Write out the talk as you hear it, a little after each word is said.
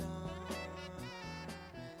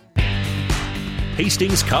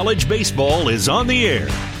Hastings College baseball is on the air.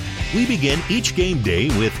 We begin each game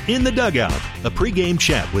day with In the Dugout, a pregame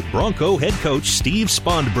chat with Bronco head coach Steve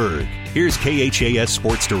Spondberg. Here's KHAS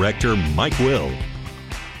Sports Director Mike Will.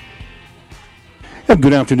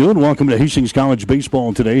 Good afternoon. Welcome to Hastings College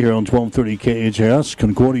baseball today here on 1230 KHAS.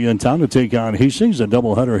 Concordia in town to take on Hastings, a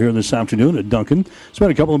doubleheader here this afternoon at Duncan. Spent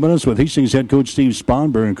a couple of minutes with Hastings head coach Steve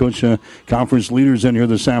Spondberg and coach conference leaders in here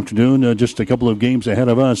this afternoon. Just a couple of games ahead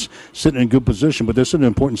of us, sitting in good position, but this is an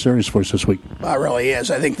important series for us this week. It really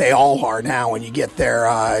is. I think they all are now when you get there.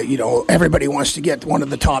 Everybody wants to get one of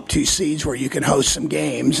the top two seeds where you can host some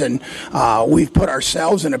games, and we've put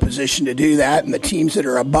ourselves in a position to do that, and the teams that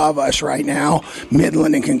are above us right now,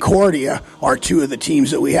 Midland and Concordia, are two of the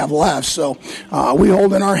teams that we have left. So we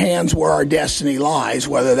hold in our hands where our destiny lies,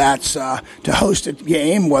 whether that's to host a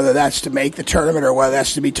game, whether that's to make the tournament, or whether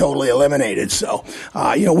that's to be totally eliminated. So,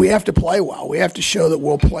 we have to play well. We have to show that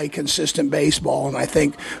we'll play consistent baseball, and I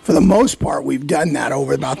think for the most part we've done that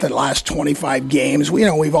over about the last 25 games.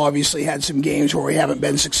 We've obviously had some games where we haven't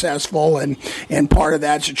been successful, and part of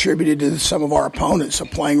that's attributed to some of our opponents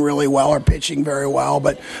playing really well or pitching very well,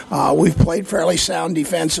 but we've played fairly sound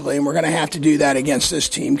defensively, and we're going to have to do that against this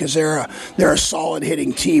team because they're a solid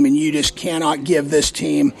hitting team, and you just cannot give this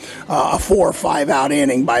team a 4 or 5 out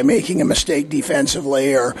inning by making a mistake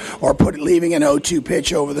defensively or leaving an 0-2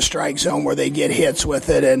 pitch over the strike zone where they get hits with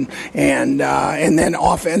it, and then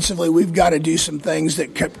offensively we've got to do some things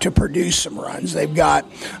to produce some runs. They've got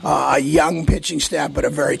a young pitching staff, but a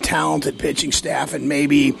very talented pitching staff, and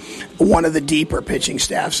maybe one of the deeper pitching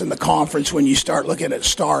staffs in the conference when you start looking at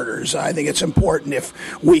starters. I think it's important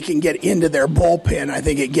if we can get into their bullpen. I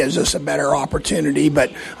think it gives us a better opportunity,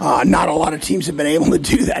 but not a lot of teams have been able to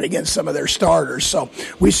do that against some of their starters. So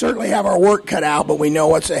we certainly have our work cut out, but we know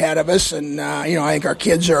what's ahead of us, and I think our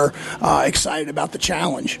kids are excited about the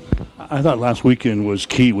challenge. I thought last weekend was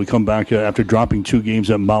key. We come back after dropping 2 games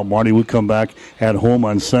at Mount Marty. We come back at home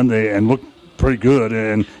on Sunday and look pretty good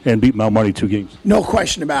and beat Mount Marty 2 games. No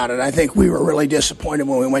question about it. I think we were really disappointed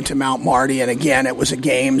when we went to Mount Marty, and again, it was 2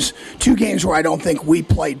 games where I don't think we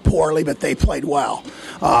played poorly, but they played well.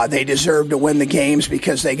 They deserved to win the games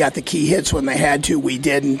because they got the key hits when they had to. We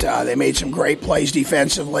didn't. They made some great plays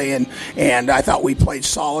defensively, and I thought we played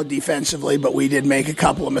solid defensively, but we did make a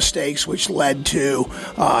couple of mistakes, which led to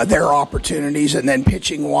their opportunities. And then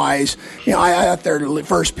pitching-wise, I thought their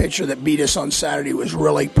first pitcher that beat us on Saturday was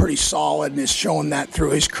really pretty solid and has shown that through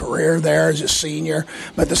his career there as a senior.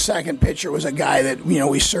 But the second pitcher was a guy that,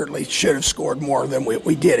 we certainly should have scored more than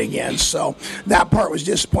we did against. So that part was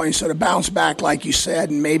disappointing. So to bounce back, like you said,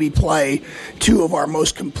 and maybe play 2 of our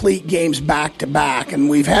most complete games back-to-back. And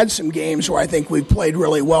we've had some games where I think we've played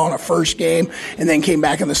really well in a first game and then came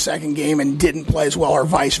back in the second game and didn't play as well, or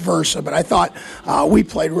vice versa. But I thought we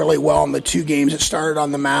played really well in the 2 games. It started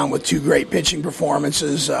on the mound with 2 great pitching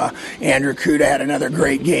performances. Andrew Kuda had another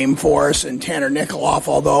great game for us, and Tanner Nikoloff,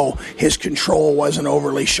 although his control wasn't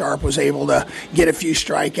overly sharp, was able to get a few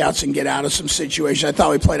strikeouts and get out of some situations. I thought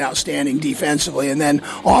we played outstanding defensively, and then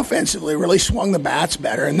offensively really swung the bats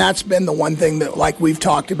better, and that's been the one thing that, like we've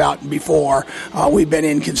talked about before, we've been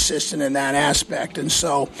inconsistent in that aspect. And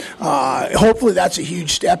so hopefully that's a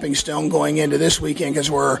huge stepping stone going into this weekend, because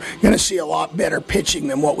we're going to see a lot better pitching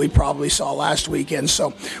than what we probably saw last weekend. So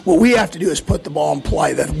what we have to do is put the ball in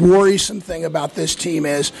play. The worrisome thing about this team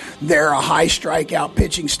is they're a high strikeout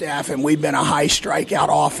pitching staff, and we've been a high strikeout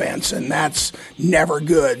offense, and that's never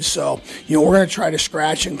good. So, we're going to try to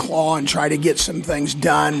scratch and claw and try to get some things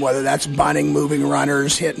done, whether that's bunting, moving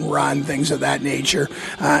runners, hit and run, things of that nature,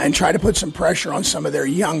 and try to put some pressure on some of their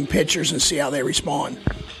young pitchers and see how they respond.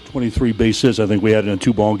 23 base hits I think we had in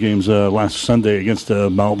 2 ball games last Sunday against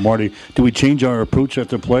Mount Marty. Do we change our approach at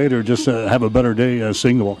the plate, or just have a better day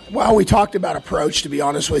seeing the ball? Well, we talked about approach, to be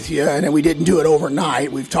honest with you, and we didn't do it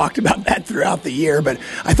overnight. We've talked about that throughout the year, but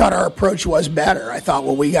I thought our approach was better. I thought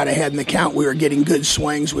when we got ahead in the count, we were getting good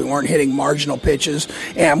swings. We weren't hitting marginal pitches,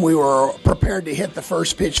 and we were prepared to hit the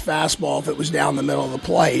first pitch fastball if it was down the middle of the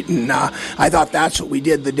plate. And I thought that's what we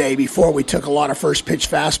did the day before. We took a lot of first pitch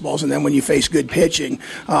fastballs, and then when you face good pitching,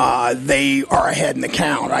 they are ahead in the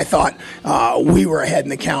count. I thought we were ahead in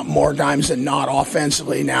the count more times than not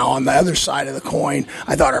offensively. Now, on the other side of the coin,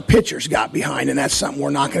 I thought our pitchers got behind, and that's something we're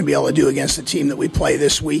not going to be able to do against the team that we play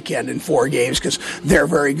this weekend in 4 games, because they're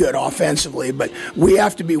very good offensively. But we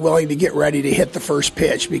have to be willing to get ready to hit the first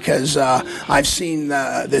pitch, because I've seen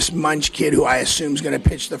this Munch kid, who I assume is going to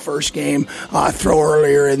pitch the first game, throw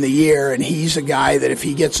earlier in the year, and he's a guy that if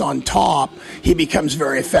he gets on top, he becomes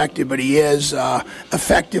very effective, but he is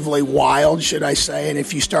effectively wild, should I say, and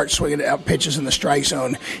if you start swinging out pitches in the strike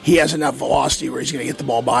zone, he has enough velocity where he's going to get the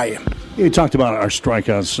ball by you. You talked about our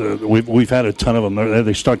strikeouts. We've had a ton of them.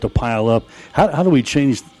 They start to pile up. How do we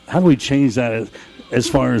change? How do we change that as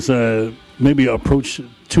far as maybe approach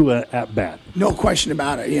to an at bat? No question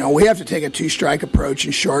about it. We have to take a two-strike approach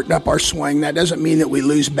and shorten up our swing. That doesn't mean that we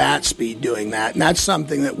lose bat speed doing that. And that's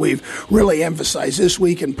something that we've really emphasized this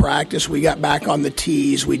week in practice. We got back on the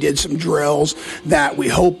tees. We did some drills that we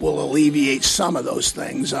hope will alleviate some of those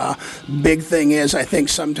things. Big thing is, I think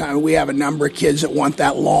sometimes we have a number of kids that want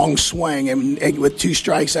that long swing, and with two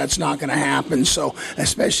strikes, that's not going to happen. So,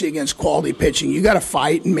 especially against quality pitching, you got to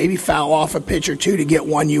fight and maybe foul off a pitch or two to get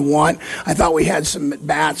one you want. I thought we had some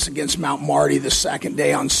bats against Mount Marty the second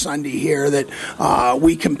day on Sunday here that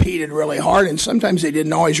we competed really hard, and sometimes they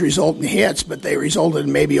didn't always result in hits, but they resulted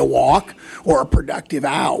in maybe a walk or a productive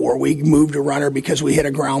out where we moved a runner because we hit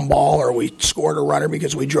a ground ball or we scored a runner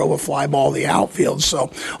because we drove a fly ball to the outfield.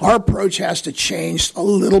 So our approach has to change a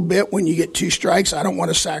little bit when you get two strikes. I don't want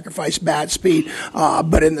to sacrifice bat speed,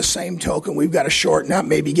 but in the same token, we've got to shorten up,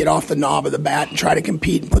 maybe get off the knob of the bat and try to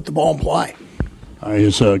compete and put the ball in play.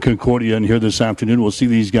 It's Concordia in here this afternoon. We'll see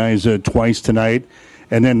these guys twice tonight,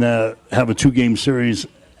 and then have a two-game series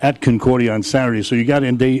at Concordia on Saturday. So you got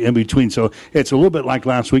a day in between. So it's a little bit like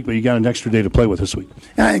last week, but you got an extra day to play with this week.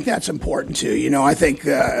 And I think that's important too. I think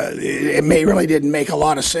it really didn't make a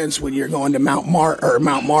lot of sense when you're going to Mount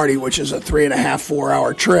Marty, which is a 3.5-4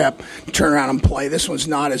 hour trip, turn around and play. This one's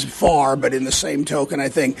not as far, but in the same token, I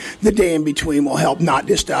think the day in between will help not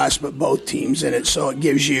just us, but both teams in it. So it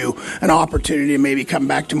gives you an opportunity to maybe come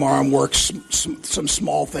back tomorrow and work some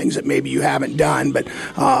small things that maybe you haven't done. But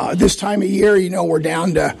this time of year, we're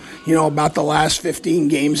down to about the last 15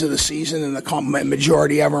 games of the season, and the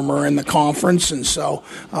majority of them are in the conference. And so,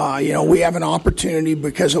 we have an opportunity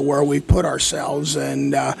because of where we put ourselves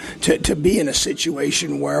and to be in a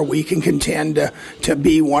situation where we can contend to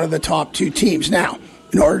be one of the top two teams. Now,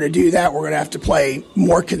 in order to do that, we're going to have to play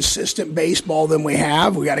more consistent baseball than we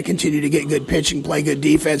have. We got to continue to get good pitching, play good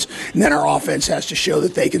defense, and then our offense has to show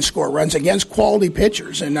that they can score runs against quality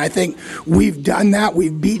pitchers. And I think we've done that.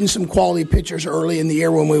 We've beaten some quality pitchers early in the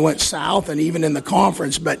year when we went south and even in the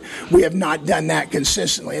conference, but we have not done that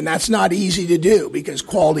consistently. And that's not easy to do because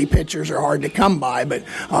quality pitchers are hard to come by. But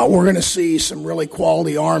we're going to see some really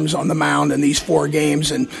quality arms on the mound in these 4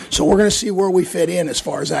 games, and so we're going to see where we fit in as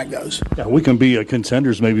far as that goes. Yeah, we can be a contender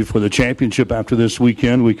maybe for the championship after this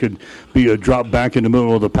weekend. We could be a drop back in the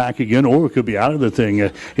middle of the pack again, or we could be out of the thing.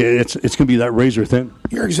 It's going to be that razor thin.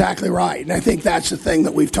 You're exactly right, and I think that's the thing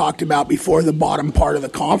that we've talked about before. The bottom part of the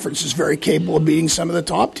conference is very capable of beating some of the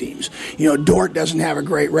top teams. Dort doesn't have a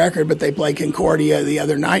great record, but they played Concordia the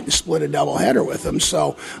other night and split a doubleheader with them.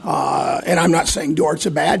 So, and I'm not saying Dort's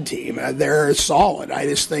a bad team. They're solid. I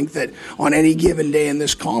just think that on any given day in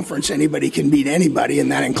this conference, anybody can beat anybody,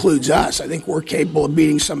 and that includes us. I think we're capable of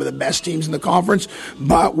beating some of the best teams in the conference,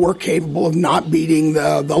 but we're capable of not beating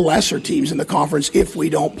the lesser teams in the conference if we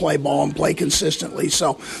don't play ball and play consistently.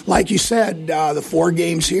 So, like you said, the 4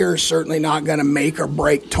 games here are certainly not going to make or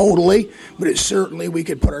break totally, but it's certainly we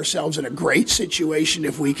could put ourselves in a great situation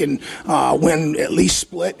if we can win at least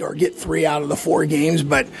split or get 3 out of the 4 games.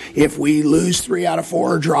 But if we lose 3 out of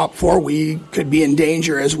 4 or drop 4, we could be in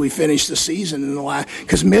danger as we finish the season in the last.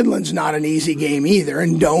 Because Midland's not an easy game either,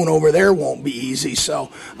 and Doane over there won't be easy. So,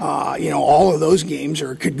 all of those games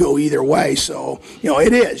could go either way. So,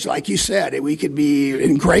 it is, like you said, we could be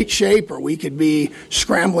in great shape or we could be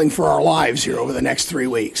scrambling for our lives here over the next 3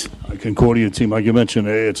 weeks. Concordia team, like you mentioned,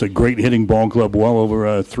 it's a great hitting ball club, well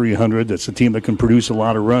over 300. That's a team that can produce a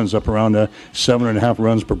lot of runs, up around 7.5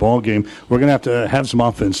 runs per ball game. We're going to have some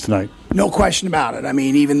offense tonight. No question about it. I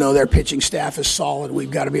mean, even though their pitching staff is solid,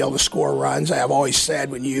 we've got to be able to score runs. I have always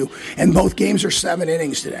said and both games are 7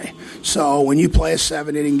 innings today. So when you play a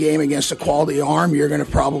 7-inning game against a quality arm, you're going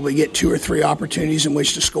to probably get 2 or 3 opportunities in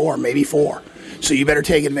which to score, maybe 4. So you better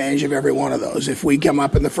take advantage of every one of those. If we come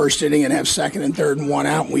up in the first inning and have second and third and 1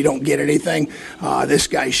 out and we don't get anything, this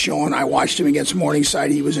guy's showing. I watched him against Morningside.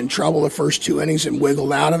 He was in trouble the first 2 innings and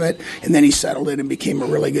wiggled out of it, and then he settled in and became a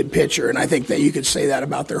really good pitcher. And I think that you could say that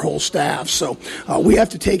about their whole staff. So we have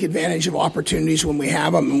to take advantage of opportunities when we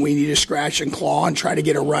have them, and we need to scratch and claw and try to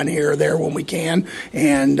get a run here or there when we can,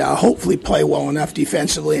 and hopefully play well enough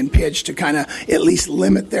defensively and pitch to kind of at least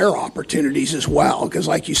limit their opportunities as well. Because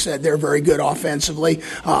like you said, they're very good offensively.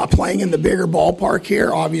 Playing in the bigger ballpark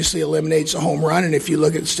here obviously eliminates a home run, and if you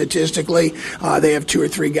look at statistically, they have 2 or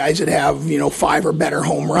 3 guys that have 5 or better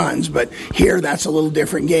home runs. But here, that's a little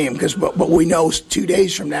different game but we know 2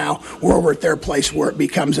 days from now we're over at their place where it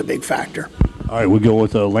becomes a big factor. All right, we'll go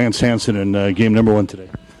with Lance Hansen in game number 1 today.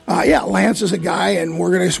 Lance is a guy, and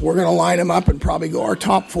we're gonna line him up and probably go our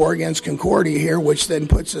top 4 against Concordia here, which then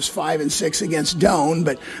puts us 5 and 6 against Doane.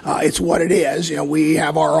 But it's what it is. We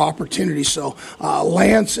have our opportunities. So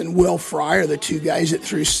Lance and Will Fry are the 2 guys that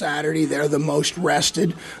threw Saturday. They're the most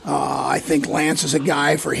rested. I think Lance is a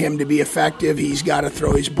guy, for him to be effective, he's got to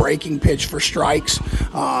throw his breaking pitch for strikes.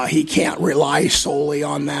 He can't rely solely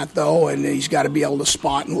on that, though, and he's got to be able to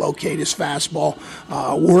spot and locate his fastball.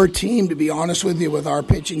 We're a team, to be honest with you, with our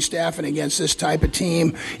pitching staff, and against this type of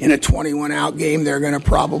team in a 21-out game, they're going to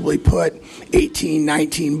probably put 18,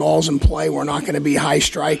 19 balls in play. We're not going to be high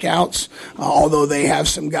strikeouts, although they have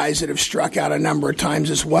some guys that have struck out a number of times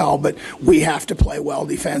as well, but we have to play well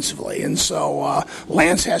defensively. And so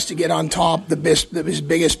Lance has to get on top. His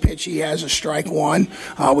biggest pitch he has is strike 1.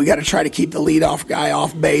 We got to try to keep the leadoff guy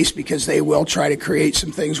off base, because they will try to create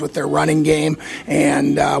some things with their running game,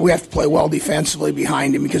 and we have to play well defensively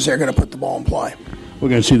behind him, because they're going to put the ball in play. We're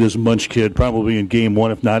going to see this Munch kid probably in Game 1,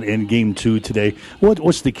 if not in Game 2 today.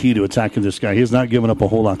 What's the key to attacking this guy? He has not given up a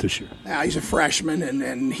whole lot this year. He's a freshman,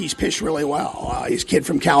 and he's pitched really well. He's a kid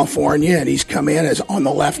from California, and he's come in as on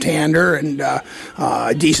the left-hander, and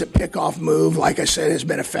a decent pickoff move, like I said, has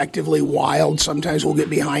been effectively wild. Sometimes we'll get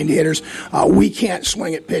behind hitters. We can't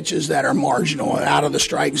swing at pitches that are marginal, out of the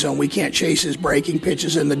strike zone. We can't chase his breaking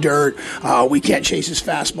pitches in the dirt. We can't chase his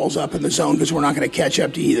fastballs up in the zone, because we're not going to catch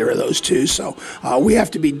up to either of those two. So we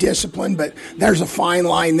have to be disciplined, but there's a fine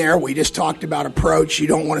line there. We just talked about approach. You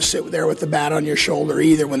don't want to sit there with the bat on your shoulder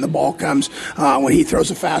either when the ball comes. When he throws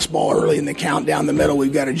a fastball early in the count down the middle,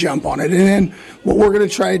 we've got to jump on it. And then what we're going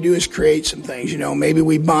to try to do is create some things. Maybe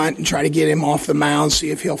we bunt and try to get him off the mound, see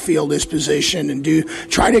if he'll field his position, and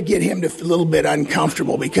try to get him to a little bit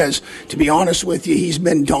uncomfortable, because, to be honest with you, he's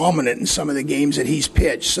been dominant in some of the games that he's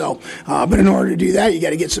pitched. So, but in order to do that, you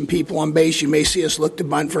got to get some people on base. You may see us look to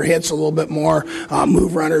bunt for hits a little bit more,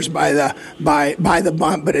 move runners by the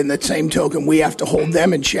bunt, but in the same token, we have to hold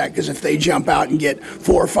them in check, because if they jump out and get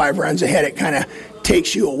 4 or 5 runs ahead, it kind of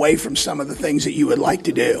takes you away from some of the things that you would like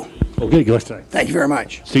to do. Okay, good tonight. Thank you very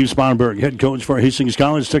much. Steve Sponberg, head coach for Hastings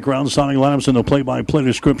College. Stick around, starting lineups and the play-by-play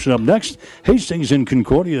description up next. Hastings in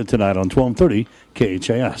Concordia tonight on 1230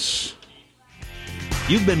 KHAS.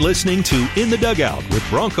 You've been listening to In the Dugout with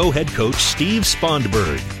Bronco head coach Steve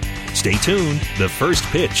Spondberg. Stay tuned. The first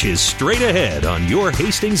pitch is straight ahead on your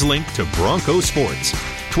Hastings link to Bronco Sports.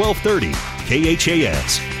 1230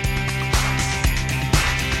 KHAS.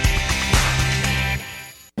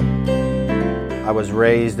 I was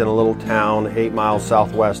raised in a little town 8 miles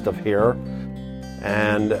southwest of here.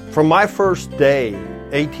 And from my first day,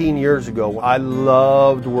 18 years ago, I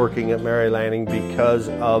loved working at Mary Lanning because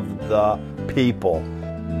of the people.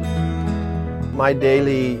 My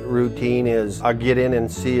daily routine is I get in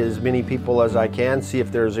and see as many people as I can, see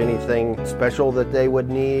if there's anything special that they would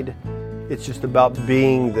need. It's just about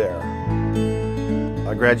being there.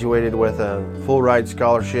 I graduated with a full-ride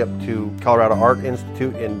scholarship to Colorado Art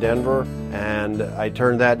Institute in Denver, and I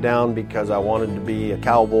turned that down because I wanted to be a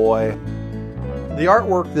cowboy. The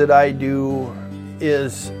artwork that I do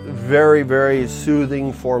is very, very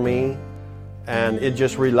soothing for me. And it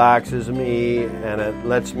just relaxes me, and it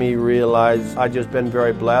lets me realize I've just been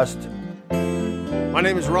very blessed. My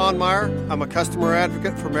name is Ron Meyer. I'm a customer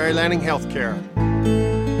advocate for Mary Lanning Healthcare.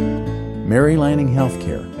 Mary Lanning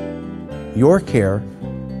Healthcare. Your care,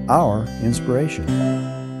 our inspiration.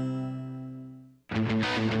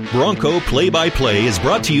 Bronco Play-by-Play is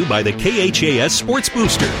brought to you by the KHAS Sports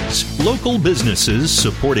Boosters, local businesses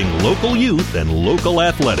supporting local youth and local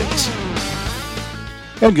athletics.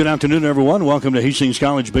 And good afternoon, everyone. Welcome to Hastings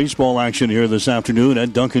College baseball action here this afternoon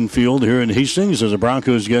at Duncan Field here in Hastings as the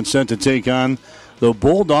Broncos get set to take on the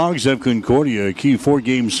Bulldogs of Concordia, a key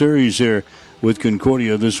 4-game series here with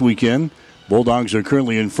Concordia this weekend. Bulldogs are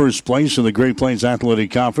currently in first place in the Great Plains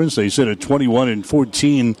Athletic Conference. They sit at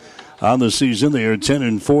 21-14 on the season. They are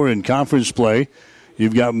 10-4 in conference play.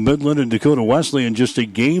 You've got Midland and Dakota Wesleyan just a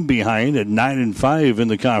game behind at 9-5 in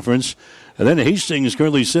the conference. And then Hastings is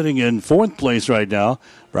currently sitting in 4th place right now.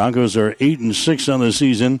 Broncos are 8-6 on the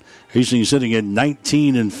season. Hastings sitting at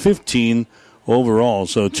 19-15 overall.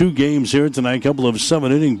 So 2 games here tonight, a couple of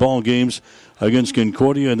 7-inning ball games against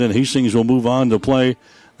Concordia. And then Hastings will move on to play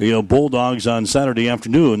the Bulldogs on Saturday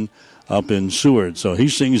afternoon up in Seward. So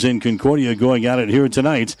Hastings and Concordia going at it here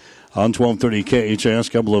tonight on 1230 KHAS.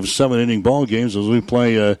 A couple of 7-inning ball games as we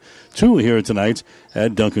play 2 here tonight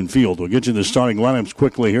at Duncan Field. We'll get you the starting lineups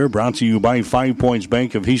quickly here. Brought to you by 5 Points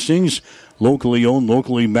Bank of Hastings. Locally owned,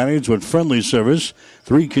 locally managed with friendly service.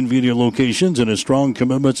 3 convenient locations and a strong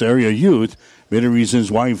commitment to area youth. Many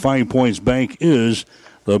reasons why 5 Points Bank is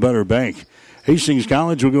the better bank. Hastings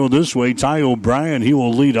College will go this way. Ty O'Brien, he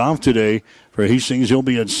will lead off today for Hastings. He'll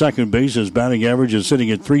be at second base. His batting average is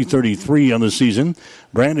sitting at .333 on the season.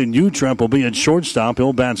 Brandon Utrep will be at shortstop.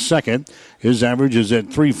 He'll bat second. His average is at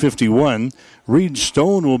 .351. Reed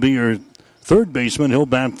Stone will be your third baseman. He'll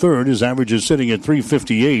bat third. His average is sitting at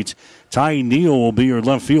 .358. Ty Neal will be your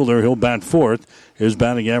left fielder. He'll bat fourth. His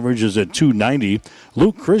batting average is at .290.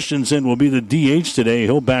 Luke Christensen will be the DH today.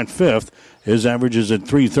 He'll bat fifth. His average is at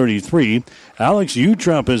 .333. Alex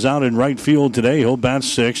Utrep is out in right field today. He'll bat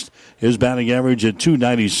sixth. His batting average at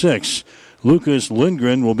 .296. Lucas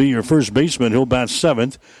Lindgren will be your first baseman. He'll bat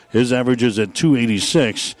seventh. His average is at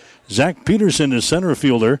 .286. Zach Peterson is center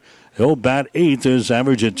fielder. He'll bat eighth. His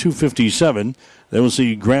average at .257. Then we'll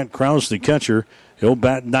see Grant Krause, the catcher. He'll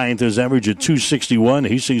bat ninth. His average at .261.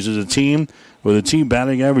 Hastings is a team with a team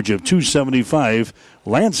batting average of .275.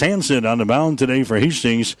 Lance Hansen on the mound today for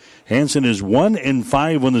Hastings. Hansen is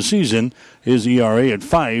 1-5 on the season. His ERA at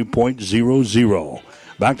 5.00.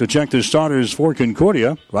 Back to check the starters for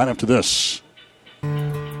Concordia right after this.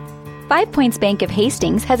 5 Points Bank of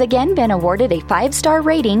Hastings has again been awarded a 5-star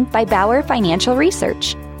rating by Bauer Financial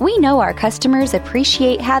Research. We know our customers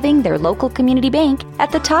appreciate having their local community bank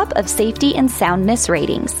at the top of safety and soundness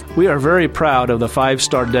ratings. We are very proud of the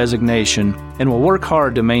 5-star designation and will work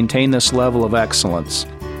hard to maintain this level of excellence.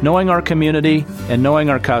 Knowing our community and knowing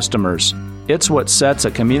our customers, it's what sets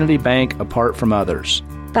a community bank apart from others.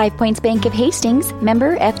 5 Points Bank of Hastings,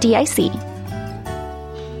 member FDIC.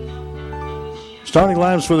 Starting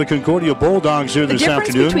lineups for the Concordia Bulldogs here this afternoon.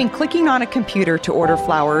 The difference between clicking on a computer to order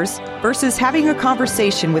flowers versus having a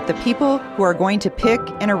conversation with the people who are going to pick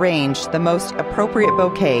and arrange the most appropriate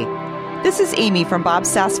bouquet. This is Amy from Bob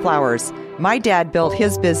Sass Flowers. My dad built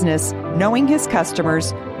his business knowing his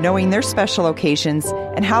customers, knowing their special occasions,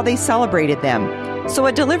 and how they celebrated them. So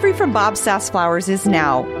a delivery from Bob Sass Flowers is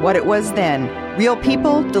now what it was then. Real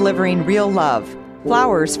people delivering real love.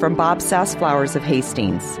 Flowers from Bob Sass Flowers of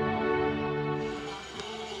Hastings.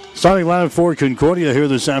 Starting lineup for Concordia here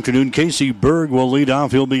this afternoon. Casey Berg will lead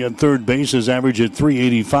off. He'll be at third base. His average at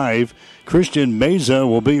 .385. Christian Meza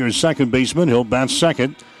will be your second baseman. He'll bat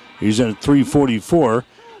second. He's at .344.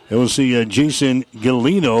 And we'll see Jason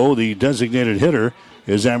Galino, the designated hitter.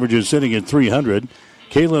 His average is sitting at .300.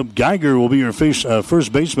 Caleb Geiger will be your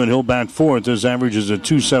first baseman. He'll bat fourth. His average is at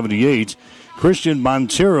 .278. Christian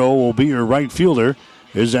Montero will be your right fielder.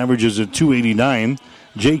 His average is at .289.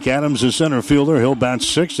 Jake Adams is center fielder. He'll bat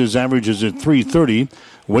sixth. His average is at .330.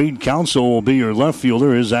 Wade Council will be your left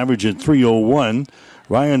fielder. His average at .301.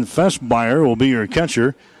 Ryan Festmeyer will be your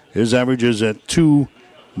catcher. His average is at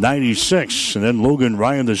 .296. And then Logan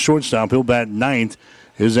Ryan, the shortstop, he'll bat ninth.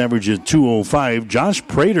 His average is .205. Josh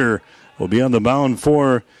Prater will be on the mound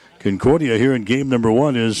for Concordia here in game number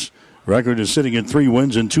one. His record is sitting at 3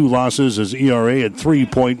 wins and 2 losses. His ERA at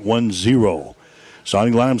 3.10.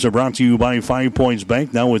 Starting lineups are brought to you by 5 Points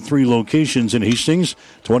Bank, now with 3 locations in Hastings,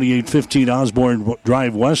 2815 Osborne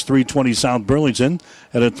Drive West, 320 South Burlington,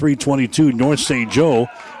 and at 322 North St. Joe.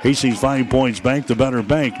 Hastings 5 Points Bank, the better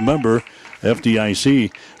bank, member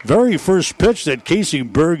FDIC. Very first pitch that Casey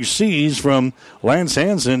Berg sees from Lance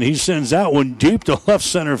Hansen, he sends that one deep to left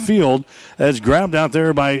center field as grabbed out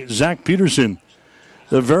there by Zach Peterson.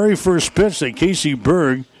 The very first pitch that Casey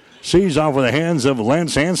Berg sees off of the hands of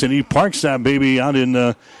Lance Hansen. He parks that baby out in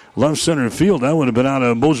left center field. That would have been out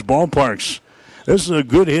of most ballparks. This is a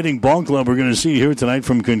good hitting ball club we're going to see here tonight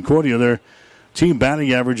from Concordia. Their team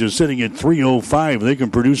batting average is sitting at .305. They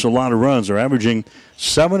can produce a lot of runs. They're averaging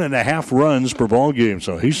 7.5 runs per ball game.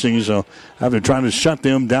 So Hastings have to try to shut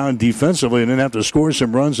them down defensively and then have to score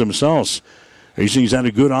some runs themselves. Hastings had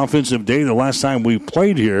a good offensive day the last time we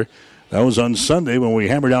played here. That was on Sunday when we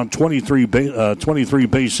hammered out 23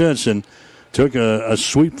 base hits and took a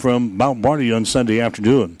sweep from Mount Marty on Sunday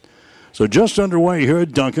afternoon. So just underway here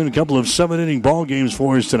at Duncan. A couple of 7-inning ball games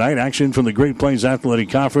for us tonight. Action from the Great Plains Athletic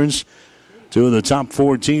Conference. 2 of the top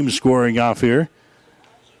 4 teams scoring off here.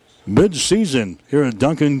 Mid-season here at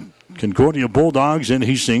Duncan, Concordia Bulldogs and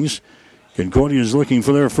Hastings. Concordia is looking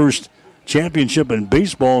for their first championship in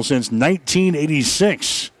baseball since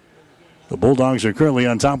 1986. The Bulldogs are currently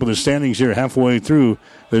on top of the standings here halfway through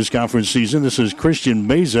this conference season. This is Christian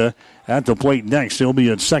Meza at the plate next. He'll be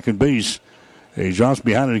at second base. He drops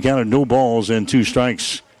behind an account of no balls and 2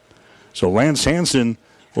 strikes. So Lance Hansen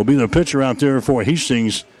will be the pitcher out there for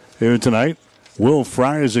Hastings here tonight. Will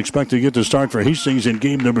Fry is expected to get the start for Hastings in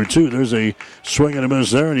game number 2. There's a swing and a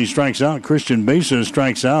miss there, and he strikes out. Christian Meza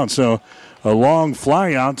strikes out. So a long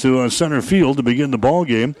fly out to center field to begin the ball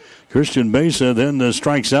game. Christian Meza then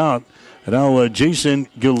strikes out. And now Jason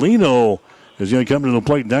Galino is going to come to the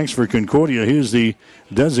plate next for Concordia. Here's the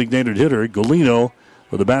designated hitter, Galino,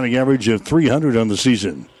 with a batting average of .300 on the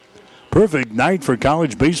season. Perfect night for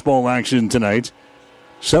college baseball action tonight.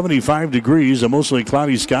 75 degrees, a mostly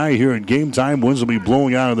cloudy sky here at game time. Winds will be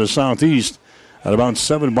blowing out of the southeast at about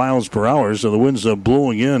 7 miles per hour, so the winds are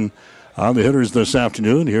blowing in on the hitters this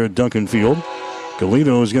afternoon here at Duncan Field.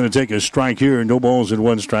 Galino is going to take a strike here, no balls and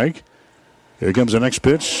 1 strike. Here comes the next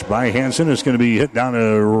pitch by Hansen. It's going to be hit down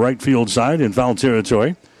the right field side in foul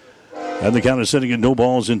territory. And the count is sitting at no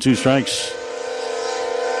balls and 2 strikes.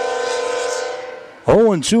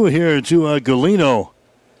 0-2 here to Galino.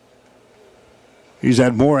 He's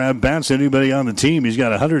had more at-bats than anybody on the team. He's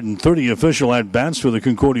got 130 official at-bats for the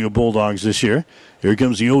Concordia Bulldogs this year. Here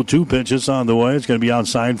comes the 0-2 pitch. It's on the way. It's going to be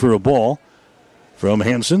outside for a ball from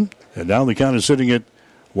Hansen. And now the count is sitting at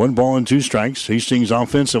 1 ball and 2 strikes. Hastings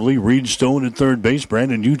offensively. Reed Stone at third base.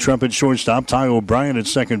 Brandon Utrup at shortstop. Ty O'Brien at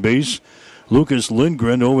second base. Lucas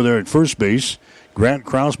Lindgren over there at first base. Grant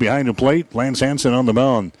Krause behind the plate. Lance Hansen on the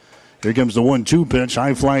mound. Here comes the 1-2 pitch.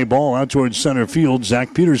 High fly ball out towards center field.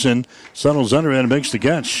 Zach Peterson settles under and makes the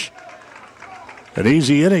catch. An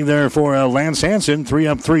easy inning there for Lance Hansen. 3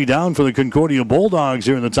 up, 3 down for the Concordia Bulldogs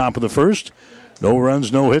here in the top of the first. No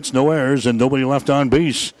runs, no hits, no errors, and nobody left on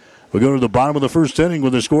base. We go to the bottom of the first inning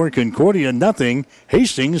with the score Concordia 0.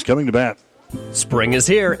 Hastings coming to bat. Spring is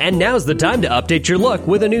here, and now's the time to update your look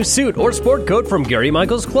with a new suit or sport coat from Gary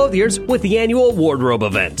Michaels Clothiers with the annual wardrobe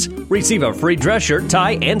event. Receive a free dress shirt,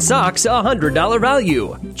 tie, and socks, $100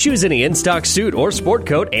 value. Choose any in-stock suit or sport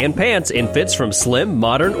coat and pants in fits from slim,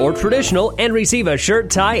 modern, or traditional, and receive a shirt,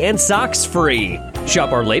 tie, and socks free.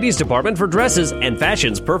 Shop our ladies department for dresses and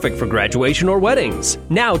fashions perfect for graduation or weddings.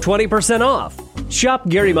 Now 20% off. Shop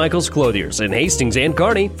Gary Michaels Clothiers in Hastings and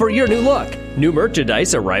Kearney for your new look. New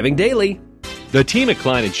merchandise arriving daily. The team at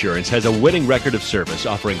Klein Insurance has a winning record of service,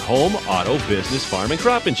 offering home, auto, business, farm, and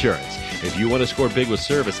crop insurance. If you want to score big with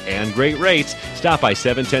service and great rates, stop by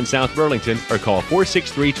 710 South Burlington or call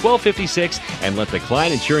 463-1256 and let the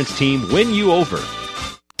Klein Insurance team win you over.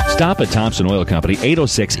 Stop at Thompson Oil Company,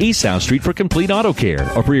 806 East South Street for complete auto care.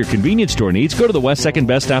 Or for your convenience store needs, go to the West 2nd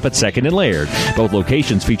Best Stop at 2nd and Laird. Both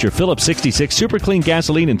locations feature Phillips 66 Super Clean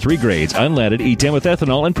gasoline in 3 grades, unleaded, E10 with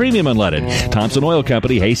ethanol, and premium unleaded. Thompson Oil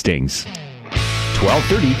Company, Hastings.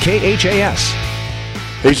 1230 KHAS.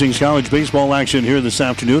 Hastings College baseball action here this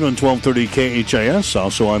afternoon on 1230 KHAS.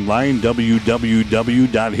 Also online,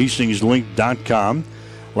 www.hastingslink.com.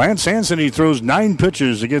 Lance Hansen, he throws 9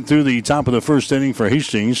 pitches to get through the top of the first inning for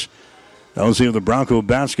Hastings. Now let's see if the Bronco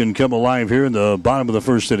bats can come alive here in the bottom of the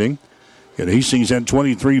first inning. And Hastings had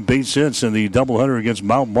 23 base hits in the doubleheader against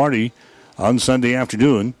Mount Marty on Sunday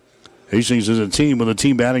afternoon. Hastings is a team with a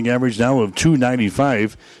team batting average now of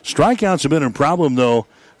 .295. Strikeouts have been a problem, though,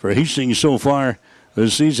 for Hastings so far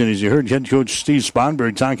this season. As you heard head coach Steve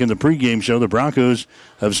Sponberg talk in the pregame show, the Broncos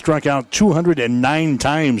have struck out 209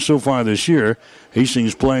 times so far this year.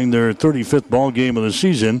 Hastings playing their 35th ball game of the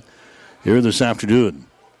season here this afternoon.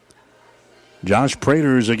 Josh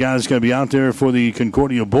Prater is a guy that's going to be out there for the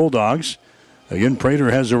Concordia Bulldogs. Again,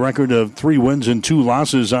 Prater has a record of 3 wins and 2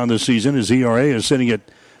 losses on the season. His ERA is sitting at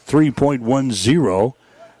 3.10.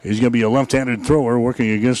 He's going to be a left-handed thrower working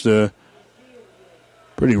against a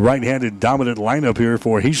pretty right-handed dominant lineup here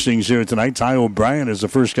for Hastings here tonight. Ty O'Brien is the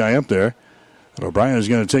first guy up there. And O'Brien is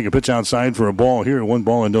going to take a pitch outside for a ball here. 1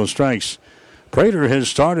 ball and no strikes. Prater has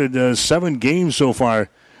started 7 games so far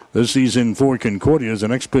this season for Concordia. The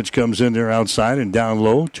next pitch comes in there outside and down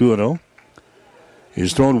low, 2-0.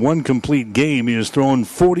 He's thrown 1 complete game. He has thrown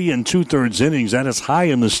 40 2/3 innings. That is high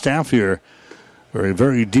in the staff here. Very,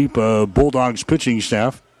 very deep Bulldogs pitching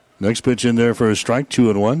staff. Next pitch in there for a strike,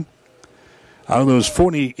 2-1. Out of those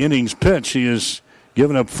 40 innings pitched, he has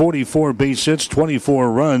given up 44 base hits,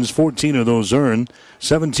 24 runs, 14 of those earned,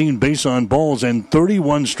 17 base on balls, and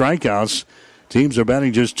 31 strikeouts. Teams are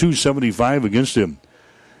batting just .275 against him.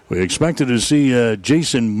 We expected to see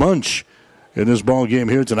Jason Munch in this ball game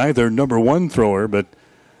here tonight, their number 1 thrower, but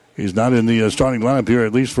he's not in the starting lineup here,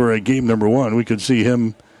 at least for game number 1. We could see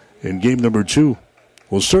him in game number 2.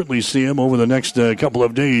 We'll certainly see him over the next couple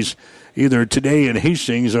of days, either today in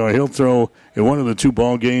Hastings or he'll throw in one of the 2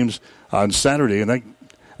 ball games on Saturday. And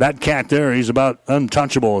that cat there, he's about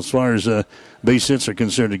untouchable as far as base hits are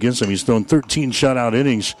concerned against him. He's thrown 13 shutout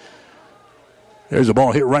innings. There's a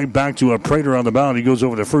ball hit right back to Prater on the mound. He goes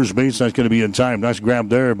over to first base. That's going to be in time. Nice grab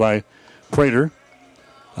there by Prater.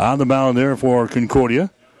 On the mound there for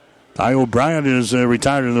Concordia. Ty O'Brien is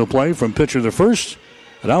retired into the play from pitcher to first.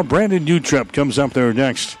 And now Brandon Utrup comes up there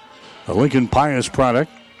next. A Lincoln Pius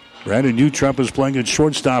product. Brandon Utrup is playing at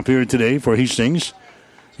shortstop here today for Hastings.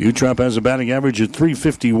 Utrup has a batting average of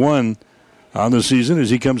 .351 on the season as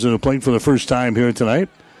he comes to the plate for the first time here tonight.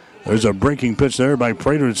 There's a breaking pitch there by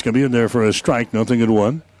Prater. It's going to be in there for a strike.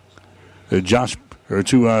 0-1.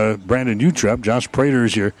 Brandon Utrep. Josh Prater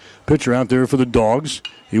is your pitcher out there for the Dogs.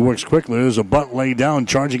 He works quickly. There's a bunt laid down.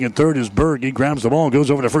 Charging at third is Berg. He grabs the ball and goes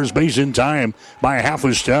over to first base in time by a half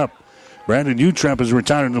a step. Brandon Utrep is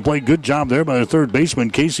retired to the plate. Good job there by the third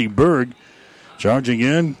baseman, Casey Berg. Charging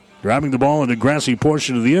in, grabbing the ball in the grassy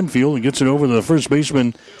portion of the infield and gets it over to the first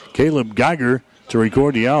baseman, Caleb Geiger, to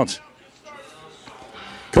record the out.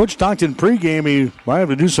 Coach talked in pregame he might have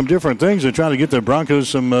to do some different things to try to get the Broncos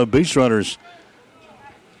some base runners.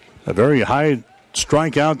 A very high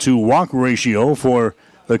strikeout to walk ratio for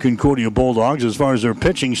the Concordia Bulldogs as far as their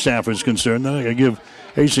pitching staff is concerned. They're going to give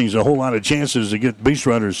Hastings a whole lot of chances to get base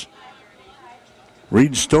runners.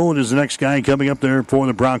 Reed Stone is the next guy coming up there for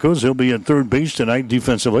the Broncos. He'll be at third base tonight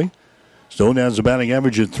defensively. Stone has a batting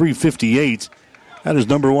average of .358. That is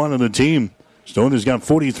number one on the team. Stone has got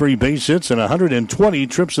 43 base hits and 120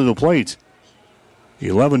 trips to the plate.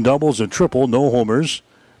 11 doubles, a triple, no homers.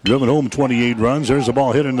 Driven home 28 runs. There's the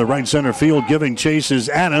ball hit in the right center field. Giving chase is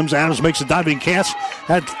Adams. Adams makes a diving catch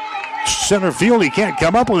at center field. He can't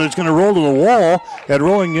come up with it. It's going to roll to the wall. And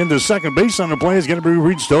rolling into second base on the play is going to be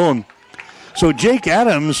Reed Stone. So Jake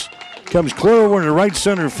Adams comes clear over to right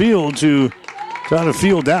center field to try to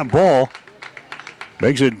field that ball.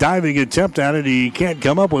 Makes a diving attempt at it. He can't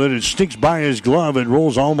come up with it. It sticks by his glove. It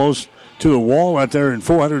rolls almost to the wall out there and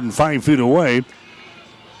 405 feet away.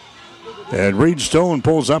 And Reed Stone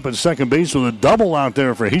pulls up at second base with a double out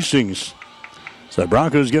there for Hastings. So the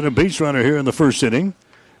Broncos get a base runner here in the first inning.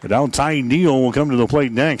 And now Ty Neal will come to the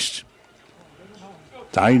plate next.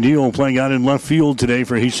 Ty Neal playing out in left field today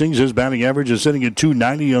for Hastings. His batting average is sitting at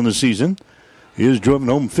 .290 on the season. He has driven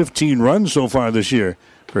home 15 runs so far this year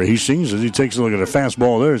for Hastings. As he takes a look at a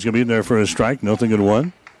fastball there, it's going to be in there for a strike.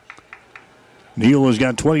 0-1. Neal has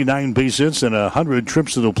got 29 base hits and 100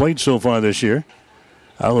 trips to the plate so far this year.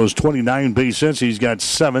 Out of those 29 base hits, he's got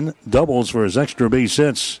 7 doubles for his extra base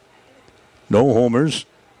hits. No homers.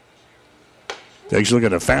 Takes a look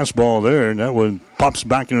at a fastball there, and that one pops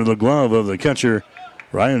back into the glove of the catcher,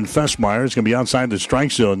 Ryan Fessmeyer. It's going to be outside the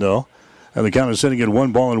strike zone, though. And the count is sitting at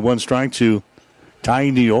 1-1 strike to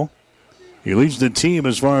Ty Neal. He leads the team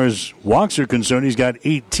as far as walks are concerned. He's got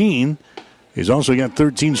 18. He's also got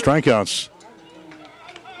 13 strikeouts.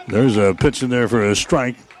 There's a pitch in there for a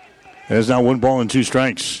strike. There's now 1-2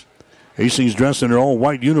 strikes. Hastings dressed in their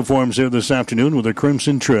all-white uniforms here this afternoon with a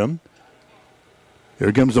crimson trim.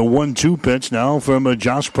 Here comes the 1-2 pitch now from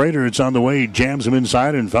Josh Prater. It's on the way. He jams him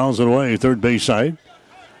inside and fouls it away, third base side.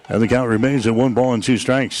 And the count remains at 1-2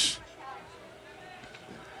 strikes.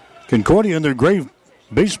 Concordia in their gray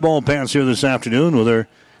baseball pants here this afternoon with their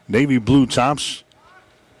navy blue tops.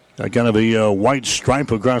 Got kind of a white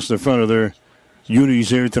stripe across the front of their unis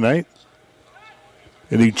here tonight.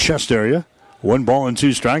 In the chest area.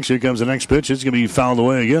 1-2 strikes. Here comes the next pitch. It's going to be fouled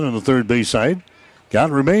away again on the third base side.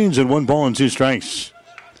 Count remains at 1-2 strikes.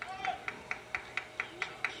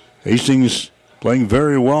 Hastings playing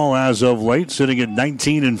very well as of late, sitting at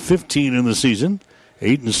 19-15 in the season.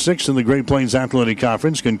 8-6 in the Great Plains Athletic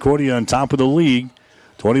Conference. Concordia on top of the league.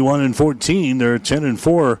 21-14. They're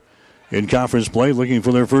 10-4 in conference play, looking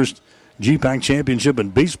for their first GPAC championship in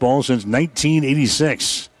baseball since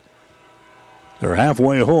 1986. They're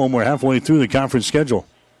halfway home. We're halfway through the conference schedule.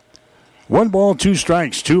 1-2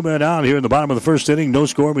 strikes. 2 men out here in the bottom of the first inning. No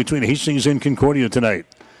score between Hastings and Concordia tonight.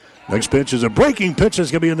 Next pitch is a breaking pitch. That's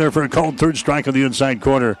going to be in there for a called third strike on the inside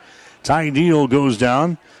corner. Ty Neal goes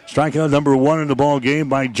down. Strikeout number 1 in the ball game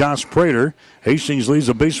by Josh Prater. Hastings leaves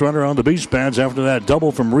a base runner on the base pads after that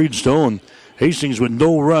double from Reed Stone. Hastings with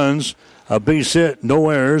no runs, a base hit, no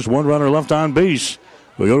errors, 1 runner left on base.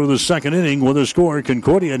 We go to the second inning with a score.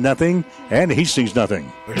 Concordia 0 and Hastings 0.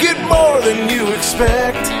 Get more than you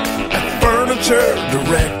expect at Furniture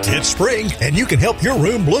Direct. It's spring, and you can help your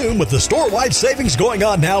room bloom with the store-wide savings going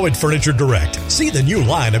on now at Furniture Direct. See the new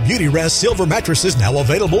line of Beauty Rest silver mattresses now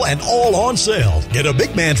available and all on sale. Get a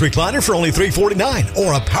big man's recliner for only $349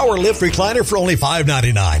 or a power lift recliner for only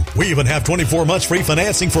 $599. We even have 24 months free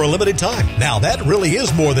financing for a limited time. Now that really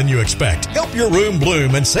is more than you expect. Help your room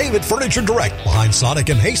bloom and save at Furniture Direct behind Sonic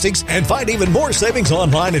and Hastings, and find even more savings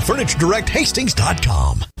online at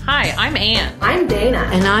FurnitureDirectHastings.com. Hi, I'm Ann. I'm Dana.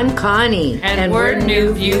 And I'm Connie. And we're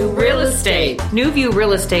New View Real Estate. New View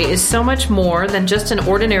Real Estate is so much more than just an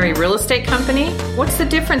ordinary real estate company. What's the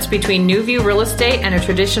difference between New View Real Estate and a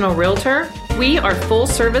traditional realtor? We are full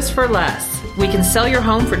service for less. We can sell your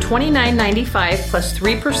home for $29.95 plus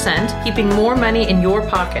 3%, keeping more money in your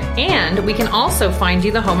pocket. And we can also find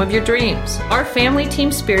you the home of your dreams. Our family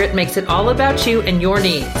team spirit makes it all about you and your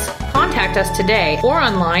needs. Contact Contact us today or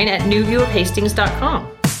online at newviewofhastings.com.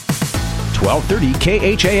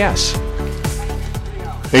 1230 KHAS.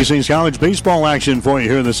 Hastings College baseball action for you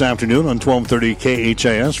here this afternoon on 1230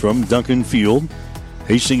 KHAS from Duncan Field.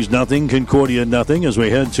 Hastings nothing, Concordia nothing as we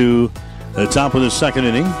head to the top of the second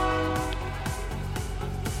inning.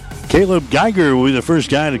 Caleb Geiger will be the first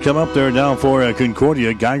guy to come up there now for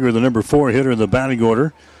Concordia. Geiger, the number 4 hitter in the batting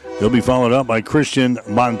order. He'll be followed up by Christian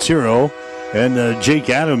Montero and Jake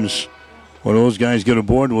Adams. When those guys get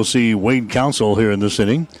aboard, we'll see Wade Council here in this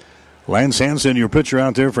inning. Lance Hansen, your pitcher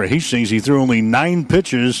out there for Hastings. He threw only 9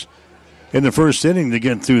 pitches in the first inning to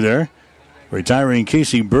get through there. Retiring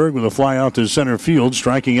Casey Berg with a fly out to center field,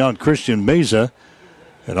 striking out Christian Meza,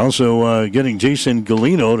 and also getting Jason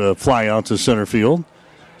Galino to fly out to center field.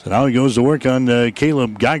 So now he goes to work on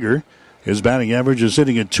Caleb Geiger. His batting average is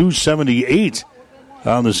sitting at .278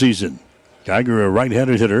 on the season. Geiger, a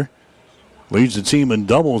right-handed hitter, leads the team in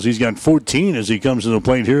doubles. He's got 14 as he comes to the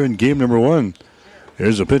plate here in game number 1.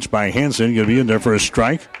 Here's a pitch by Hansen, going to be in there for a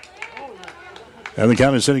strike. And the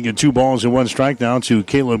count is sitting at 2 balls and 1 strike now to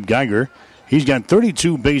Caleb Geiger. He's got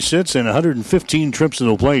 32 base hits and 115 trips to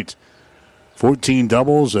the plate. 14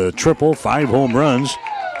 doubles, a triple, 5 home runs,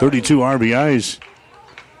 32 RBIs.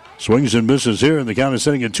 Swings and misses here, and the count is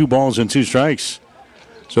sitting at 2 balls and 2 strikes.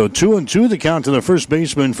 So 2-2 the count to the first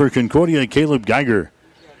baseman for Concordia, Caleb Geiger.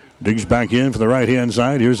 Digs back in for the right-hand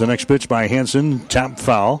side. Here's the next pitch by Hansen, tapped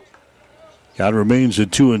foul. Count remains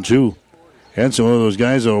at 2-2. Hansen, one of those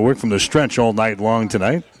guys that will work from the stretch all night long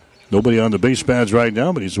tonight. Nobody on the base pads right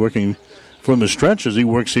now, but he's working from the stretch as he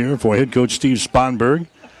works here for head coach Steve Sponberg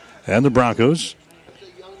and the Broncos.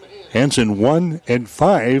 Hansen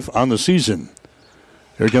 1-5 on the season.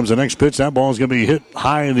 Here comes the next pitch. That ball is going to be hit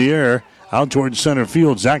high in the air out towards center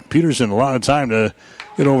field. Zach Peterson, a lot of time to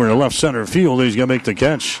get over to left center field. He's going to make the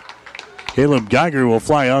catch. Caleb Geiger will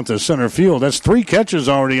fly out to center field. That's 3 catches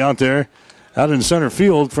already out there, out in center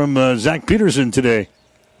field from Zach Peterson today.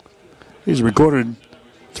 He's recorded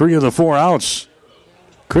 3 of the 4 outs.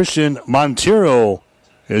 Christian Montero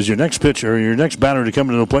is your next pitcher, your next batter to come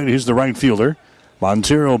to the plate. He's the right fielder.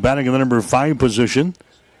 Montero batting in the number 5 position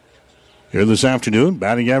here this afternoon.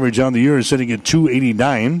 Batting average on the year is sitting at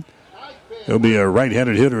 .289. He'll be a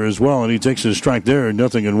right-handed hitter as well, and he takes his strike there,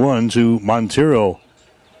 0-1 to Montero.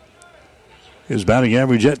 His batting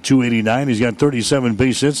average at .289. He's got 37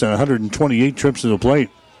 base hits and 128 trips to the plate.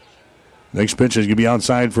 Next pitch is going to be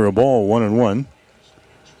outside for a ball, 1-1.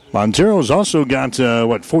 Montero's also got,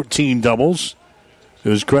 14 doubles to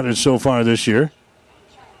his credit so far this year.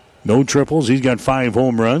 No triples. He's got 5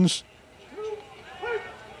 home runs.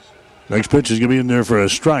 Next pitch is going to be in there for a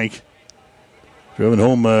strike. Driven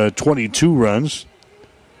home 22 runs.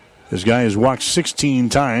 This guy has walked 16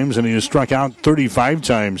 times, and he has struck out 35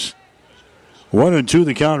 times. 1-2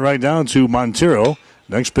 the count right down to Montero.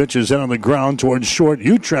 Next pitch is hit on the ground towards short.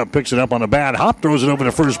 Utrep picks it up on a bad hop, throws it over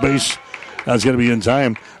to first base. That's going to be in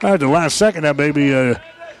time. At the last second, that baby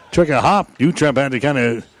took a hop. Utrep had to kind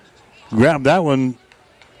of grab that one,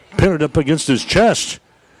 pin it up against his chest.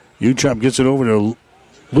 Utrep gets it over to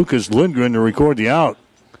Lucas Lindgren to record the out.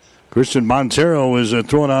 Christian Montero is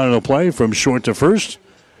thrown out of the play from short to first.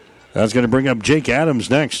 That's going to bring up Jake Adams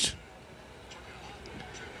next.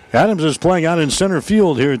 Adams is playing out in center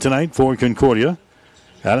field here tonight for Concordia.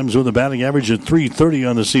 Adams with a batting average of .330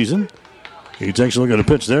 on the season. He takes a look at a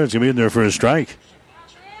pitch there. It's going to be in there for a strike.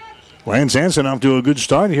 Lance Hansen off to a good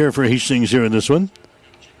start here for Hastings here in this one.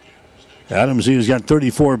 Adams, he has got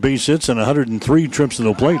 34 base hits and 103 trips to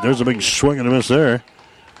the plate. There's a big swing and a miss there.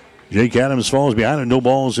 Jake Adams falls behind it. No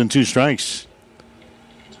balls and 2 strikes.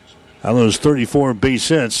 On those 34 base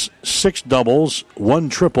hits, 6 doubles, 1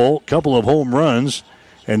 triple, couple of home runs,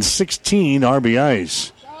 and 16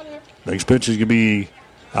 RBIs. Next pitch is going to be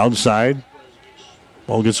outside.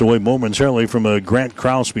 Ball gets away momentarily from Grant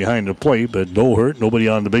Krause behind the plate, but no hurt, nobody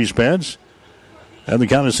on the base pads. And the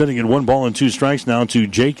count is sitting at 1 ball and 2 strikes now to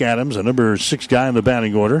Jake Adams, a number 6 guy in the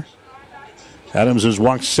batting order. Adams has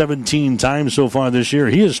walked 17 times so far this year.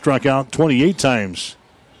 He has struck out 28 times.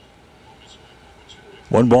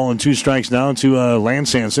 1 ball and 2 strikes now to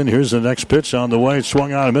Lance Hansen. Here's the next pitch on the way. It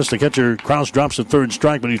swung out and missed. The catcher, Krause, drops the 3rd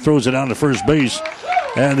strike, but he throws it down to first base.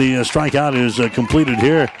 And the strikeout is completed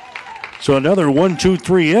here. So another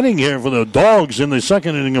 1-2-3 inning here for the Dogs in the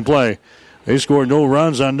second inning of play. They scored no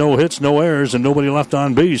runs on no hits, no errors, and nobody left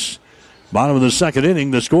on base. Bottom of the second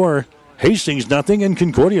inning, the score, Hastings nothing and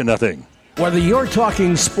Concordia nothing. Whether you're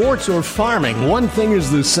talking sports or farming, one thing is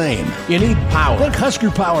the same. You need power. Think Husker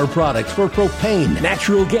Power products for propane,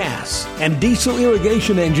 natural gas, and diesel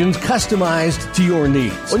irrigation engines customized to your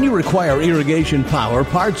needs. When you require irrigation power,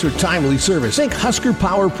 parts, or timely service, think Husker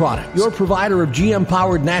Power products, your provider of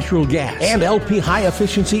GM-powered natural gas and LP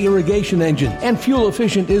high-efficiency irrigation engine and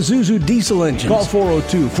fuel-efficient Isuzu diesel engines. Call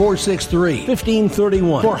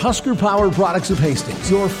 402-463-1531 for Husker Power products of Hastings,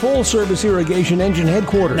 your full-service irrigation engine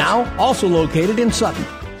headquarters. Now, also located in Sutton.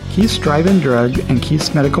 Keith's Drive-In Drug and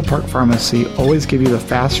Keith's Medical Park Pharmacy always give you the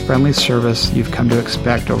fast, friendly service you've come to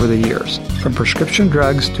expect over the years. From prescription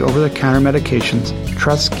drugs to over-the-counter medications,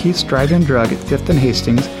 trust Keith's Drive-In Drug at 5th and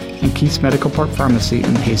Hastings and Keith's Medical Park Pharmacy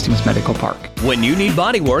in Hastings Medical Park. When you need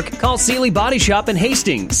body work, call Seeley Body Shop in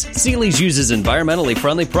Hastings. Seeley's uses environmentally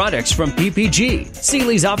friendly products from PPG.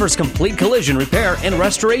 Seeley's offers complete collision repair and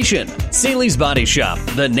restoration. Seeley's Body Shop,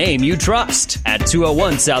 the name you trust, at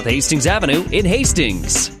 201 South Hastings Avenue in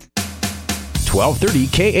Hastings.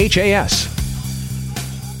 1230 KHAS.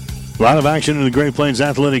 A lot of action in the Great Plains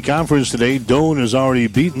Athletic Conference today. Doane has already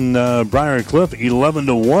beaten Briar Cliff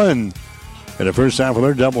 11-1 in the first half of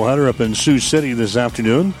their doubleheader up in Sioux City this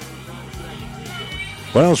afternoon.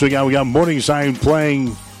 What else we got? We got Morningside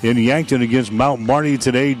playing in Yankton against Mount Marty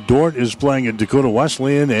today. Dordt is playing at Dakota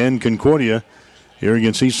Wesleyan, and Concordia here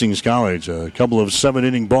against Hastings College. A couple of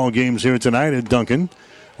 7-inning ball games here tonight at Duncan.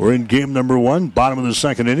 We're in game number 1, bottom of the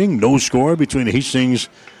second inning. No score between Hastings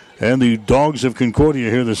and the Dogs of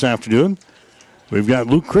Concordia here this afternoon. We've got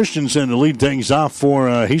Luke Christensen to lead things off for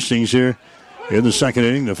Hastings here in the second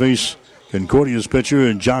inning to face Concordia's pitcher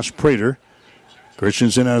and Josh Prater.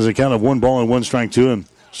 Christensen has a count of 1 ball and 1 strike to him.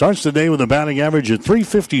 Starts the day with a batting average of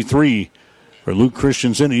 .353 for Luke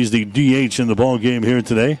Christensen. He's the DH in the ball game here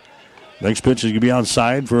today. Next pitch is going to be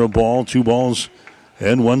outside for a ball, 2 balls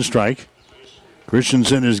and 1 strike.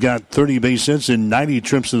 Christensen has got 30 base hits and 90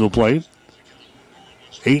 trips to the plate.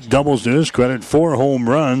 8 doubles to his credit, 4 home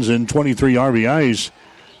runs and 23 RBIs.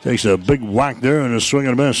 Takes a big whack there and a swing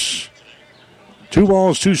and a miss. 2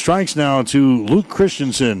 balls, 2 strikes now to Luke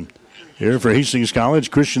Christensen. Here for Hastings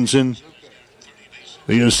College, Christensen,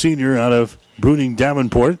 the senior out of Bruning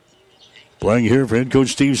Davenport. Playing here for head coach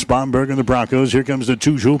Steve Sponberg and the Broncos. Here comes the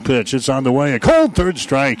 2-2 pitch. It's on the way. A cold third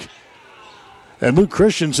strike. And Luke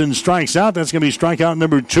Christensen strikes out. That's going to be strikeout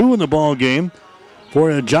number 2 in the ball game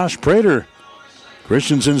for Josh Prater.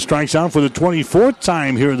 Christensen strikes out for the 24th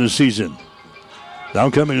time here this season.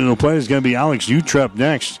 Now coming into play is going to be Alex Utrep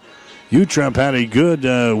next. Utrep had a good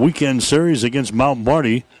weekend series against Mount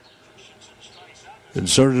Marty.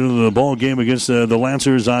 Inserted into the ball game against the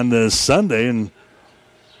Lancers on Sunday and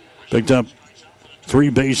picked up 3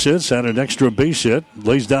 base hits, had an extra base hit.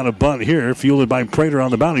 Lays down a bunt here, fielded by Prater on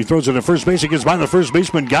the mound. He throws it to first base. It gets by the first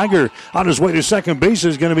baseman, Geiger. On his way to second base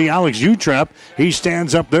is going to be Alex Utrep. He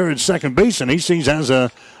stands up there at second base, and Hastings has a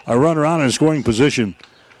runner on in scoring position.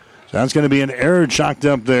 So that's going to be an error chalked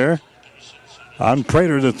up there on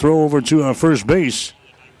Prater to throw over to first base.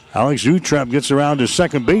 Alex Utrep gets around to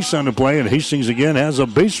second base on the play, and Hastings again has a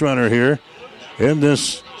base runner here in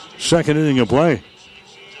this second inning of play.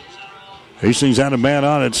 Hastings had a man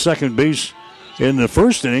on at second base in the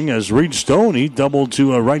first inning as Reed Stone, he doubled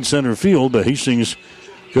to right center field, but Hastings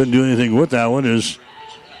couldn't do anything with that one as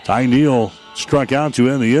Ty Neal struck out to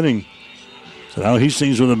end the inning. So now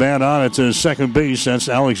Hastings with a man on at second base. That's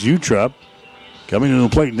Alex Utrep. Coming to the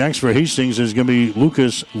plate next for Hastings is going to be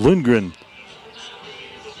Lucas Lindgren.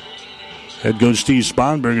 Head coach Steve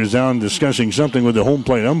Sponberg is down discussing something with the home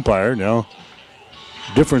plate umpire. Now,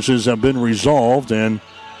 differences have been resolved, and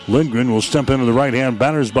Lindgren will step into the right-hand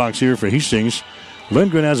batter's box here for Hastings.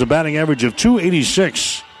 Lindgren has a batting average of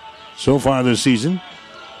 .286 so far this season.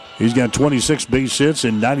 He's got 26 base hits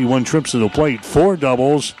and 91 trips to the plate, 4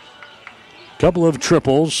 doubles, couple of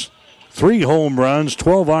triples, 3 home runs,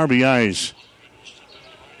 12 RBIs.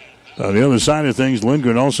 On the other side of things,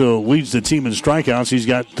 Lindgren also leads the team in strikeouts. He's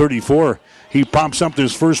got 34. He pops up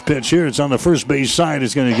this first pitch here. It's on the first base side.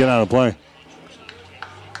 It's going to get out of play.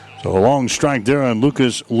 So a long strike there on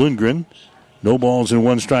Lucas Lindgren. No balls and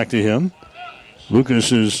 1 strike to him. Lucas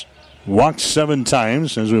has walked 7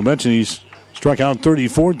 times. As we mentioned, he's struck out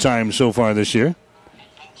 34 times so far this year.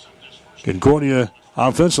 Concordia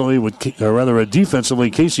offensively, defensively,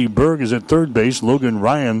 Casey Berg is at third base. Logan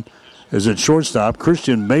Ryan is at shortstop.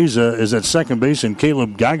 Christian Meza is at second base, and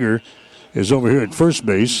Caleb Geiger is over here at first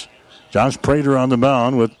base. Josh Prater on the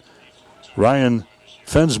mound with Ryan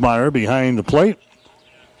Fensmeyer behind the plate.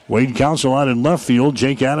 Wade Council out in left field.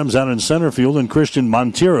 Jake Adams out in center field, and Christian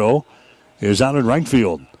Montero is out in right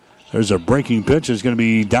field. There's a breaking pitch. It's going to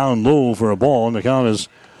be down low for a ball, and the count is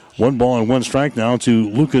 1 ball and 1 strike now to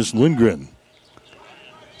Lucas Lindgren.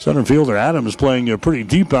 Center fielder Adams playing pretty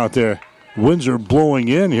deep out there. Winds are blowing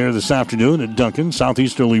in here this afternoon at Duncan.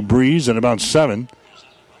 Southeasterly breeze at about 7.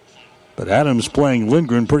 But Adams playing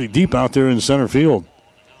Lindgren pretty deep out there in center field.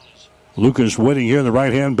 Lucas waiting here in the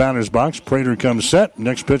right-hand batter's box. Prater comes set.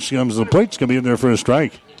 Next pitch comes to the plate. It's going to be in there for a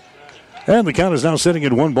strike. And the count is now sitting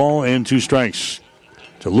at 1 ball and 2 strikes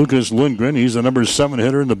to Lucas Lindgren. He's the number 7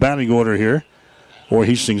 hitter in the batting order here for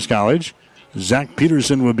Hastings College. Zach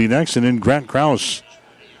Peterson would be next, and then Grant Krause.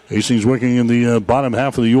 Hastings working in the bottom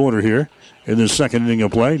half of the order here in the second inning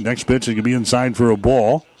of play. Next pitch is going to be inside for a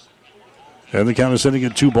ball. And the count is sitting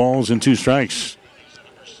at 2 balls and 2 strikes.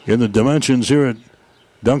 In the dimensions here at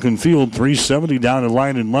Duncan Field, 370 down the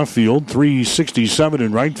line in left field, 367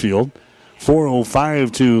 in right field,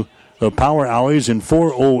 405 to the power alleys, and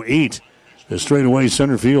 408 the straightaway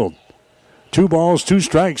center field. 2 balls, 2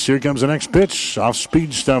 strikes. Here comes the next pitch. Off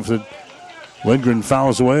speed stuff that Lindgren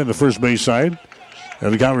fouls away on the first base side.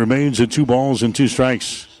 And the count remains at 2 balls and 2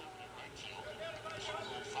 strikes.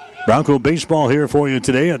 Bronco baseball here for you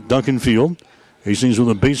today at Duncan Field. Hastings with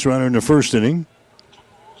a base runner in the first inning.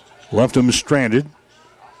 Left him stranded.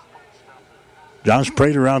 Josh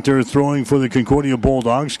Prater out there throwing for the Concordia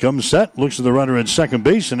Bulldogs. Comes set, looks at the runner at second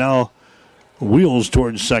base, and now wheels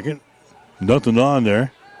towards second. Nothing on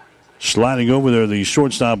there. Sliding over there, the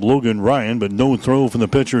shortstop Logan Ryan, but no throw from the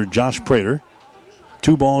pitcher Josh Prater.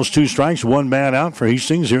 2 balls, 2 strikes, 1 man out for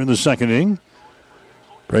Hastings here in the second inning.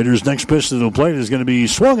 Prater's next pitch to the plate is going to be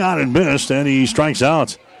swung out and missed, and he strikes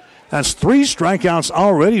out. That's 3 strikeouts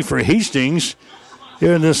already for Hastings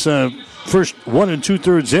here in this first 1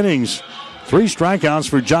 2/3 innings. 3 strikeouts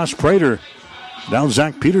for Josh Prater. Now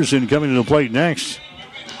Zach Peterson coming to the plate next.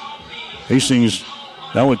 Hastings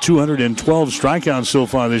now with 212 strikeouts so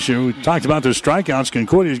far this year. We talked about the strikeouts.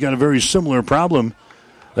 Concordia's got a very similar problem.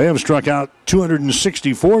 They have struck out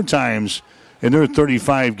 264 times in their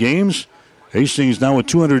 35 games. Hastings now with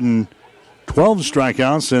 212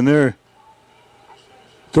 strikeouts in their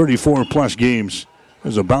 34-plus games.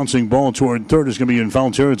 There's a bouncing ball toward third. It's going to be in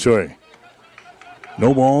foul territory.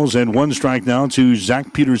 No balls and 1 strike now to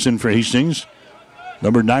Zach Peterson for Hastings.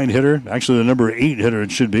 Number 9 hitter, actually the number 8 hitter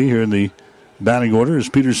it should be here in the batting order as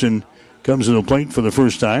Peterson comes to the plate for the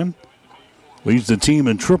first time. Leads the team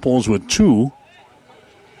in triples with 2.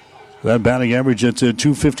 That batting average at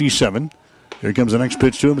 257. Here comes the next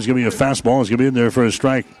pitch to him. It's going to be a fastball. It's going to be in there for a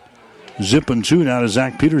strike. Zipping 2 now to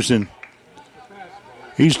Zach Peterson.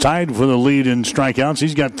 He's tied for the lead in strikeouts.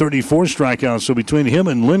 He's got 34 strikeouts. So between him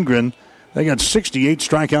and Lindgren, they got 68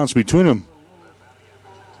 strikeouts between them.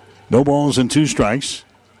 No balls and 2 strikes.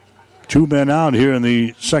 2 men out here in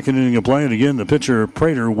the second inning of play. And again, the pitcher,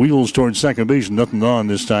 Prater, wheels towards second base. Nothing on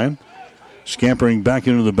this time. Scampering back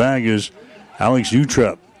into the bag is Alex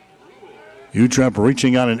Utrep. Utrep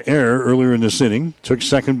reaching on an error earlier in this inning. Took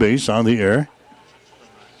second base on the air.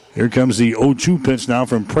 Here comes the 0-2 pitch now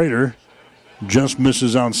from Prater. Just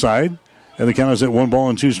misses outside. And the count is at 1 ball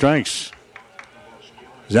and 2 strikes.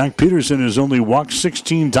 Zach Peterson has only walked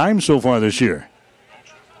 16 times so far this year.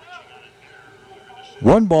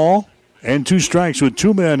 1 ball and 2 strikes with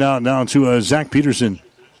 2 men out now to Zach Peterson.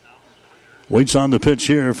 Waits on the pitch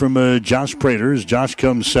here from Josh Prater as Josh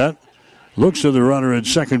comes set. Looks to the runner at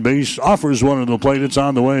second base. Offers one to the plate. It's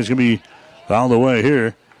on the way. It's going to be fouled away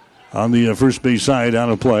here on the first base side out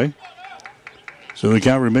of play. So the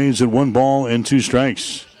count remains at 1 ball and 2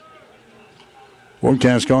 strikes.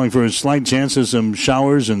 Forecast calling for a slight chance of some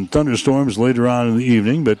showers and thunderstorms later on in the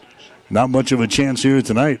evening, but not much of a chance here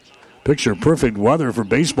tonight. Picture perfect weather for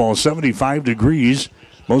baseball. 75 degrees.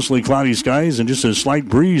 Mostly cloudy skies and just a slight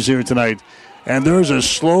breeze here tonight. And there's a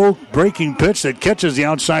slow breaking pitch that catches the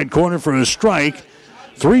outside corner for a strike.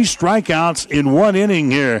 3 strikeouts in 1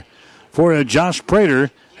 inning here for Josh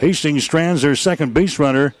Prater. Hastings strands their second base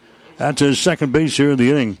runner at his second base here in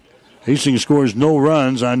the inning. Hastings scores no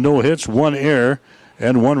runs on no hits, 1 error,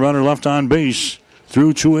 and 1 runner left on base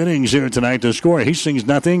through 2 innings here tonight to score Hastings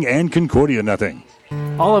nothing and Concordia nothing.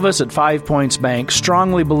 All of us at 5 Points Bank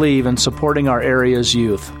strongly believe in supporting our area's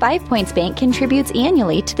youth. 5 Points Bank contributes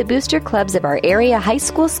annually to the booster clubs of our area high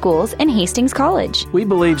school schools and Hastings College. We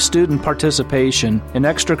believe student participation in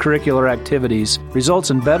extracurricular activities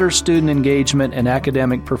results in better student engagement and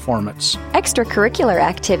academic performance. Extracurricular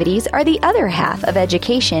activities are the other half of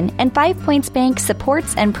education, and 5 Points Bank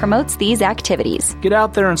supports and promotes these activities. Get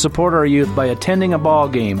out there and support our youth by attending a ball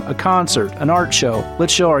game, a concert, an art show.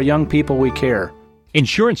 Let's show our young people we care.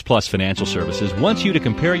 Insurance Plus Financial Services wants you to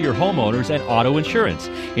compare your homeowners and auto insurance.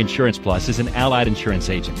 Insurance Plus is an Allied insurance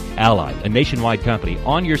agent. Allied, a nationwide company,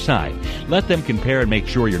 on your side. Let them compare and make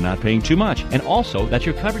sure you're not paying too much, and also that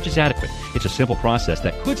your coverage is adequate. It's a simple process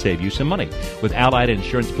that could save you some money. With Allied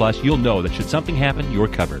Insurance Plus, you'll know that should something happen, you're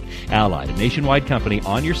covered. Allied, a nationwide company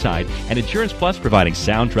on your side, and Insurance Plus providing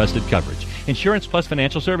sound, trusted coverage. Insurance Plus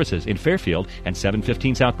Financial Services in Fairfield and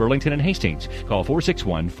 715 South Burlington and Hastings. Call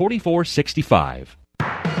 461-4465.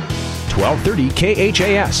 1230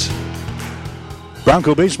 KHAS.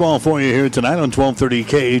 Bronco baseball for you here tonight on 1230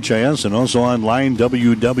 KHAS and also online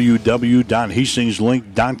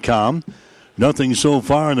www.hastingslink.com. Nothing so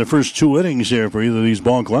far in the first two innings here for either of these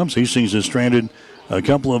ball clubs. Hastings has stranded a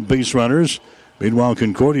couple of base runners. Meanwhile,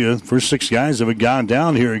 Concordia, first six guys have gone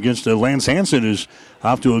down here against Lance Hansen, who's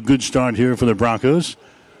off to a good start here for the Broncos.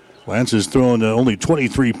 Lance has thrown only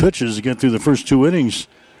 23 pitches to get through the first two innings.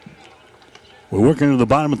 We're working to the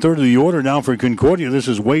bottom third of the order now for Concordia. This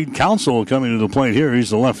is Wade Council coming to the plate here. He's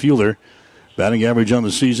the left fielder. Batting average on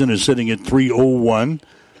the season is sitting at .301.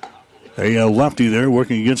 A lefty there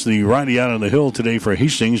working against the righty out on the hill today for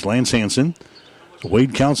Hastings, Lance Hansen.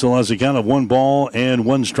 Wade Council has a count of 1 ball and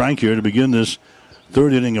 1 strike here to begin this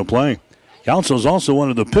third inning of play. Council is also one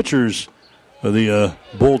of the pitchers of the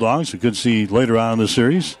Bulldogs. We could see later on in the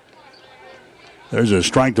series. There's a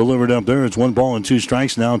strike delivered up there. It's 1 ball and 2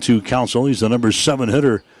 strikes now to Council. He's the number 7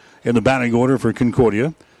 hitter in the batting order for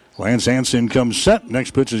Concordia. Lance Hansen comes set.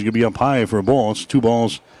 Next pitch is going to be up high for a ball. It's 2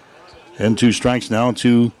 balls and 2 strikes now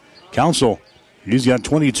to Council. He's got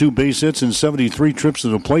 22 base hits and 73 trips to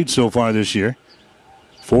the plate so far this year.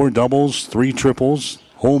 4 doubles, 3 triples,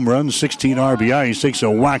 home runs, 16 RBI. He takes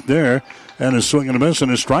a whack there and a swing and a miss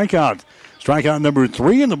and a strikeout. Strikeout number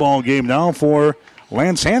 3 in the ball game now for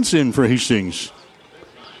Lance Hansen for Hastings.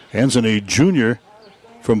 Hansen, a junior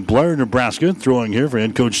from Blair, Nebraska, throwing here for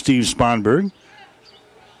head coach Steve Sponberg.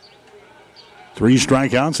 3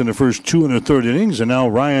 strikeouts in the first 2 and a third innings, and now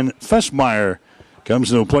Ryan Fessmeyer comes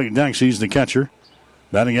to the plate next. He's the catcher.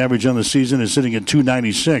 Batting average on the season is sitting at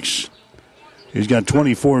 .296. He's got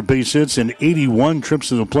 24 base hits and 81 trips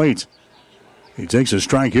to the plate. He takes a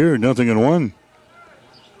strike here, 0-1.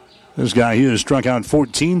 This guy, he has struck out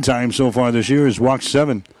 14 times so far this year. He's walked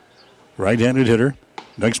 7. Right-handed hitter.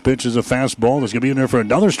 Next pitch is a fastball that's going to be in there for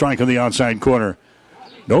another strike on the outside corner.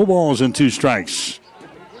 No balls and 2 strikes.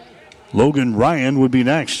 Logan Ryan would be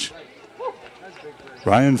next.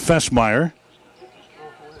 Ryan Fessmeyer.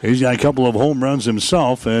 He's got a couple of home runs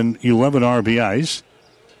himself and 11 RBIs.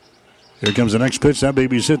 Here comes the next pitch. That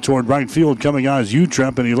baby's hit toward right field coming out as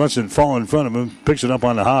U-Trep, and he lets it fall in front of him. Picks it up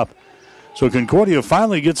on the hop. So Concordia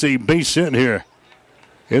finally gets a base hit here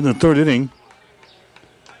in the third inning.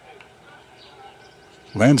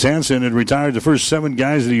 Lance Hansen had retired the first 7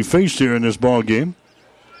 guys that he faced here in this ball game.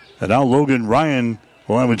 And now Logan Ryan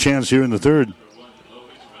will have a chance here in the third.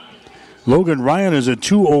 Logan Ryan is a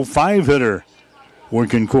 .205 hitter for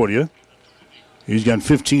Concordia. He's got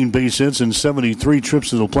 15 base hits and 73 trips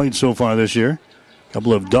to the plate so far this year. A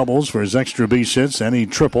couple of doubles for his extra base hits and a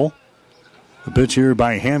triple. The pitch here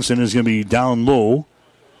by Hansen is going to be down low.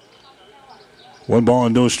 1 ball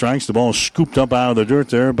and no strikes. The ball scooped up out of the dirt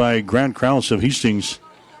there by Grant Krause of Hastings.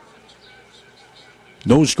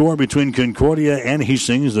 No score between Concordia and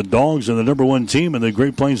Hastings. The Dogs are the number 1 team in the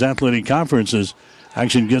Great Plains Athletic Conference as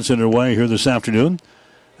action gets underway here this afternoon.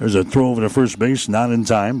 There's a throw over to first base, not in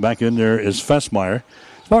time. Back in there is Fessmeyer.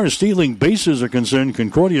 As far as stealing bases are concerned,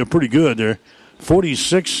 Concordia pretty good. They're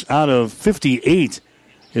 46 out of 58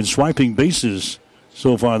 in swiping bases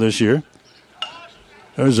so far this year.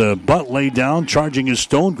 There's a bunt laid down, charging his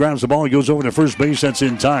Stone, grabs the ball, he goes over to first base. That's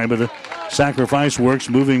in time, but the sacrifice works,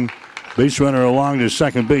 moving base runner along to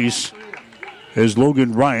second base is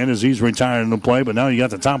Logan Ryan as he's retired in the play. But now you got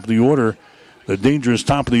the top of the order, the dangerous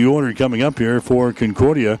top of the order coming up here for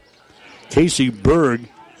Concordia. Casey Berg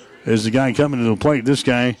is the guy coming to the plate. This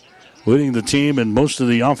guy leading the team in most of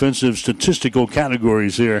the offensive statistical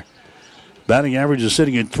categories here. Batting average is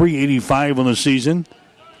sitting at .385 on the season.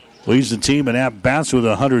 Leads the team in at-bats with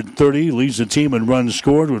 130. Leads the team in runs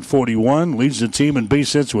scored with 41. Leads the team in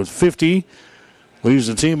base hits with 50. Leads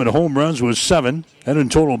the team in home runs with 7. And in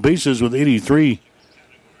total bases with 83.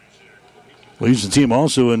 Leads the team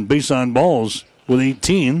also in base on balls with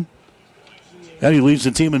 18. And he leads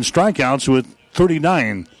the team in strikeouts with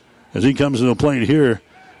 39 as he comes to the plate here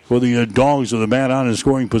for the Dogs with a man on in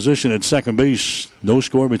scoring position at second base. No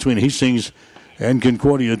score between Hastings and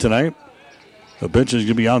Concordia tonight. The pitch is going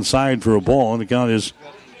to be outside for a ball, and the count is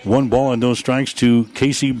 1 ball and no strikes to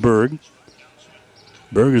Casey Berg.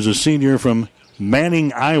 Berg is a senior from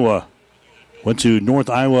Manning, Iowa. Went to North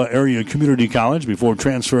Iowa Area Community College before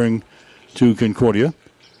transferring to Concordia.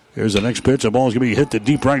 Here's the next pitch. The ball is going to be hit to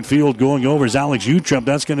deep right field. Going over is Alex Utrep.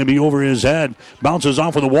 That's going to be over his head. Bounces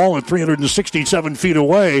off of the wall at 367 feet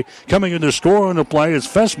away. Coming in to score on the play is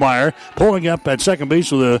Fessmeyer. Pulling up at second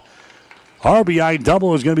base with a RBI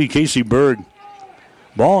double is going to be Casey Berg.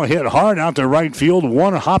 Ball hit hard out to right field.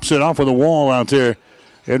 One hops it off of the wall out there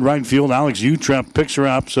in right field. Alex Utrep picks her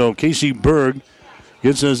up. So Casey Berg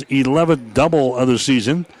gets his 11th double of the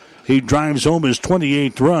season. He drives home his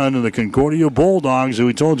 28th run, and the Concordia Bulldogs, who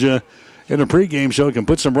we told you in a pregame show, can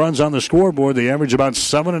put some runs on the scoreboard. They average about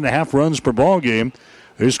 7.5 runs per ball game.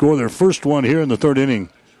 They score their first one here in the third inning.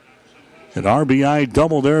 An RBI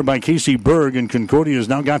double there by Casey Berg, and Concordia has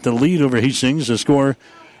now got the lead over Hastings. The score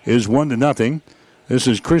is 1-0. This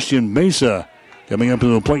is Christian Mesa coming up to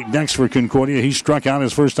the plate next for Concordia. He struck out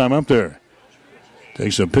his first time up there.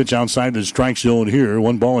 Takes a pitch outside the strike zone here.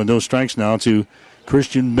 1 ball and no strikes now to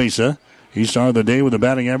Christian Mesa. He started the day with a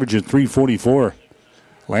batting average of .344.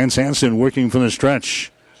 Lance Hansen working from the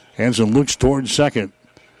stretch. Hansen looks towards second.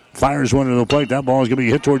 Fires one to the plate. That ball is going to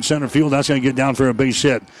be hit towards center field. That's going to get down for a base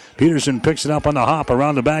hit. Peterson picks it up on the hop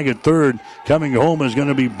around the bag at third. Coming home is going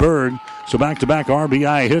to be Berg. So back-to-back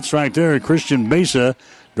RBI hits right there. Christian Mesa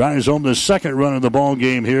drives home the second run of the ball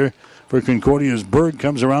game here for Concordia's. Berg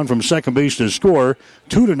comes around from second base to score.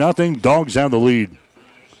 2-0. Dogs have the lead.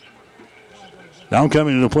 Now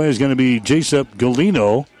coming into play is going to be Jessup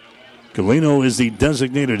Galino. Galino is the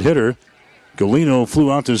designated hitter. Galino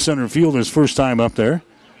flew out to center field his first time up there.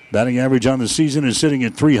 Batting average on the season is sitting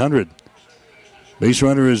at .300. Base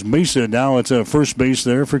runner is Mesa now at first base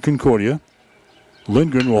there for Concordia.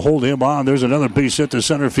 Lindgren will hold him on. There's another base hit to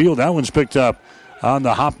center field. That one's picked up on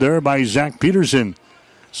the hop there by Zach Peterson.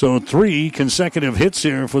 So 3 consecutive hits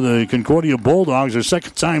here for the Concordia Bulldogs. Their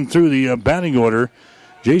second time through the batting order.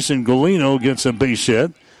 Jason Galino gets a base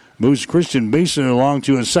hit. Moves Christian Mesa along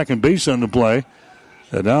to a second base on the play.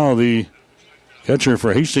 And now the catcher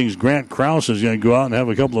for Hastings, Grant Krause, is going to go out and have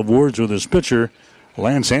a couple of words with his pitcher,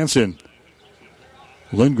 Lance Hansen.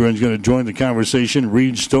 Lindgren's going to join the conversation.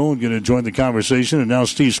 Reed Stone going to join the conversation. And now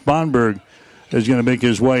Steve Sponberg is going to make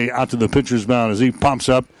his way out to the pitcher's mound as he pops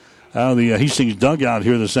up out of the Hastings dugout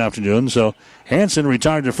here this afternoon. So Hansen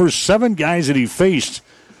retired the first 7 guys that he faced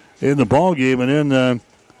in the ball game, and then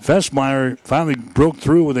Fessmeyer finally broke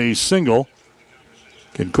through with a single.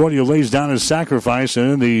 Concordia lays down his sacrifice,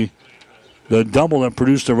 and then the double that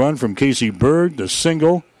produced a run from Casey Berg, the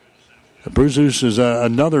single that produces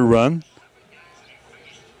another run.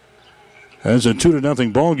 As a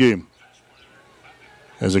 2-0 ball game.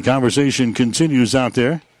 As the conversation continues out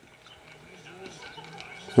there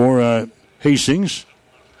for Hastings.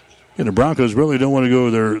 And the Broncos really don't want to go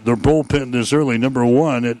their bullpen this early. Number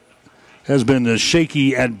 1, it has been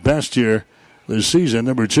shaky at best here this season.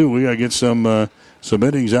 Number 2, we got to get some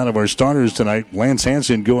innings out of our starters tonight. Lance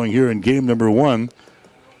Hansen going here in game number 1.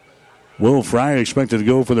 Will Fry expected to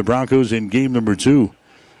go for the Broncos in game number 2.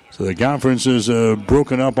 So the conference is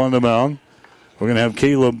broken up on the mound. We're going to have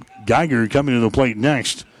Caleb Geiger coming to the plate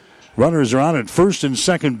next. Runners are on at first and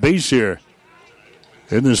second base here.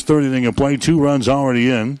 In this third inning of play, 2 runs already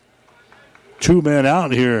in. 2 men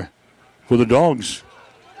out here for the Dogs.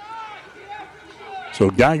 So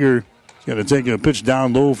Geiger is going to take a pitch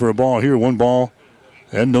down low for a ball here. 1 ball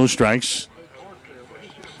and no strikes.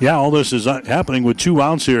 Yeah, all this is happening with 2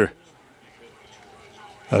 outs here.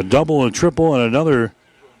 A double, a triple, and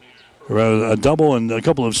a double and a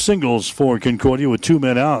couple of singles for Concordia with 2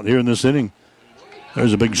 men out here in this inning.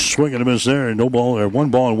 There's a big swing and a miss there. 1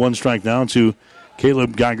 ball and 1 strike now to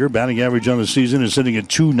Caleb Geiger. Batting average on the season is sitting at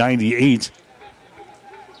 .298.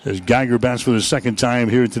 As Geiger bats for the second time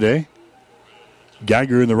here today.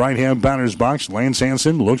 Geiger in the right-hand batter's box. Lance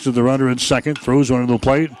Hansen looks at the runner at second, throws one to the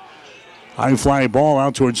plate. High fly ball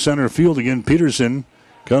out towards center field again. Peterson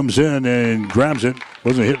comes in and grabs it.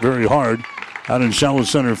 Wasn't hit very hard out in shallow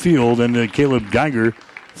center field, and Caleb Geiger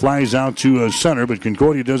flies out to center, but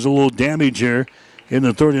Concordia does a little damage here in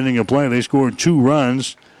the third inning of play. They scored 2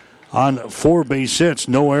 runs on 4 base hits.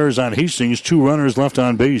 No errors on Hastings. 2 runners left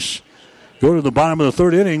on base. Go to the bottom of the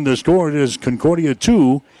third inning. The score is Concordia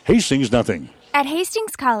 2, Hastings nothing. At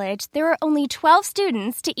Hastings College, there are only 12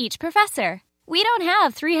 students to each professor. We don't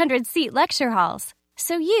have 300-seat lecture halls,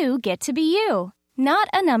 so you get to be you, not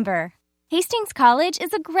a number. Hastings College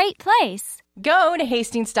is a great place. Go to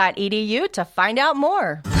hastings.edu to find out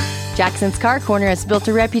more. Jackson's Car Corner has built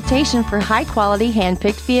a reputation for high-quality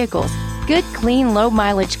hand-picked vehicles. Good, clean,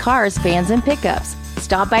 low-mileage cars, vans, and pickups.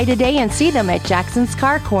 Stop by today and see them at Jackson's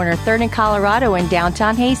Car Corner, 3rd and Colorado in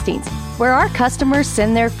downtown Hastings, where our customers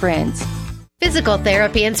send their friends. Physical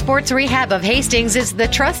Therapy and Sports Rehab of Hastings is the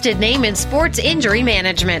trusted name in sports injury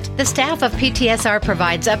management. The staff of PTSR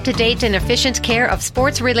provides up-to-date and efficient care of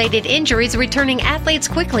sports-related injuries, returning athletes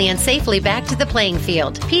quickly and safely back to the playing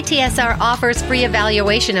field. PTSR offers free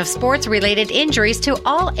evaluation of sports-related injuries to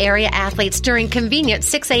all area athletes during convenient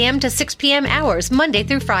 6 a.m. to 6 p.m. hours, Monday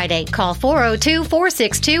through Friday. Call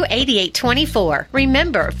 402-462-8824.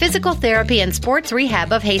 Remember, Physical Therapy and Sports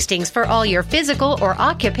Rehab of Hastings for all your physical or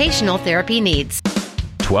occupational therapy needs.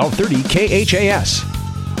 1230 KHAS.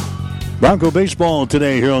 Bronco baseball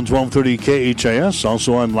today here on 1230 KHAS.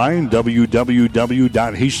 Also online,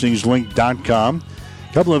 www.hastingslink.com.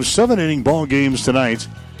 A couple of 7-inning ball games tonight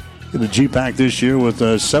in the G-Pack this year with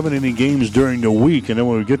 7-inning games during the week. And then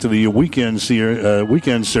when we get to the weekend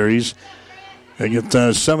series, they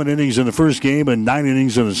get 7 innings in the first game and 9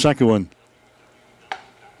 innings in the second one.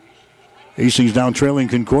 Hastings now trailing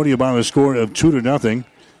Concordia by a score of 2-0.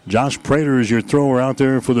 Josh Prater is your thrower out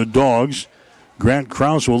there for the Dogs. Grant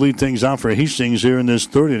Krause will lead things out for Hastings here in this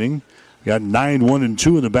third inning. Got 9-1-2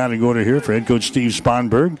 in the batting order here for head coach Steve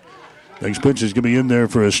Sponberg. Next pitch is going to be in there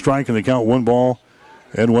for a strike, and they count 1 ball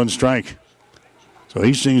and 1 strike. So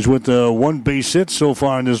Hastings with 1 base hit so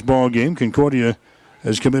far in this ball game. Concordia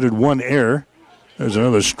has committed 1 error. There's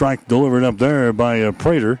another strike delivered up there by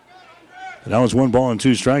Prater. And now it's 1 ball and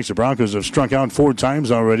 2 strikes. The Broncos have struck out 4 times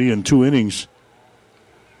already in 2 innings.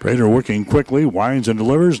 Prater working quickly, winds and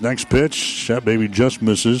delivers. Next pitch, that baby just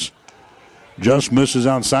misses. Just misses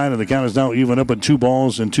outside, and the count is now even up at 2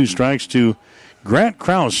 balls and 2 strikes to Grant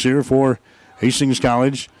Krause here for Hastings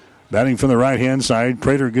College. Batting from the right-hand side.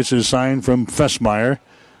 Prater gets his sign from Fessmeyer.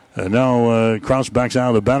 And now Krause backs out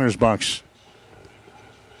of the batter's box.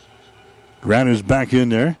 Grant is back in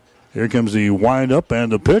there. Here comes the wind-up,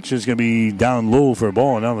 and the pitch is going to be down low for a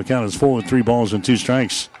ball. And now the count is full at 3 balls and 2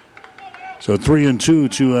 strikes. So 3-2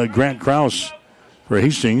 to Grant Krause for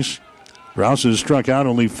Hastings. Krause has struck out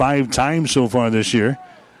only 5 times so far this year.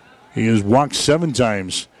 He has walked 7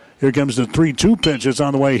 times. Here comes the 3-2 pitch. It's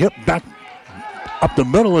on the way. Hit back up the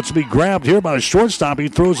middle. It's to be grabbed here by a shortstop. He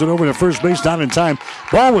throws it over to first base, not in time.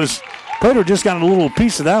 Prater just got a little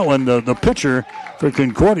piece of that one. The pitcher for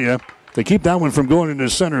Concordia. They keep that one from going into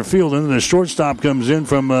center field. And then the shortstop comes in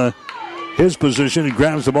from his position. He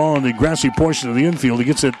grabs the ball in the grassy portion of the infield. He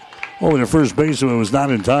gets it over to first base, so it was not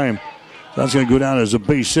in time. That's going to go down as a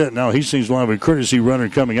base hit. Now Hastings will have a courtesy runner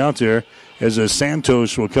coming out there as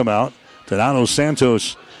Santos will come out. Donato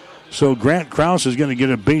Santos. So Grant Krause is going to get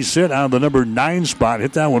a base hit out of the number 9 spot.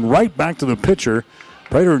 Hit that one right back to the pitcher.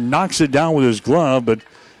 Prater knocks it down with his glove, but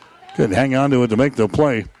couldn't hang on to it to make the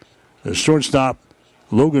play. The shortstop,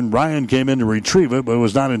 Logan Ryan, came in to retrieve it, but it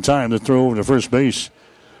was not in time to throw over to first base.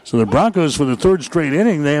 So the Broncos, for the 3rd straight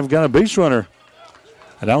inning, they have got a base runner.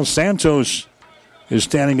 And now Santos is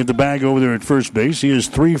standing at the bag over there at first base. He is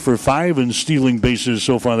 3 for 5 in stealing bases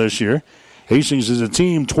so far this year. Hastings is a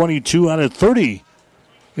team 22 out of 30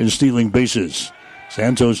 in stealing bases.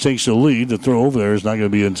 Santos takes the lead. The throw over there is not going to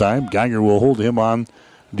be in time. Geiger will hold him on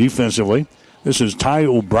defensively. This is Ty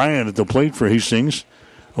O'Brien at the plate for Hastings.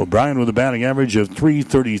 O'Brien with a batting average of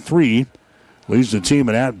 .333. Leads the team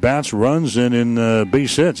in at-bats, runs, and in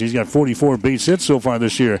base hits. He's got 44 base hits so far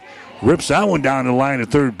this year. Rips that one down the line at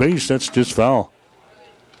third base. That's just foul.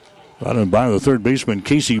 Out and by the third baseman,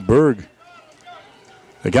 Casey Berg.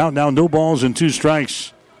 The count now, no balls and 2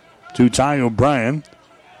 strikes to Ty O'Brien.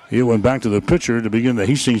 He went back to the pitcher to begin the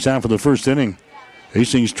Hastings half of the first inning.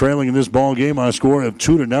 Hastings trailing in this ball game on a score of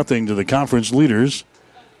 2-0 to the conference leaders,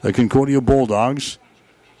 the Concordia Bulldogs.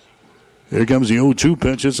 Here comes the 0-2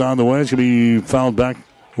 pitch. It's on the way. It's going to be fouled back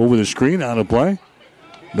over the screen, out of play.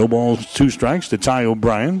 No balls, 2 strikes to Ty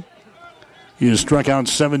O'Brien. He has struck out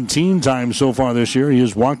 17 times so far this year. He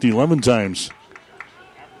has walked 11 times.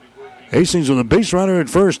 Hastings with a base runner at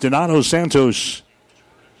first, Donato Santos.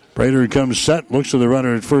 Prater comes set, looks to the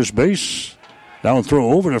runner at first base. Now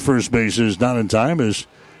throw over to first base is not in time as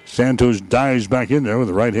Santos dives back in there with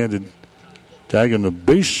a right-handed tag on the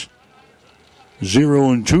base.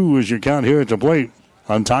 0-2 is your count here at the plate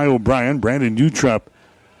on Ty O'Brien. Brandon Utrepp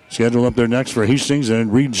scheduled up there next for Hastings,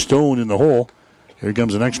 and Reed Stone in the hole. Here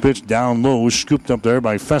comes the next pitch down low, scooped up there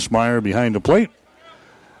by Fessmeyer behind the plate.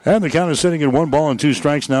 And the count is sitting at 1 ball and 2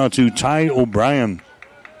 strikes now to Ty O'Brien.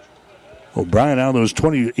 O'Brien out of those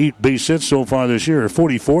 28 base hits so far this year,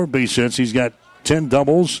 44 base hits. He's got 10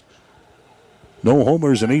 doubles, no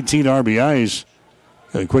homers, and 18 RBIs.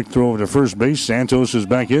 A quick throw over to first base. Santos is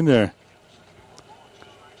back in there.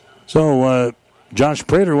 So Josh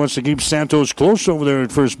Prater wants to keep Santos close over there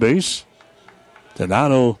at first base.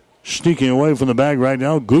 Donato sneaking away from the bag right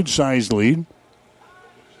now. Good-sized lead.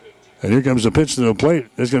 And here comes the pitch to the plate.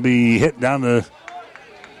 It's going to be hit down the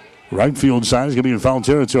right field side. It's going to be in foul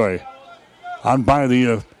territory. On by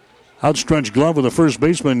the outstretched glove of the first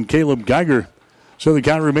baseman, Caleb Geiger. So the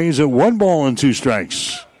count remains at 1-2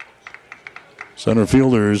 strikes. Center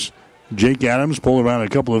fielders Jake Adams pull around a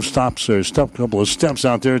couple of steps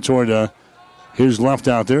out there toward his left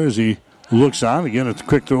out there as he looks on. Again, it's a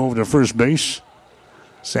quick throw over to first base.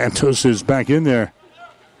 Santos is back in there.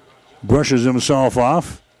 Brushes himself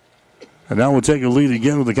off. And now we'll take a lead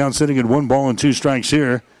again with the count sitting at 1-2 strikes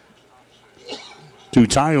here to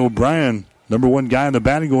Ty O'Brien, number one guy in the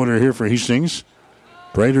batting order here for Hastings.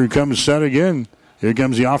 Prater comes set again. Here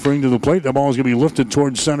comes the offering to the plate. The ball is going to be lifted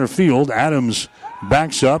towards center field. Adams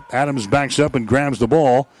backs up and grabs the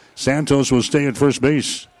ball. Santos will stay at first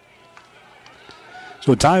base.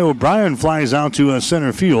 So Ty O'Brien flies out to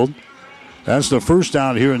center field. That's the first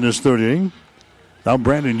out here in this third inning. Now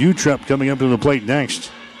Brandon Utrep coming up to the plate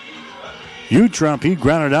next. Utrep, he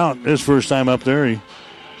grounded out his first time up there. He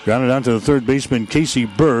grounded out to the third baseman, Casey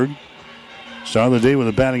Berg. Started the day with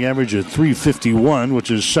a batting average of .351,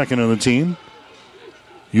 which is second on the team.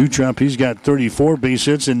 Utrep, he's got 34 base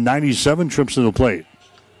hits and 97 trips to the plate.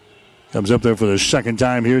 Comes up there for the second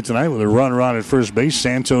time here tonight with a runner on at first base.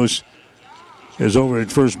 Santos is over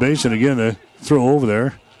at first base, and again, the throw over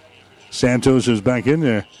there. Santos is back in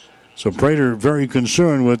there. So Prater very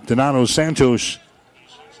concerned with Donato Santos.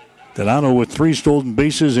 Donato with 3 stolen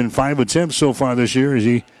bases in 5 attempts so far this year as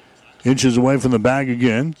he inches away from the bag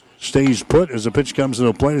again. Stays put as the pitch comes to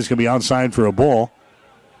the plate. It's going to be outside for a ball.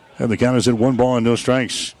 And the count is at 1-0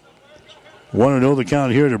 strikes. 1-0 the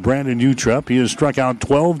count here to Brandon Utrep. He has struck out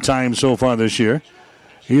 12 times so far this year.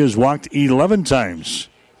 He has walked 11 times.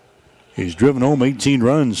 He's driven home 18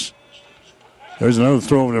 runs. There's another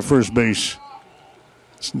throw over to first base.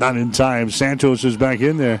 It's not in time. Santos is back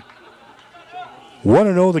in there.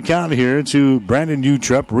 1-0 the count here to Brandon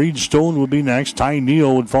Utrep. Reed Stone would be next. Ty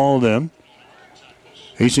Neal would follow them.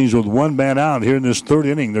 Hastings with one man out here in this third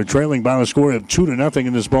inning. They're trailing by a score of 2-0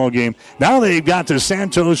 in this ball game. Now they've got to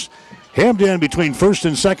Santos hemmed in between first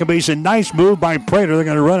and second base. A nice move by Prater. They're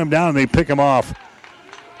going to run him down and they pick him off.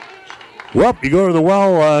 Well, you go to the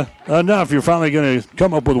well enough, you're finally going to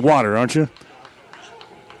come up with water, aren't you?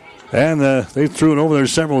 And they threw it over there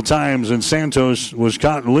several times, and Santos was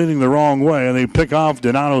caught leaning the wrong way, and they pick off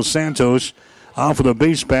Donato Santos off of the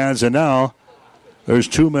base pads, and now there's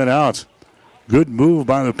 2 men out. Good move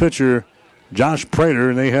by the pitcher, Josh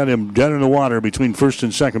Prater, and they had him dead in the water between first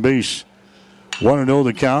and second base. 1-0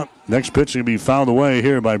 the count. Next pitch going to be fouled away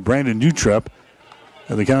here by Brandon Utrep,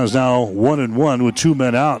 and the count is now 1-1 with 2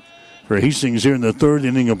 men out for Hastings here in the third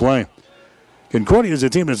inning of play. Concordia is a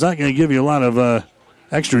team that's not going to give you a lot of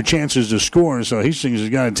extra chances to score, so Hastings has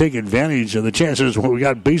got to take advantage of the chances when we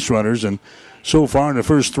got base runners, and so far in the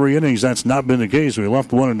first 3 innings, that's not been the case. We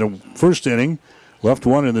left one in the first inning, left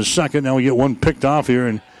one in the second, now we get one picked off here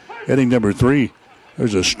in inning number 3.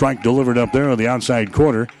 There's a strike delivered up there on the outside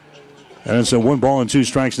corner, and it's a 1-2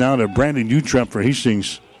 strikes now to Brandon Utrep for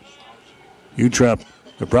Hastings. Utrep,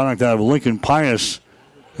 the product out of Lincoln Pius,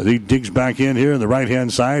 as he digs back in here on the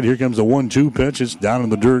right-hand side. Here comes the 1-2 pitch. It's down in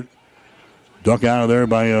the dirt. Duck out of there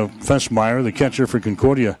by Fessmeyer, the catcher for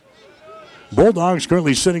Concordia. Bulldogs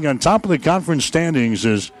currently sitting on top of the conference standings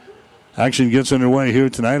as action gets underway here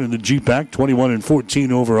tonight in the GPAC.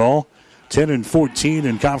 21-14 overall, 10-14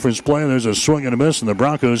 in conference play. There's a swing and a miss, and the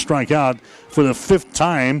Broncos strike out for the 5th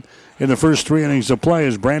time in the first 3 innings of play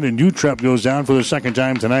as Brandon Utrep goes down for the 2nd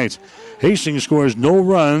time tonight. Hastings scores no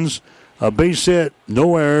runs, a base hit,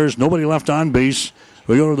 no errors, nobody left on base.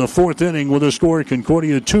 We go to the 4th inning with a score: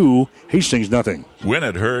 Concordia 2, Hastings nothing. When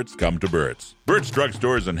it hurts, come to Burt's. Burt's Drug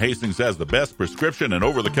Stores in Hastings has the best prescription and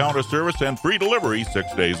over-the-counter service and free delivery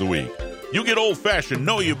 6 days a week. You get old-fashioned,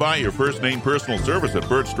 know you buy your first name personal service at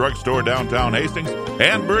Burt's Drug Store downtown Hastings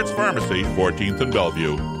and Burt's Pharmacy, 14th and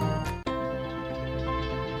Bellevue.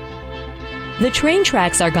 The train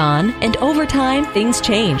tracks are gone, and over time, things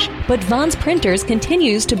change. But Vaughn's Printers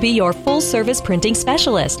continues to be your full-service printing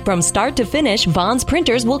specialist. From start to finish, Vaughn's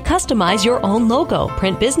Printers will customize your own logo,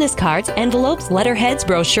 print business cards, envelopes, letterheads,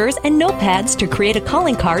 brochures, and notepads to create a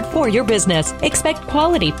calling card for your business. Expect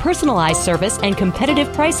quality, personalized service and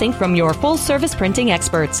competitive pricing from your full-service printing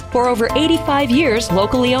experts. For over 85 years,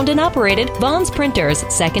 locally owned and operated, Vaughn's Printers,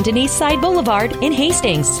 2nd and East Side Boulevard in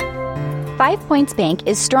Hastings. 5 Points Bank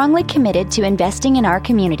is strongly committed to investing in our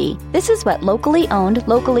community. This is what locally owned,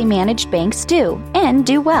 locally managed banks do, and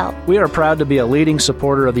do well. We are proud to be a leading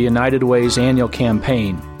supporter of the United Way's annual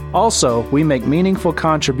campaign. Also, we make meaningful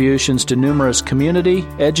contributions to numerous community,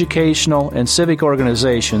 educational, and civic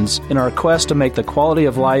organizations in our quest to make the quality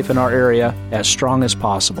of life in our area as strong as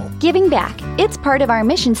possible. Giving back. It's part of our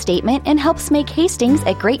mission statement and helps make Hastings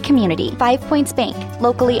a great community. 5 Points Bank.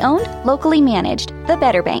 Locally owned, locally managed. The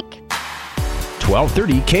better bank.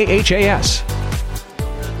 1230 KHAS.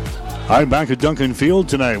 All right, back at Duncan Field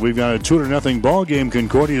tonight. We've got a 2-0 ball game.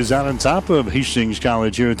 Concordia is out on top of Hastings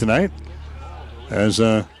College here tonight. As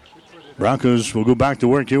Broncos will go back to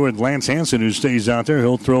work here with Lance Hansen, who stays out there.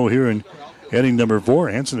 He'll throw here in inning number 4.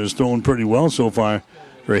 Hansen has thrown pretty well so far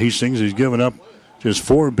for Hastings. He's given up just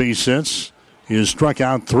 4 base hits. He has struck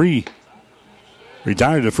out 3.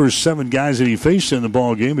 Retired the first 7 guys that he faced in the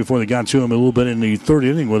ball game before they got to him a little bit in the 3rd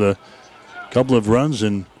inning with a couple of runs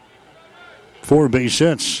and 4 base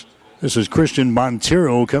hits. This is Christian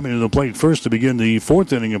Montero coming to the plate first to begin the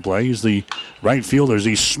 4th inning of play. He's the right fielder as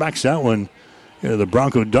he smacks that one into the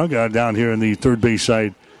Bronco dugout down here in the 3rd base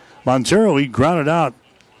side. Montero, he grounded out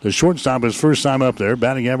the shortstop his first time up there.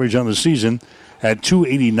 Batting average on the season at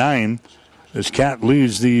 .289. This Cat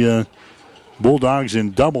leads the Bulldogs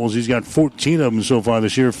in doubles. He's got 14 of them so far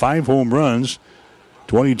this year. 5 home runs,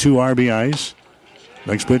 22 RBIs.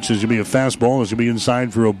 Next pitch is going to be a fastball. It's going to be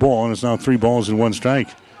inside for a ball, and it's now 3 balls and 1 strike.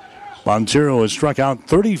 Montero has struck out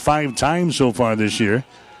 35 times so far this year.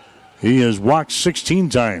 He has walked 16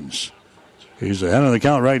 times. He's ahead of the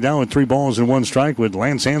count right now with 3 balls and 1 strike with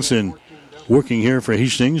Lance Hansen working here for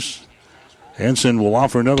Hastings. Hansen will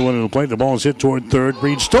offer another one to the plate. The ball is hit toward third.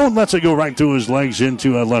 Reed Stone lets it go right through his legs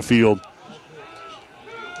into left field.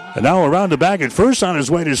 And now around the back at first on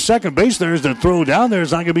his way to second base. There's the throw down there.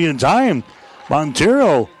 It's not going to be in time.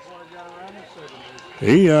 Montero,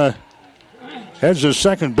 he heads to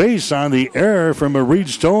second base on the error from a Reed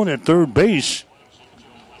Stone at third base.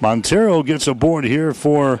 Montero gets aboard here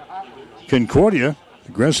for Concordia.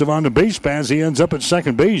 Aggressive on the base paths. He ends up at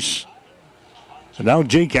second base. And now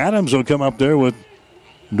Jake Adams will come up there with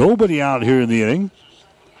nobody out here in the inning.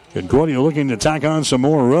 Concordia looking to tack on some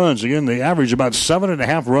more runs. Again, they average about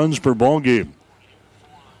 7.5 runs per ball game.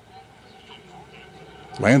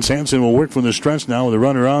 Lance Hansen will work from the stretch now with a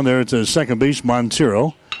runner on there at second base,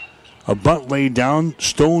 Montero. A bunt laid down.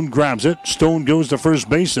 Stone grabs it. Stone goes to first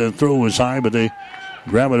base. The throw was high, but they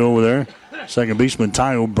grab it over there. Second baseman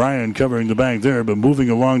Ty O'Brien covering the bag there, but moving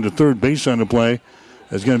along to third base on the play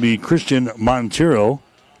is going to be Christian Montero.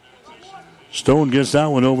 Stone gets that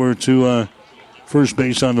one over to first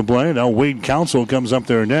base on the play. Now Wade Council comes up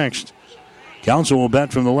there next. Council will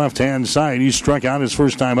bat from the left-hand side. He struck out his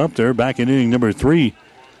first time up there back in inning number 3.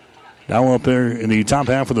 Now up there in the top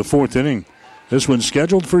half of the 4th inning. This one's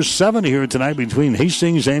scheduled for 7 here tonight between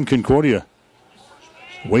Hastings and Concordia.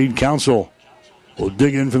 Wade Council will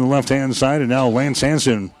dig in from the left-hand side, and now Lance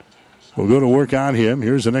Hansen will go to work on him.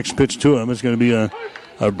 Here's the next pitch to him. It's going to be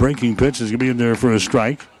a breaking pitch. It's going to be in there for a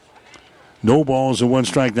strike. No balls and 1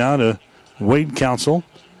 strike now to Wade Council.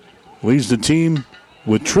 Leads the team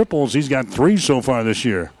with triples. He's got 3 so far this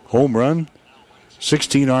year. Home run,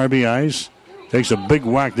 16 RBIs. Takes a big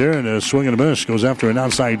whack there and a swing and a miss. Goes after an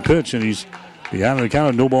outside pitch, and he's behind the count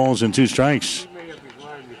of no balls and 2 strikes.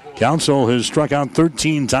 Council has struck out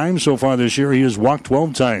 13 times so far this year. He has walked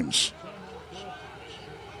 12 times.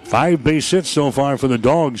 5 base hits so far for the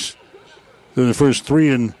Dogs through the first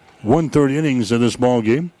 3 1/3 innings of this ball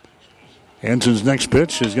game. Hansen's next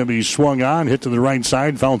pitch is going to be swung on, hit to the right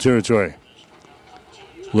side, foul territory.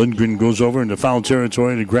 Lindgren goes over into foul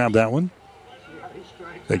territory to grab that one.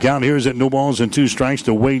 The count here is at no balls and 2 strikes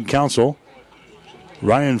to Wade Council.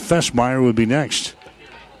 Ryan Fessmeyer would be next.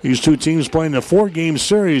 These 2 teams playing a 4-game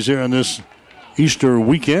series here on this Easter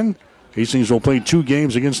weekend. Hastings will play 2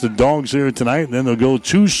 games against the Dogs here tonight, and then they'll go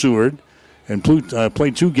to Seward and play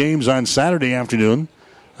 2 games on Saturday afternoon.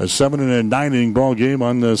 A 7 and a 9 inning ball game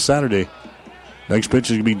on Saturday. Next pitch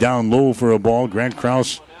is going to be down low for a ball. Grant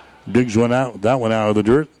Krause digs that one out of the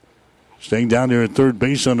dirt. Staying down there at third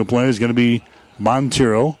base on the play is going to be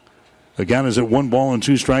Montero. The count is at 1 ball and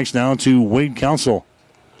 2 strikes now to Wade Council.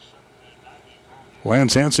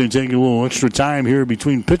 Lance Hansen taking a little extra time here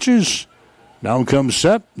between pitches. Now comes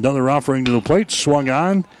set. Another offering to the plate. Swung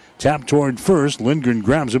on. Tap toward first. Lindgren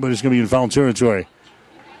grabs it, but it's going to be in foul territory.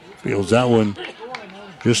 Feels that one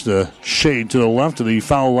just a shade to the left of the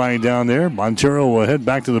foul line down there. Montero will head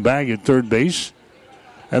back to the bag at third base.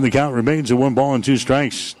 And the count remains at 1 ball and 2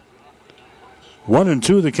 strikes.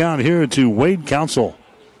 1-2 the count here to Wade Council.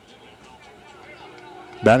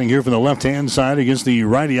 Batting here from the left-hand side against the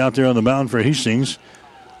righty out there on the mound for Hastings,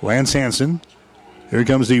 Lance Hansen. Here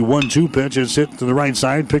comes the 1-2 pitch. It's hit to the right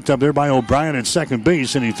side, picked up there by O'Brien at second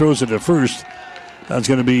base, and he throws it to first. That's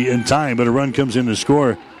going to be in time, but a run comes in to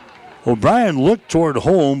score O'Brien looked toward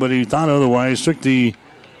home, but he thought otherwise. Took the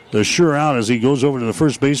sure out as he goes over to the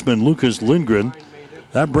first baseman, Lucas Lindgren.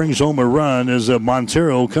 That brings home a run as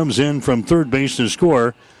Montero comes in from third base to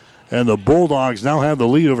score. And the Bulldogs now have the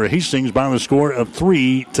lead over Hastings by the score of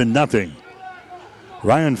 3-0.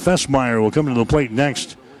 Ryan Fessmeyer will come to the plate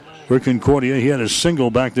next for Concordia. He had a single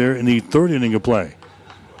back there in the third inning of play.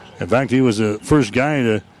 In fact, he was the first guy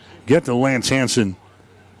to get to Lance Hansen.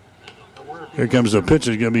 Here comes the pitch.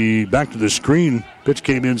 It's going to be back to the screen. Pitch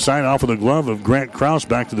came inside off of the glove of Grant Krause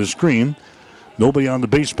back to the screen. Nobody on the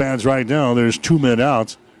base pads right now. There's 2 men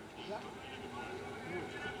out.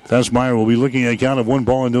 Fessmeyer will be looking at a count of 1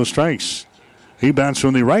 ball and no strikes. He bats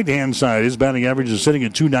from the right-hand side. His batting average is sitting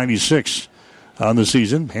at .296 on the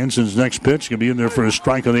season. Hansen's next pitch going to be in there for a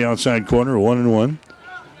strike on the outside corner, 1-1.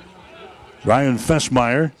 Ryan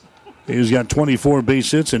Fessmeyer, he's got 24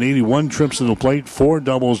 base hits and 81 trips to the plate, 4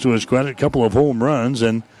 doubles to his credit, a couple of home runs,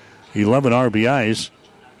 and 11 RBIs.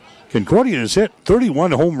 Concordia has hit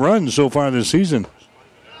 31 home runs so far this season.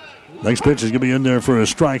 Next pitch is going to be in there for a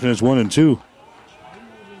strike, and it's 1-2.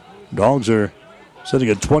 Dogs are sitting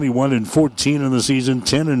at 21-14 in the season,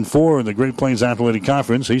 10-4 in the Great Plains Athletic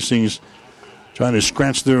Conference. Hastings trying to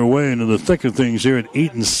scratch their way into the thick of things here at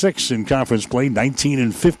 8-6 in conference play,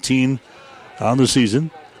 19-15 on the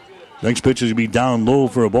season. Next pitch is going to be down low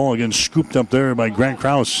for a ball, again scooped up there by Grant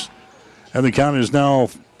Krause. And the count is now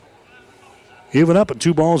even up at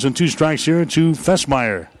 2 balls and 2 strikes here to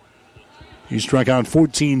Fessmeyer. He's struck out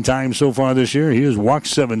 14 times so far this year. He has walked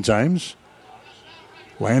 7 times.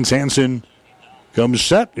 Lance Hansen comes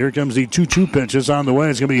set. Here comes the 2-2 pitch. It's on the way.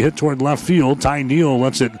 It's going to be hit toward left field. Ty Neal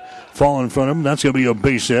lets it fall in front of him. That's going to be a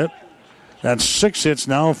base hit. That's 6 hits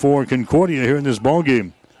now for Concordia here in this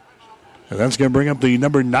ballgame. And that's going to bring up the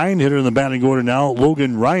number 9 hitter in the batting order now,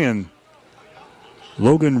 Logan Ryan.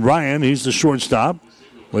 Logan Ryan, he's the shortstop.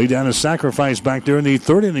 Laid down a sacrifice back there in the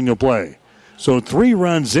third inning of play. So 3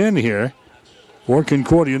 runs in here for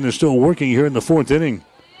Concordia, and they're still working here in the 4th inning.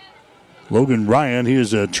 Logan Ryan, he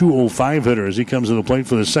is a .205 hitter as he comes to the plate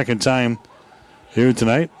for the second time here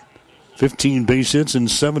tonight. 15 base hits and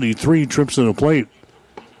 73 trips to the plate.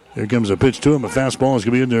 Here comes a pitch to him. A fastball is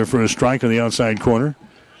going to be in there for a strike on the outside corner.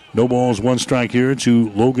 No balls, 1 strike here to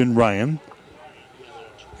Logan Ryan.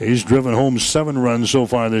 He's driven home 7 runs so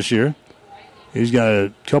far this year. He's got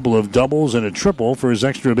a couple of doubles and a triple for his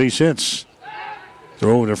extra base hits.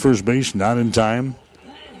 Throw to first base, not in time.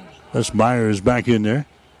 Fessmeyer is back in there.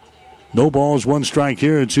 No balls, 1 strike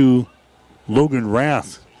here to Logan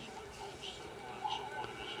Rath.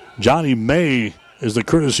 Johnny May is the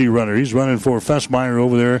courtesy runner. He's running for Fessmeyer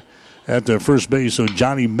over there at the first base. So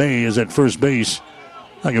Johnny May is at first base.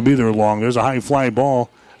 Not going to be there long. There's a high fly ball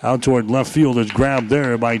out toward left field. It's grabbed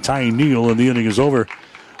there by Ty Neal, and the inning is over.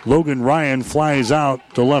 Logan Ryan flies out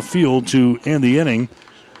to left field to end the inning.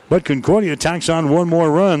 But Concordia tacks on 1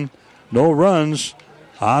 more run. No runs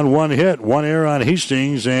on 1 hit, 1 error on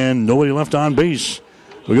Hastings, and nobody left on base.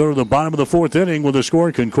 We go to the bottom of the 4th inning with a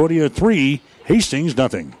score: Concordia 3, Hastings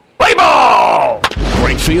nothing. Play ball!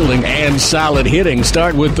 Great fielding and solid hitting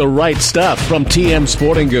start with the right stuff from TM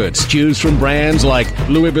Sporting Goods. Choose from brands like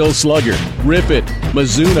Louisville Slugger, Rip It,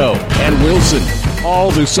 Mizuno, and Wilson.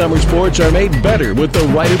 All the summer sports are made better with the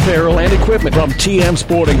right apparel and equipment from TM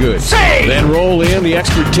Sporting Goods. Then roll in the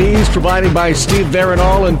expertise provided by Steve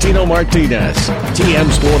Veronal and Tino Martinez.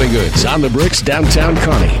 TM Sporting Goods on the Bricks, downtown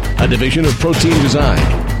Kearney, a division of Protein Design.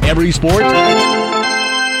 Every sport done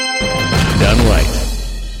right.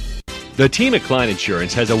 The team at Klein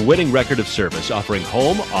Insurance has a winning record of service, offering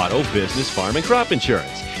home, auto, business, farm, and crop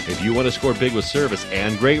insurance. If you want to score big with service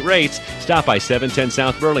and great rates, stop by 710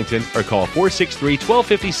 South Burlington or call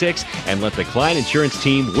 463-1256 and let the Klein Insurance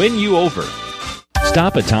team win you over.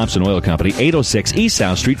 Stop at Thompson Oil Company, 806 East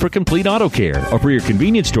South Street for complete auto care. Or for your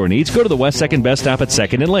convenience store needs, go to the West 2nd Best Stop at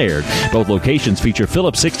 2nd and Laird. Both locations feature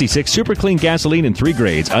Phillips 66 Super Clean gasoline in 3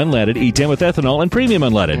 grades, unleaded, E10 with ethanol, and premium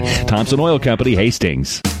unleaded. Thompson Oil Company,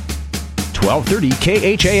 Hastings.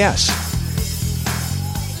 1230 KHAS.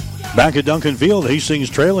 Back at Duncan Field, Hastings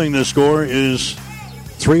trailing. The score is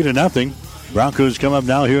 3-0. Broncos come up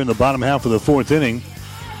now here in the bottom half of the 4th inning.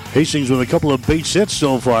 Hastings with a couple of base hits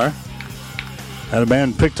so far. Had a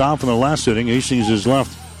man picked off in the last inning. Hastings has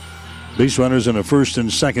left base runners in the 1st and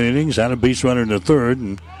 2nd innings. Had a base runner in the 3rd,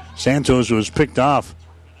 and Santos was picked off.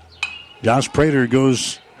 Josh Prater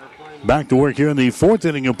goes back to work here in the 4th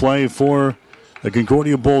inning of play for the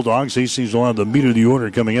Concordia Bulldogs. Hastings will have the meat of the order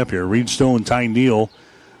coming up here. Reed Stone, Ty Neal,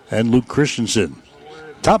 and Luke Christensen.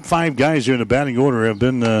 Top 5 guys here in the batting order have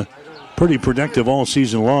been pretty productive all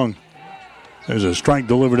season long. There's a strike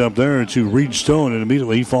delivered up there to Reed Stone, and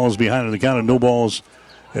immediately he falls behind on the count of no balls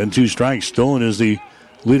and 2 strikes. Stone is the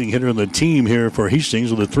leading hitter on the team here for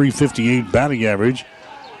Hastings with a .358 batting average.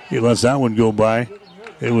 He lets that one go by.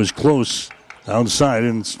 It was close outside,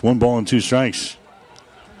 and it's 1 ball and 2 strikes.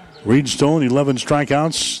 Reed Stone, 11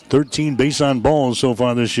 strikeouts, 13 base on balls so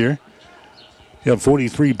far this year. He had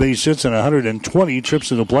 43 base hits and 120 trips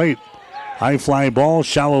to the plate. High fly ball,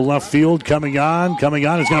 shallow left field, coming on. It's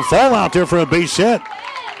going to fall out there for a base hit.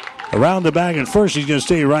 Around the bag at first, he's going to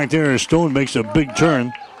stay right there. Stone makes a big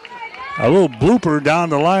turn. A little blooper down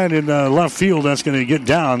the line in left field. That's going to get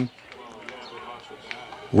down.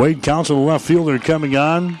 Wade Council, the left fielder, coming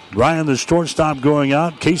on. Ryan, the shortstop, going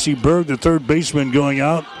out. Casey Berg, the third baseman, going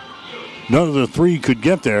out. None of the 3 could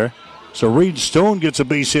get there. So Reed Stone gets a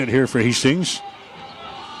base hit here for Hastings.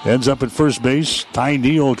 Ends up at first base. Ty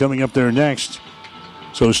Neal coming up there next.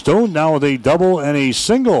 So Stone now with a double and a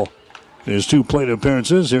single in his 2 plate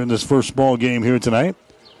appearances here in this first ball game here tonight.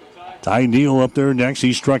 Ty Neal up there next.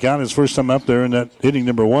 He struck out his first time up there in that hitting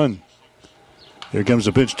number 1. Here comes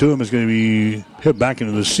the pitch to him. It's going to be hit back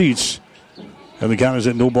into the seats. And the count is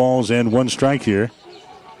at 0 balls and 1 strike here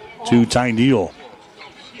to Ty Neal.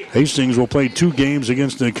 Hastings will play 2 games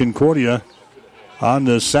against the Concordia on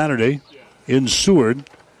the Saturday in Seward.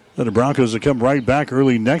 Then the Broncos will come right back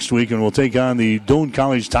early next week and will take on the Doane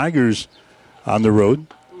College Tigers on the road.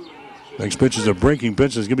 Next pitch is a breaking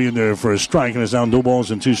pitch. It's going to be in there for a strike, and it's down 0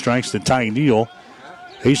 balls and 2 strikes to Ty Neal.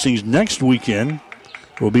 Hastings next weekend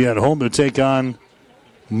will be at home to take on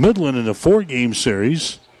Midland in a 4-game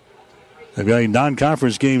series. They've got a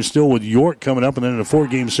non-conference game still with York coming up, and then in a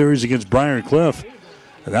 4-game series against Briar Cliff.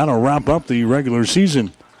 And that'll wrap up the regular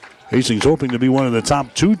season. Hastings hoping to be one of the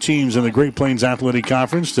top 2 teams in the Great Plains Athletic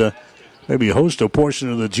Conference to maybe host a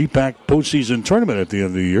portion of the GPAC postseason tournament at the end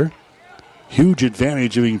of the year. Huge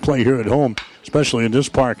advantage if you can play here at home, especially in this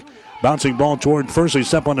park. Bouncing ball toward first. They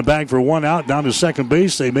step on the bag for 1 out. Down to second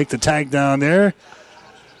base. They make the tag down there.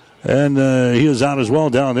 And he is out as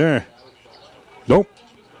well down there. Nope.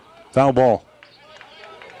 Foul ball.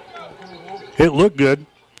 It looked good.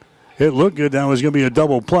 That was going to be a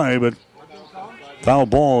double play, but foul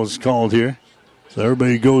ball is called here. So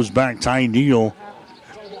everybody goes back. Ty Neal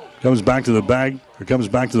comes back to the bag, or comes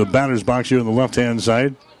back to the batter's box here on the left-hand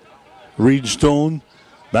side. Reed Stone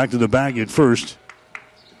back to the bag at first.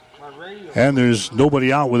 And there's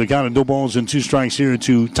nobody out with a count of 0 balls and 2 strikes here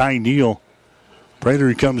to Ty Neal.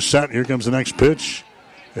 Prater comes set. Here comes the next pitch.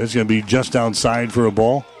 It's going to be just outside for a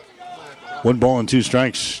ball. 1 ball and 2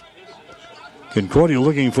 strikes. Concordia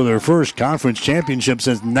looking for their first conference championship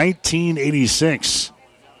since 1986.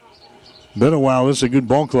 Been a while. This is a good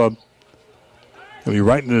ball club. They'll be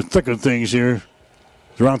right in the thick of things here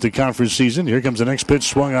throughout the conference season. Here comes the next pitch,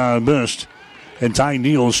 swung on and missed. And Ty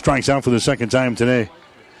Neal strikes out for the second time today.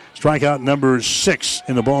 Strikeout number 6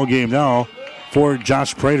 in the ball game now for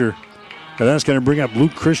Josh Prater. And that's going to bring up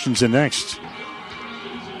Luke Christensen next.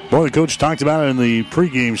 Boy, the coach talked about it in the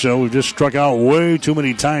pregame show. We've just struck out way too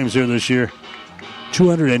many times here this year.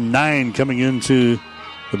 209 coming into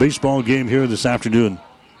the baseball game here this afternoon.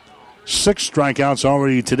 6 strikeouts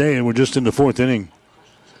already today, and we're just in the 4th inning.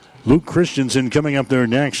 Luke Christensen coming up there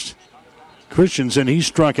next. Christensen, he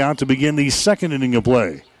struck out to begin the 2nd inning of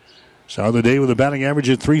play. Started the day with a batting average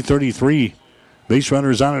at .333. Base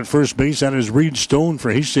runners on at first base. That is Reed Stone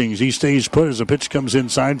for Hastings. He stays put as the pitch comes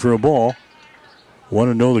inside for a ball.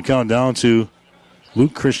 1-0 the count down to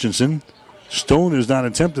Luke Christensen. Stone has not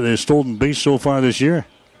attempted a stolen base so far this year.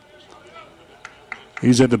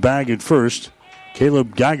 He's at the bag at first.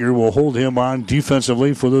 Caleb Geiger will hold him on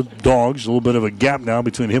defensively for the Dogs. A little bit of a gap now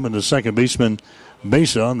between him and the second baseman,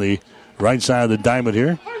 Mesa, on the right side of the diamond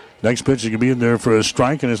here. Next pitch is going to be in there for a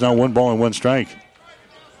strike, and it's now 1 ball and 1 strike.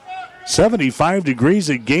 75 degrees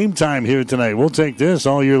at game time here tonight. We'll take this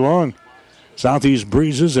all year long. Southeast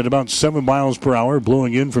breezes at about 7 miles per hour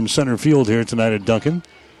blowing in from center field here tonight at Duncan.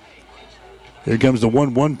 Here comes the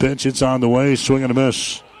 1-1 pitch. It's on the way. Swing and a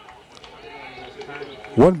miss.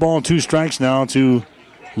 1 ball, 2 strikes now to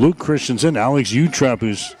Luke Christensen. Alex Utrep,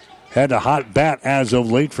 who's had a hot bat as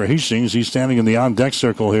of late for Hastings. He's standing in the on-deck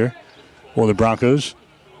circle here for the Broncos.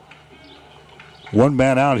 1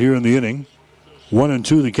 man out here in the inning.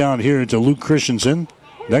 1-2 the count here to Luke Christensen.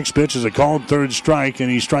 Next pitch is a called 3rd strike,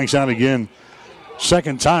 and he strikes out again.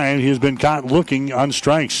 2nd time he has been caught looking on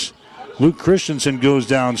strikes. Luke Christensen goes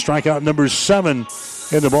down. Strikeout number 7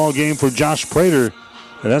 in the ball game for Josh Prater.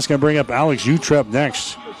 And that's going to bring up Alex Utrep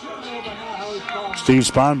next. Steve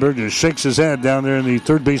Sponberg just shakes his head down there in the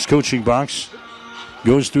third base coaching box.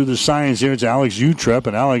 Goes through the signs here to Alex Utrep.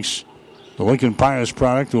 And Alex, the Lincoln Pius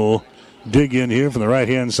product, will dig in here from the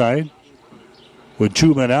right-hand side. With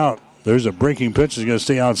 2 men out, there's a breaking pitch. He's going to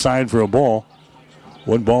stay outside for a ball.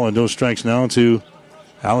 1 ball and no strikes now to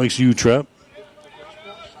Alex Utrep.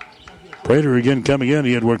 Prater again coming in.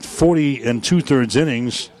 He had worked 40 2/3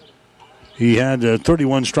 innings. He had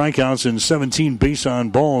 31 strikeouts and 17 base on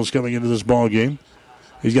balls coming into this ball game.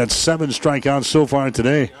 He's got 7 strikeouts so far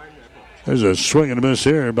today. There's a swing and a miss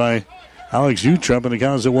here by Alex Utrep, and the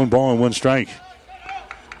count is at 1 ball and 1 strike.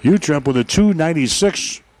 Utrep with a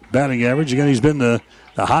 .296 batting average. Again, he's been the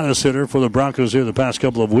hottest hitter for the Broncos here the past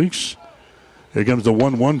couple of weeks. Here comes the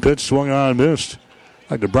 1-1 pitch, swung on and missed.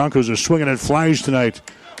 Like the Broncos are swinging at flies tonight.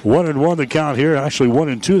 1-1 the count here. Actually,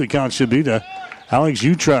 1-2 the count should be to Alex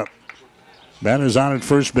Utrep. Man is on at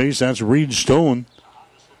first base. That's Reed Stone.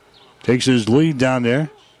 Takes his lead down there.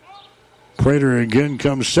 Prater again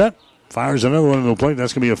comes set. Fires another one to the plate.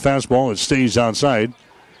 That's going to be a fastball. It stays outside.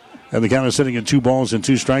 And the count is sitting at 2 balls and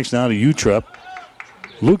 2 strikes now to Utrep.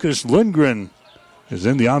 Lucas Lindgren is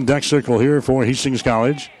in the on-deck circle here for Hastings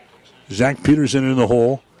College. Zach Peterson in the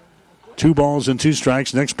hole. 2 balls and 2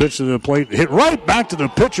 strikes. Next pitch to the plate. Hit right back to the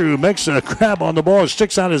pitcher who makes a grab on the ball.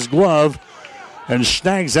 Sticks out his glove and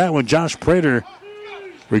snags that one. Josh Prater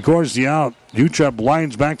records the out. Utrep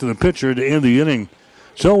lines back to the pitcher to end the inning.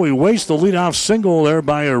 So we waste the leadoff single there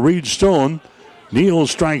by Reed Stone. Neal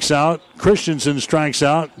strikes out. Christensen strikes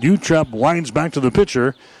out. Utrep lines back to the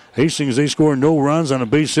pitcher. Hastings, they score no runs on a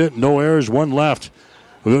base hit. No errors, 1 left.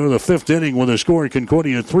 We go to the 5th inning with a score at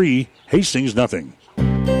Concordia 3, Hastings nothing.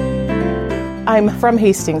 I'm from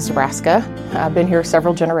Hastings, Nebraska. I've been here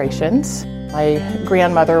several generations. My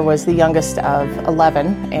grandmother was the youngest of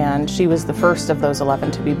 11, and she was the first of those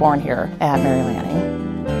 11 to be born here at Mary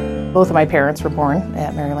Lanning. Both of my parents were born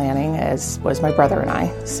at Mary Lanning, as was my brother and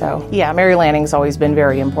I. So, yeah, Mary Lanning's always been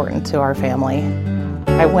very important to our family.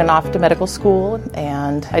 I went off to medical school,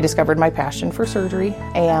 and I discovered my passion for surgery.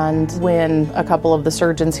 And when a couple of the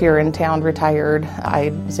surgeons here in town retired,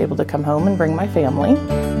 I was able to come home and bring my family.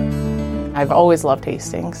 I've always loved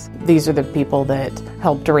Hastings. These are the people that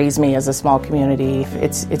helped raise me as a small community.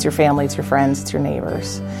 It's your family, it's your friends, it's your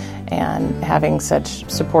neighbors. And having such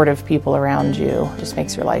supportive people around you just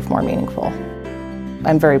makes your life more meaningful.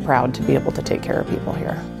 I'm very proud to be able to take care of people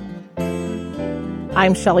here.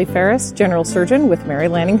 I'm Shelley Ferris, General Surgeon with Mary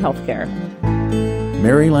Lanning Healthcare.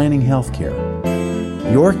 Mary Lanning Healthcare.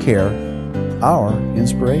 Your care, our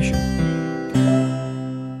inspiration.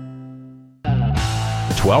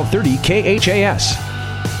 1230 KHAS.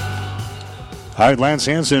 All right, Lance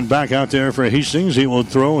Hansen back out there for Hastings. He will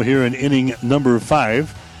throw here in inning number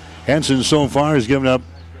 5. Hansen so far has given up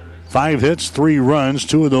 5 hits, 3 runs,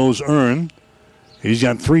 2 of those earned. He's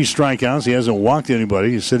got 3 strikeouts. He hasn't walked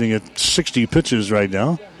anybody. He's sitting at 60 pitches right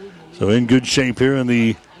now. So in good shape here in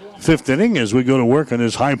the 5th inning as we go to work on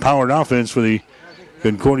this high-powered offense for the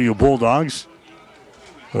Concordia Bulldogs.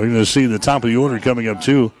 We're going to see the top of the order coming up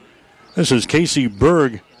too. This is Casey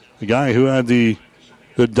Berg, the guy who had the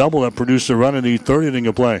double that produced a run in the 3rd inning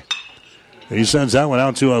of play. He sends that one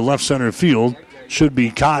out to a left center field. Should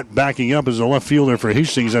be caught backing up as a left fielder for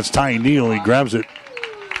Hastings. That's Ty Neal. He grabs it.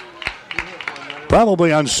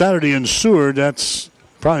 Probably on Saturday in Seward, that's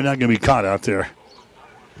probably not going to be caught out there.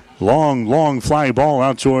 Long fly ball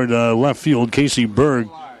out toward left field. Casey Berg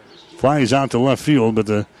flies out to left field, but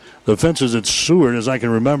the fences at Seward, as I can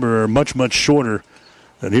remember, are much, much shorter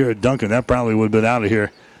than here at Duncan. That probably would have been out of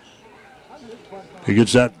here. He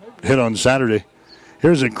gets that hit on Saturday.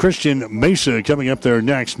 Here's a Christian Mesa coming up there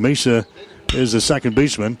next. Mesa is the second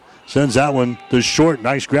baseman. Sends that one to short.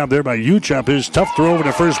 Nice grab there by Utrep. His tough throw over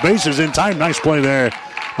to first base is in time. Nice play there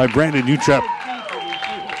by Brandon Utrep.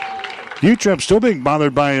 Utrep still being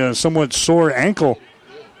bothered by a somewhat sore ankle.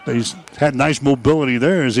 He's had nice mobility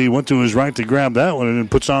there as he went to his right to grab that one and then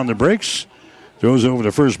puts on the brakes. Throws over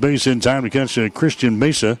to first base in time to catch Christian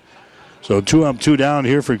Mesa. So 2 up, 2 down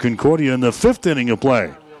here for Concordia in the 5th inning of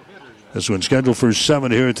play. This one's scheduled for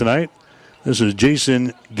 7 here tonight. This is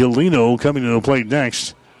Jason Galino coming to the plate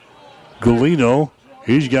next. Galino,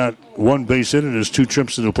 he's got 1 base hit in his 2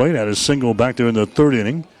 trips to the plate. Had a single back there in the 3rd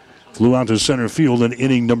inning. Flew out to center field in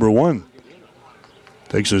inning number 1.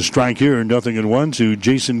 Takes a strike here, 0-1 to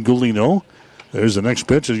Jason Galino. There's the next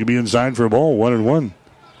pitch. It's going to be inside for a ball, 1-1.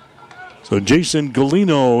 So Jason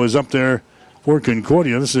Galino is up there for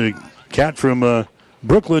Concordia. This is a cat from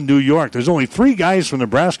Brooklyn, New York. There's only 3 guys from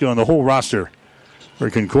Nebraska on the whole roster for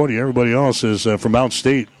Concordia. Everybody else is from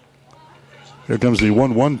outstate. Here comes the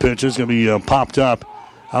 1-1 pitch. It's going to be popped up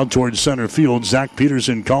out towards center field. Zach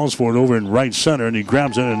Peterson calls for it over in right center, and he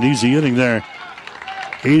grabs it. An easy inning there.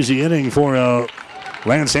 Easy inning for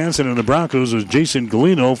Lance Hansen and the Broncos as Jason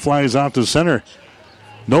Galino flies out to center.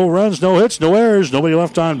 No runs, no hits, no errors. Nobody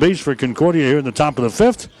left on base for Concordia here in the top of the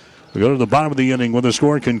 5th. We go to the bottom of the inning with the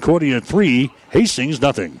score: Concordia 3, Hastings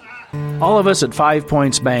 0. All of us at 5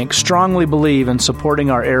 Points Bank strongly believe in supporting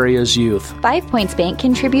our area's youth. 5 Points Bank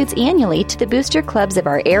contributes annually to the booster clubs of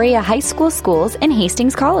our area high school schools and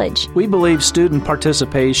Hastings College. We believe student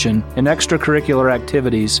participation in extracurricular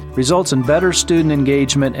activities results in better student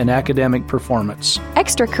engagement and academic performance.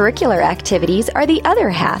 Extracurricular activities are the other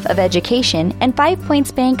half of education, and 5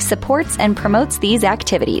 Points Bank supports and promotes these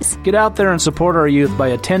activities. Get out there and support our youth by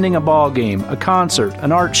attending a ball game, a concert,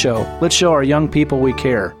 an art show. Let's show our young people we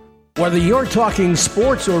care. Whether you're talking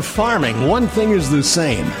sports or farming, one thing is the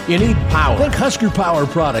same. You need power. Think Husker Power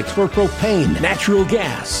products for propane, natural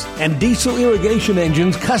gas, and diesel irrigation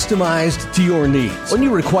engines customized to your needs. When you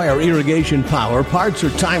require irrigation power, parts,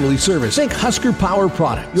 or timely service, think Husker Power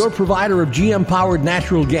products, your provider of GM-powered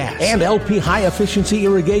natural gas and LP high-efficiency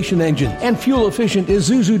irrigation engine and fuel-efficient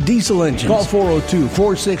Isuzu diesel engines. Call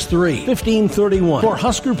 402-463-1531 for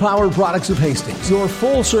Husker Power products of Hastings, your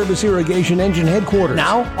full-service irrigation engine headquarters.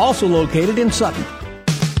 Now, also located in Sutton.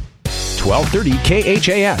 1230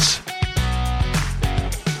 KHAS.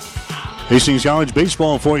 Hastings College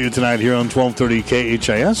baseball for you tonight here on 1230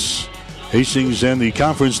 KHAS. Hastings and the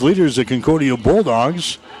conference leaders, the Concordia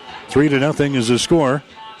Bulldogs. 3-0 is the score.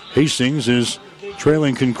 Hastings is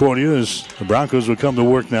trailing Concordia as the Broncos will come to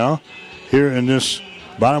work now here in this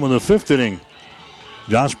bottom of the fifth inning.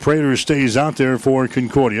 Josh Prater stays out there for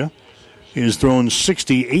Concordia. He has thrown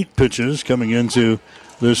 68 pitches coming into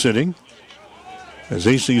this inning, as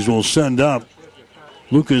Hastings will send up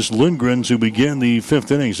Lucas Lindgren to begin the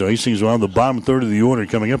fifth inning. So Hastings will have the bottom third of the order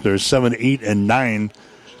coming up there, 7, 8, and 9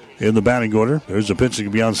 in the batting order. There's a pitch that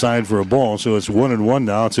can be outside for a ball, so it's 1-1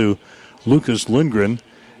 now to Lucas Lindgren.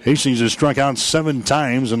 Hastings has struck out 7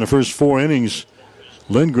 times in the first 4 innings.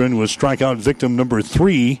 Lindgren was strikeout victim number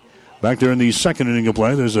 3 back there in the second inning of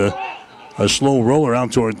play. There's a slow roller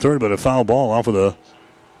out toward third, but a foul ball off of the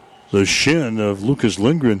shin of Lucas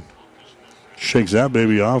Lindgren. Shakes that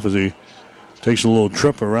baby off as he takes a little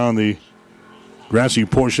trip around the grassy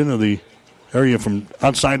portion of the area from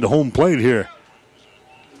outside the home plate here.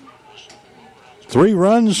 3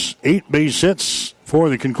 runs, 8 base hits for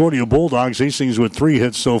the Concordia Bulldogs. Hastings with 3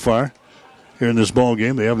 hits so far here in this ball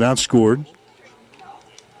game. They have not scored.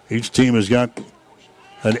 Each team has got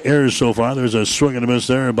an error so far. There's a swing and a miss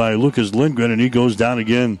there by Lucas Lindgren, and he goes down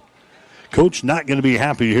again. Coach not going to be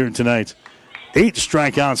happy here tonight. 8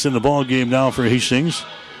 strikeouts in the ball game now for Hastings.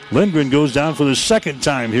 Lindgren goes down for the second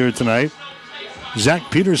time here tonight. Zach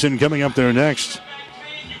Peterson coming up there next.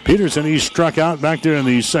 Peterson, he struck out back there in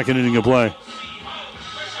the second inning of play.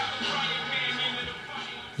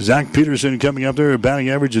 Zach Peterson coming up there, a batting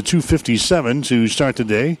average of .257 to start the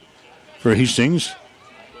day for Hastings.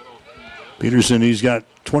 Peterson, he's got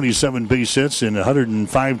 27 base hits and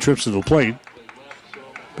 105 trips to the plate.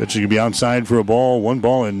 Pitcher can be outside for a ball, 1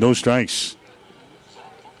 ball, and no strikes.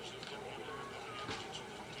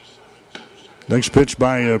 Next pitch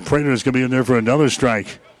by Prater is going to be in there for another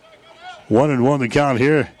strike. 1-1 the count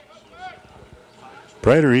here.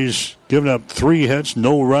 Prater, he's given up 3 hits,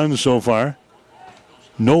 no runs so far.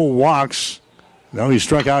 No walks. Now he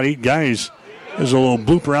struck out 8 guys. There's a little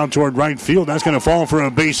blooper out toward right field. That's going to fall for a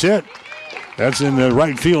base hit. That's in the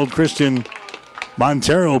right field. Christian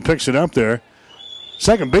Montero picks it up there.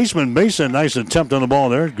 Second baseman Mason, nice attempt on the ball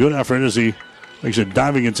there. Good effort as he makes a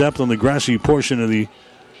diving attempt on the grassy portion of the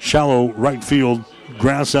shallow right field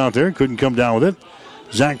grass out there. Couldn't come down with it.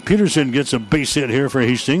 Zach Peterson gets a base hit here for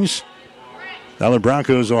Hastings. Now the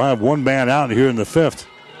Broncos will have 1 man out here in the 5th.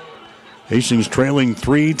 Hastings trailing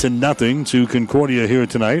 3-0 to Concordia here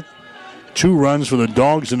tonight. 2 runs for the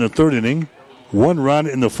Dogs in the 3rd inning. 1 run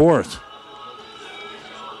in the 4th.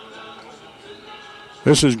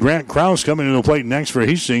 This is Grant Krause coming to the plate next for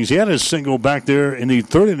Hastings. He had a single back there in the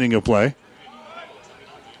 3rd inning of play.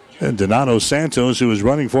 And Donato Santos, who was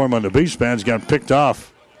running for him on the base pads, got picked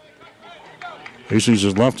off. Hastings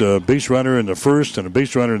has left a base runner in the 1st and a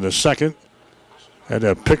base runner in the 2nd. Had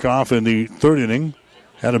a pick off in the 3rd inning.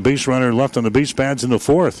 Had a base runner left on the base pads in the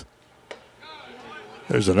 4th.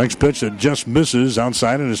 There's the next pitch that just misses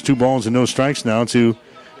outside, and it's 2 balls and no strikes now to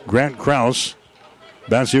Grant Krause.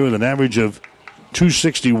 Bats here with an average of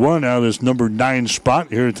 .261 out of this number 9 spot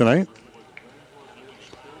here tonight.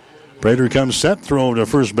 Prater comes set, throw over to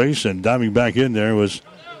first base, and diving back in there was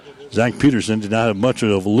Zach Peterson. Did not have much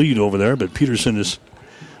of a lead over there, but Peterson is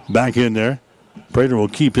back in there. Prater will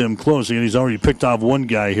keep him close, and he's already picked off 1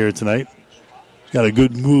 guy here tonight. Got a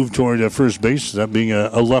good move toward first base, that being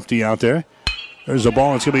a lefty out there. There's a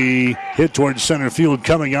ball that's going to be hit towards center field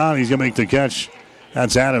coming on. He's going to make the catch.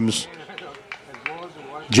 That's Adams.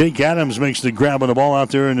 Jake Adams makes the grab on the ball out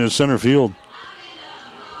there in the center field.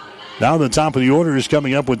 Now the top of the order is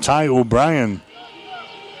coming up with Ty O'Brien.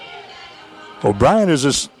 O'Brien is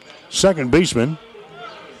a second baseman.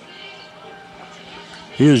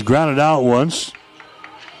 He has grounded out once.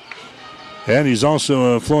 And he's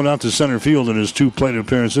also flown out to center field in his 2 plate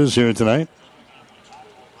appearances here tonight.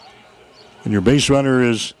 And your base runner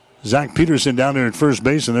is Zach Peterson down there at first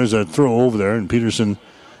base, and there's a throw over there, and Peterson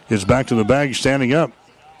gets back to the bag standing up.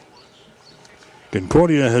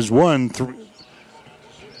 Concordia has won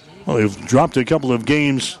they've dropped a couple of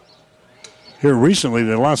games here recently.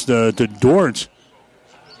 They lost to Dort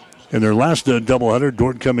in their last doubleheader.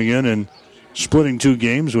 Dort coming in and splitting 2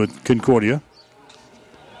 games with Concordia.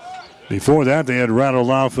 Before that, they had rattled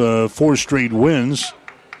off 4 straight wins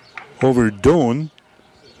over Doane.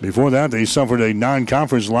 Before that, they suffered a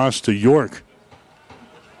non-conference loss to York.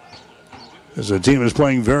 As the team is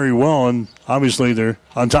playing very well, and obviously they're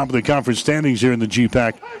on top of the conference standings here in the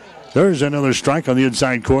GPAC. There's another strike on the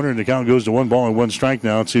inside corner, and the count goes to 1-1 strike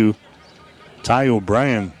now to Ty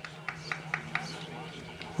O'Brien.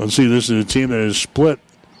 Let's see, this is a team that has split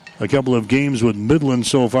a couple of games with Midland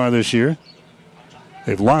so far this year.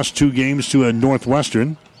 They've lost 2 games to a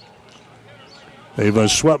Northwestern. They've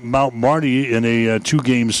swept Mount Marty in a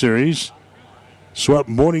 2-game series. Swept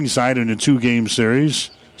Morningside in a 2-game series.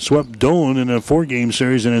 Swept Doane in a 4-game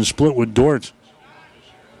series and then split with Dort.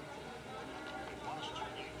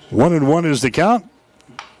 1-1 is the count.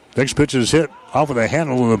 Next pitch is hit off of the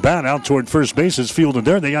handle of the bat out toward first base. It's fielded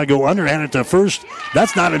there. They got to go underhand it to first.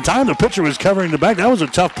 That's not in time. The pitcher was covering the back. That was a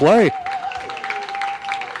tough play.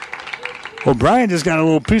 O'Brien just got a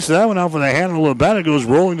little piece of that one off of the handle of the bat. It goes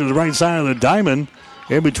rolling to the right side of the diamond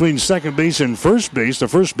in between second base and first base. The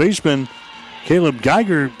first baseman, Caleb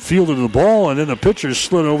Geiger, fielded the ball, and then the pitcher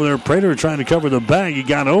slid over there. Prater trying to cover the bag. He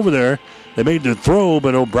got over there. They made the throw,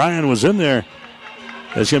 but O'Brien was in there.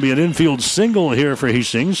 That's going to be an infield single here for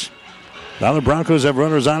Hastings. Now the Broncos have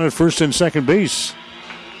runners on at first and second base.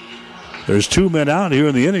 There's 2 men out here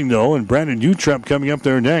in the inning, though, and Brandon Utrep coming up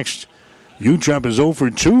there next. Utrep is 0 for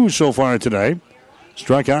 2 so far tonight.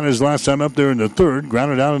 Struck out his last time up there in the 3rd,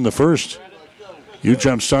 grounded out in the 1st.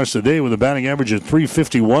 Utrep starts the day with a batting average of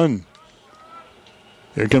 .351.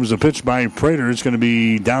 Here comes the pitch by Prater. It's going to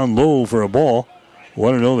be down low for a ball.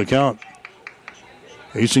 1-0 the count.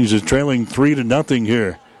 Hastings is trailing 3-0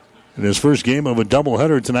 here in his first game of a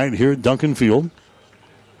doubleheader tonight here at Duncan Field.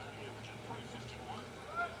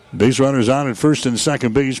 Base runners on at first and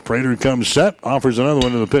second base. Prater comes set, offers another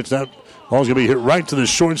one to the pitch. That ball's going to be hit right to the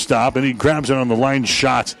shortstop, and he grabs it on the line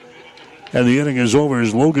shot. And the inning is over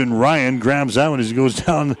as Logan Ryan grabs that one as he goes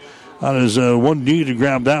down on his one knee to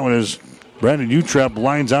grab that one as Brandon Utrep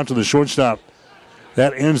lines out to the shortstop.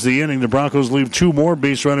 That ends the inning. The Broncos leave 2 more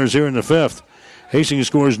base runners here in the 5th. Hastings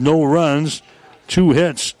scores no runs, 2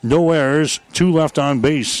 hits, no errors, 2 left on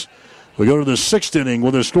base. We go to the 6th inning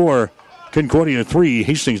with a score. Concordia 3,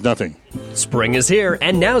 Hastings nothing. Spring is here,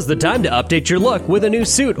 and now's the time to update your look with a new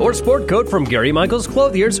suit or sport coat from Gary Michaels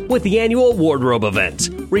Clothiers with the annual wardrobe event.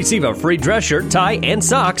 Receive a free dress shirt, tie, and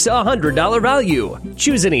socks, $100 value.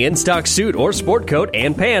 Choose any in-stock suit or sport coat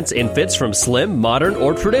and pants in fits from slim, modern,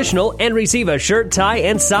 or traditional, and receive a shirt, tie,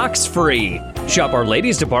 and socks free. Shop our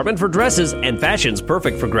ladies department for dresses and fashions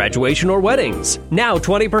perfect for graduation or weddings. Now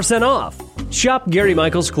 20% off. Shop Gary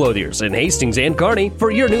Michaels Clothiers in Hastings and Kearney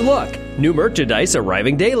for your new look. New merchandise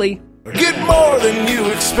arriving daily. Get more than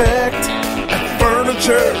you expect at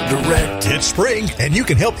Furniture Direct. It's spring, and you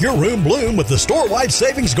can help your room bloom with the store-wide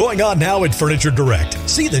savings going on now at Furniture Direct.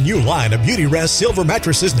 See the new line of Beauty Rest silver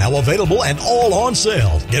mattresses now available and all on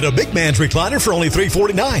sale. Get a big man's recliner for only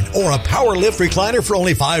 $349 or a power lift recliner for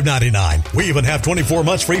only $599. We even have 24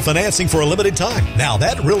 months free financing for a limited time. Now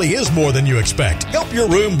that really is more than you expect. Help your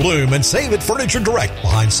room bloom and save at Furniture Direct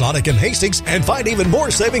behind Sonic and Hastings, and find even more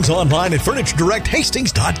savings online at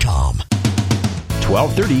FurnitureDirectHastings.com.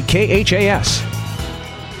 1230 KHAS.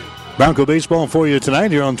 Bronco baseball for you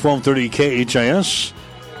tonight here on 1230 KHIS.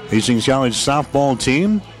 Hastings College softball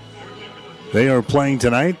team. They are playing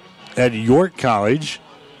tonight at York College.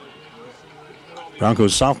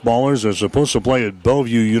 Broncos softballers are supposed to play at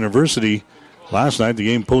Bellevue University last night. The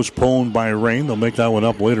game postponed by rain. They'll make that one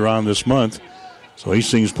up later on this month. So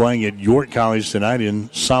Hastings playing at York College tonight in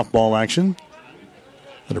softball action.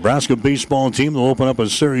 The Nebraska baseball team will open up a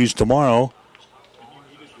series tomorrow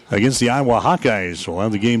against the Iowa Hawkeyes. We'll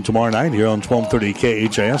have the game tomorrow night here on 1230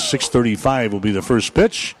 KHIS. 6:35 will be the first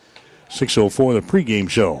pitch. 6:04 the pregame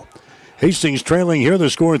show. Hastings trailing here. The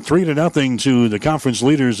score 3-0 to the conference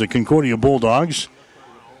leaders, the Concordia Bulldogs.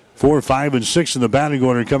 4, 5, and 6 in the batting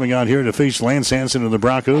order coming out here to face Lance Hansen and the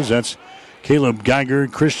Broncos. That's Caleb Geiger,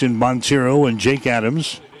 Christian Montero, and Jake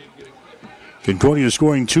Adams. Concordia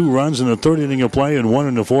scoring 2 runs in the third inning of play and 1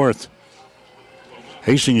 in the fourth.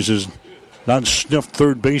 Hastings has not sniffed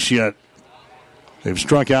third base yet. They've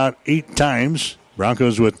struck out 8 times.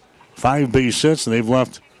 Broncos with 5 base hits, and they've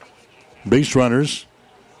left base runners.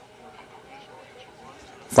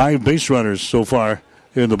 5 base runners so far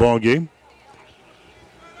in the ball game.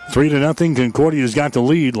 3-0. Concordia's got the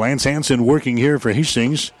lead. Lance Hansen working here for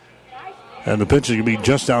Hastings. And the pitch is going to be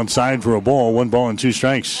just outside for a ball. 1 ball and 2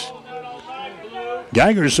 strikes.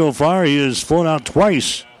 Geiger so far, he has flown out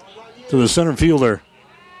twice to the center fielder,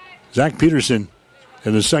 Zach Peterson,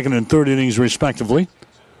 in the second and third innings respectively.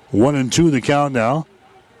 1-2 the count now.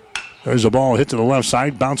 There's a ball hit to the left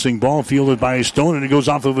side. Bouncing ball fielded by Stone, and it goes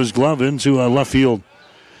off of his glove into left field.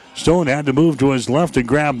 Stone had to move to his left to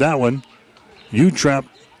grab that one. Utrep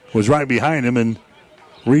was right behind him, and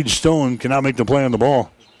Reed Stone cannot make the play on the ball.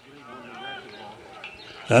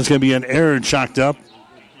 That's going to be an error chalked up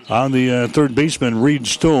on the third baseman, Reed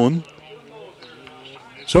Stone.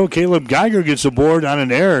 So Caleb Geiger gets aboard on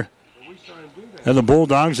an error. And the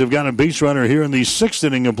Bulldogs have got a base runner here in the 6th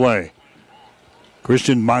inning of play.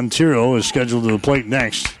 Christian Montero is scheduled to the plate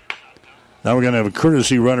next. Now we're going to have a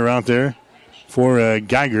courtesy runner out there for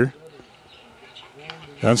Geiger.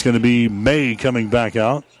 That's going to be May coming back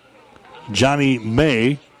out. Johnny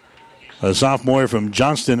May, a sophomore from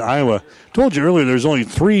Johnston, Iowa. Told you earlier there's only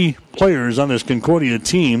 3 players on this Concordia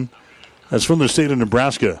team that's from the state of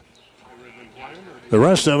Nebraska. The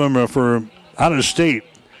rest of them are for out of state.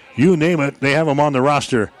 You name it, they have them on the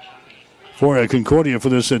roster for Concordia for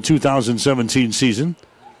this 2017 season.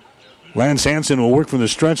 Lance Hansen will work from the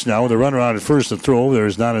stretch now with a runner out at first. The throw over there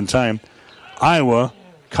is not in time. Iowa,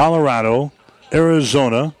 Colorado,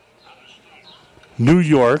 Arizona, New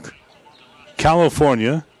York,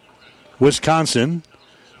 California, Wisconsin,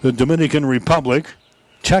 the Dominican Republic,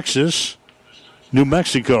 Texas, New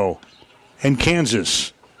Mexico, and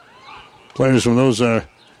Kansas. Players from those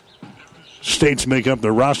states make up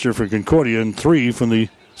the roster for Concordia, and 3 from the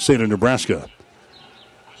state of Nebraska.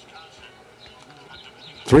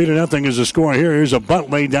 3-0 is the score here. Here's a bunt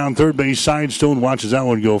laid down third base side. Stone watches that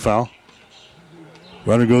one go foul.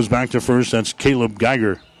 Runner goes back to first. That's Caleb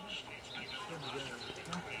Geiger.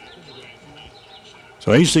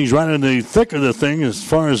 So Hastings right in the thick of the thing as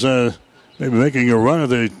far as maybe making a run of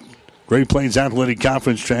the Great Plains Athletic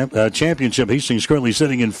Conference Championship. Hastings currently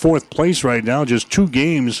sitting in 4th place right now, just 2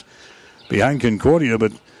 games behind Concordia,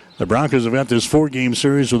 but the Broncos have got this 4-game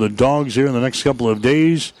series with the Dogs here in the next couple of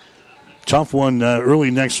days. Tough one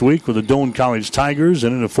early next week with the Doane College Tigers,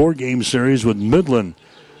 and in a 4-game series with Midland,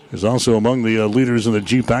 who's also among the leaders in the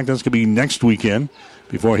GPAC. That's going to be next weekend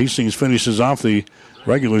before Hastings finishes off the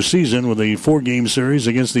regular season with a 4-game series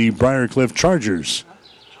against the Briarcliff Chargers.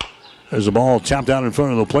 There's a ball tapped out in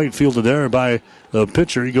front of the plate, fielded there by the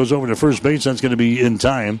pitcher. He goes over to first base. That's going to be in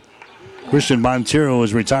time. Christian Montero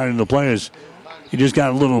is retired in the play. He just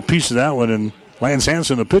got a little piece of that one, and Lance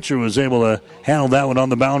Hansen, the pitcher, was able to handle that one on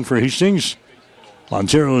the mound for Hastings.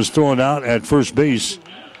 Montero is thrown out at first base.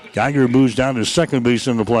 Geiger moves down to second base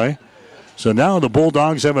in the play. So now the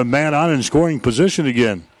Bulldogs have a man on in scoring position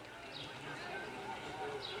again.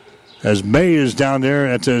 As May is down there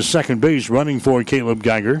at second base running for Caleb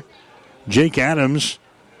Geiger. Jake Adams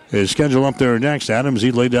is scheduled up there next. Adams,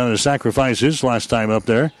 he laid down a sacrifice his last time up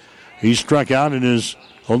there. He struck out in his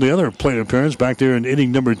only other plate appearance back there in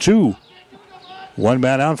inning number 2. 1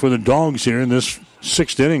 man out for the Dogs here in this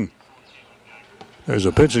 6th inning. There's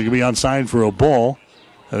a pitch that can be outside for a ball.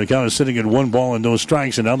 And the count is sitting at 1 ball and no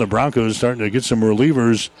strikes. And now the Broncos starting to get some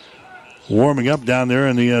relievers warming up down there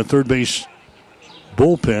in the third base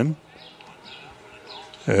bullpen.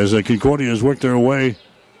 As Concordia has worked their way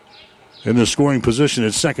in the scoring position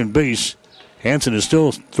at second base. Hansen is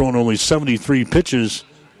still throwing only 73 pitches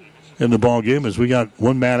in the ball game as we got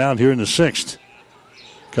 1 man out here in the 6th.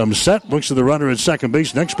 Comes set, looks at the runner at second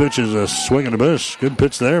base. Next pitch is a swing and a miss. Good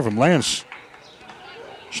pitch there from Lance.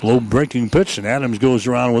 Slow breaking pitch, and Adams goes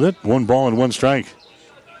around with it. 1 ball and 1 strike.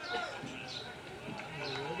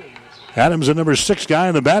 Adams, the number 6 guy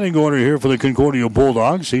in the batting order here for the Concordia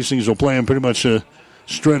Bulldogs. Hastings will play him pretty much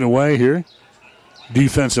straight away here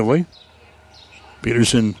defensively.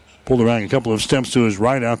 Peterson pulled around a couple of steps to his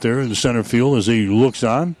right out there in the center field as he looks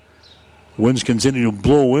on. Winds continue to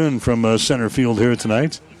blow in from center field here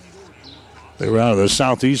tonight. They were out of the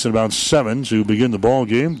southeast at about 7 to begin the ball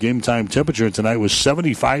game. Game time temperature tonight was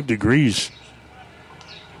 75 degrees.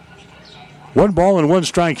 1 ball and 1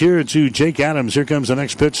 strike here to Jake Adams. Here comes the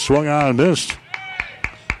next pitch, swung on and missed.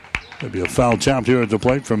 There'll be a foul chopped here at the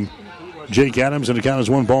plate from Jake Adams, and the count is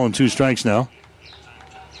 1 ball and 2 strikes now.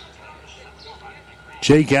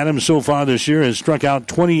 Jake Adams so far this year has struck out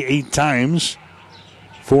 28 times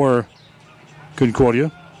for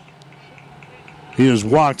Concordia. He has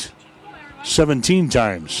walked 17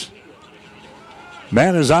 times.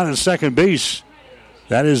 Man is on at second base.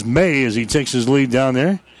 That is May as he takes his lead down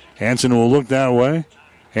there. Hansen will look that way.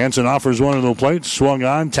 Hansen offers one to the plate. Swung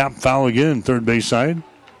on. Tap foul again. Third base side.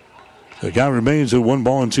 The count remains at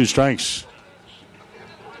 1-2 strikes.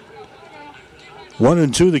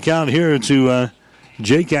 1-2 the count here to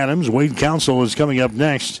Jake Adams. Wade Council is coming up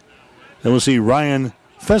next. Then we'll see Ryan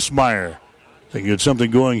Fessmeyer. They get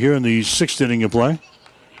something going here in the sixth inning of play.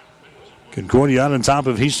 Concordia out on top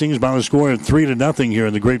of Hastings by the score of 3-0 here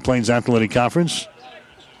in the Great Plains Athletic Conference.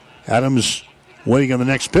 Adams waiting on the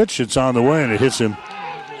next pitch. It's on the way and it hits him.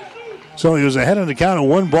 So he was ahead on the count of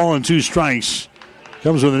 1-2 strikes.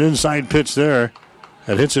 Comes with an inside pitch there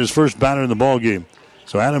that hits his first batter in the ball game.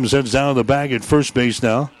 So Adams heads down to the bag at first base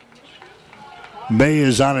now. May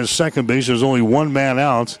is on his second base. There's only one man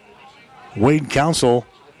out. Wade Council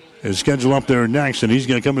is scheduled up there next, and he's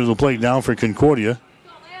going to come into the plate now for Concordia.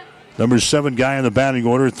 Number 7 guy in the batting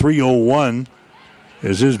order, 301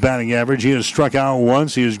 is his batting average. He has struck out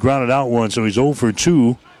once. He has grounded out once, so he's 0 for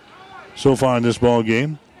 2 so far in this ball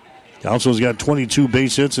game. Council's got 22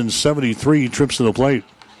 base hits and 73 trips to the plate.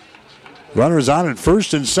 Runners on at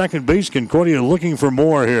first and second base. Concordia looking for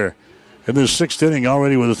more here in this sixth inning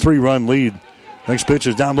already with a 3-run lead. Next pitch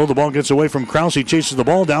is down low. The ball gets away from Krause. He chases the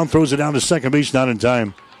ball down, throws it down to second base, not in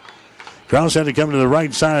time. Krause had to come to the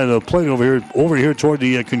right side of the plate over here toward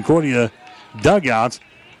the Concordia dugout.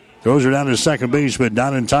 Throws her down to second base, but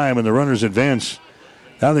not in time, and the runners advance.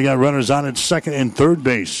 Now they got runners on at second and third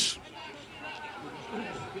base.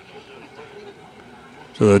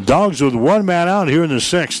 So the Dogs with one man out here in the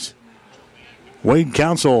sixth. Wade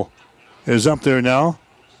Council is up there now.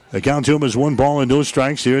 The count to him is 1-0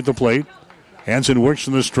 strikes here at the plate. Hansen works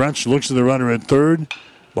from the stretch, looks at the runner at third.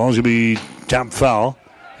 Ball's going to be tapped foul.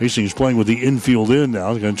 Hastings playing with the infield in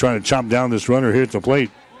now. He's going to try to chop down this runner here at the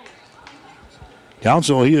plate.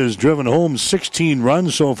 Council, he has driven home 16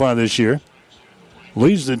 runs so far this year.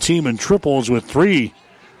 Leads the team in triples with 3.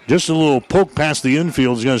 Just a little poke past the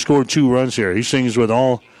infield. He's going to score 2 runs here. Hastings with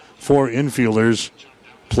all 4 infielders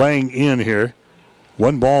playing in here.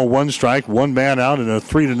 1-1 strike, 1 man out in a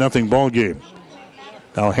 3-0 ball game.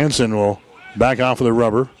 Now Henson will back off of the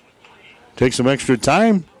rubber. Take some extra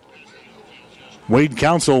time. Wade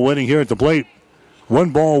Council waiting here at the plate.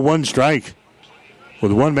 1-1 strike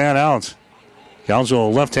with 1 man out. Council, a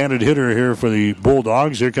left-handed hitter here for the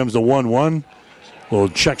Bulldogs. Here comes the 1-1. Little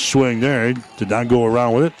check swing there. Did not go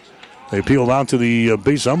around with it. They peeled out to the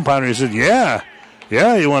base umpire. He said, yeah,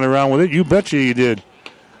 you went around with it. You betcha you did.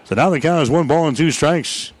 So now the count is 1-2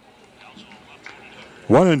 strikes.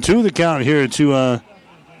 1-2 the count here to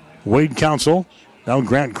Wade Council. Now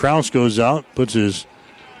Grant Krause goes out, puts his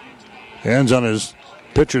hands on his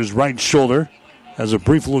pitcher's right shoulder. Has a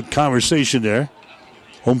brief little conversation there.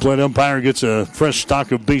 Home plate umpire gets a fresh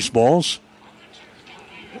stock of baseballs.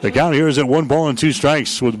 The count here is at 1-2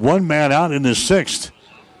 strikes with 1 man out in the sixth.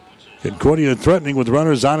 Concordia threatening with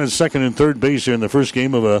runners on at second and third base here in the first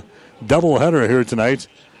game of a doubleheader here tonight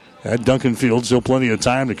at Duncan Field. Still plenty of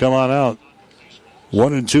time to come on out.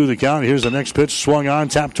 1-2 the count. Here's the next pitch. Swung on,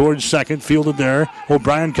 tapped towards second, fielded there.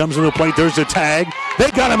 O'Brien comes to the plate. There's the tag. They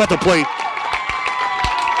got him at the plate.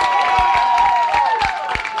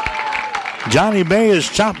 Johnny May is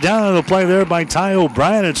chopped down on the play there by Ty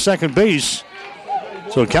O'Brien at second base.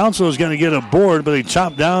 So Council is going to get a board, but they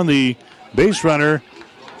chopped down the base runner.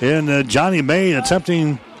 And Johnny May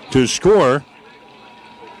attempting to score.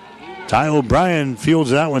 Ty O'Brien fields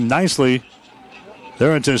that one nicely.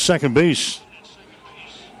 There into second base.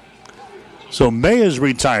 So May is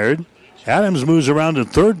retired. Adams moves around to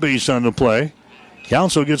third base on the play.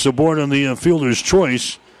 Council gets a board on the fielder's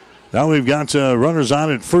choice. Now we've got runners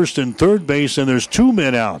on at first and third base, and there's 2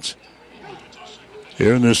 men out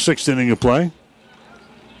here in the sixth inning of play.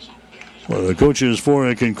 Well, the coaches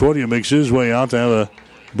for Concordia makes his way out to have a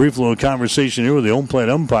brief little conversation here with the home plate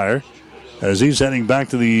umpire as he's heading back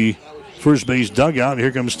to the first base dugout.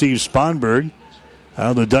 Here comes Steve Sponberg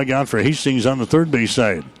out of the dugout for Hastings on the third base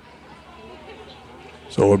side.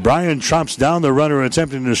 So O'Brien chops down the runner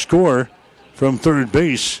attempting to score from third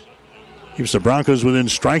base. Keeps the Broncos within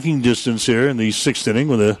striking distance here in the sixth inning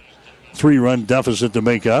with a 3-run deficit to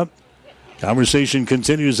make up. Conversation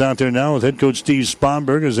continues out there now with head coach Steve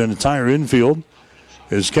Sponberg as an entire infield.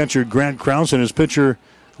 His catcher Grant Krause and his pitcher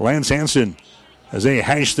Lance Hansen as they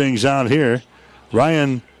hash things out here.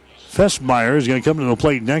 Ryan Fessmeyer is going to come to the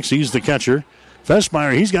plate next. He's the catcher.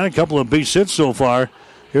 Fessmeyer, he's got a couple of base hits so far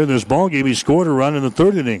here in this ball game. He scored a run in the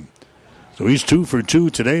third inning. So he's 2 for 2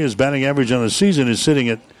 today. His batting average on the season is sitting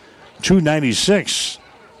at .296.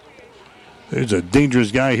 There's a dangerous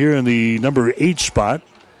guy here in the number 8 spot.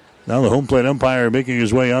 Now the home plate umpire making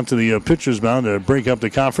his way onto the pitcher's mound to break up the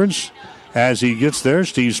conference. As he gets there,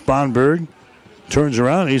 Steve Sponberg turns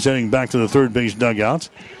around. He's heading back to the third base dugout.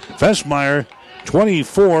 Fessmeyer,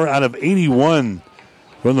 24 out of 81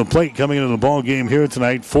 from the plate coming into the ball game here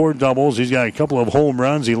tonight. 4 doubles. He's got a couple of home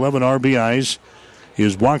runs, 11 RBIs. He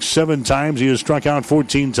has walked 7 times. He has struck out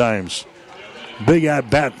 14 times. Big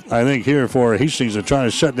at-bat, I think, here for Hastings to try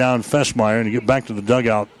to shut down Fessmeyer and to get back to the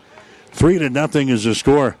dugout. 3-0 is the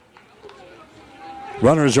score.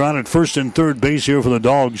 Runners are on at first and third base here for the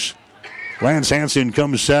Dogs. Lance Hansen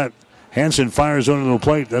comes set. Hansen fires under the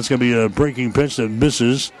plate. That's going to be a breaking pitch that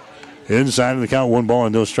misses. Inside of the count, 1 ball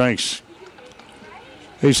and no strikes.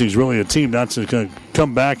 Hastings really a team not to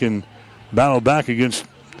come back and battle back against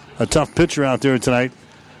a tough pitcher out there tonight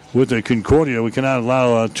with the Concordia. We cannot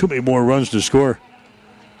allow too many more runs to score.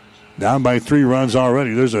 Down by 3 runs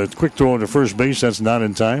already. There's a quick throw to first base. That's not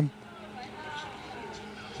in time.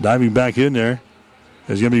 Diving back in there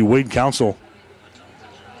is going to be Wade Council.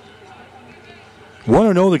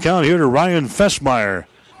 1-0 the count here to Ryan Fessmeyer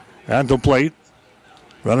at the plate.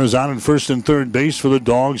 Runners on at first and third base for the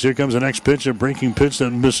Dogs. Here comes the next pitch, a breaking pitch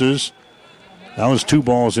that misses. That was 2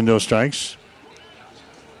 balls and no strikes.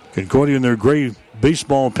 Concordia in their gray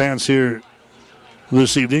baseball pants here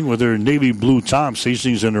this evening with their navy blue tops.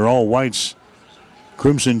 Hastings in their all whites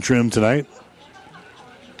crimson trim tonight.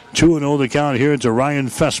 2-0 the count here to Ryan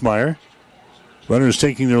Fessmeyer. Runners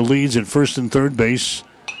taking their leads at first and third base.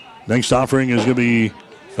 Next offering is going to be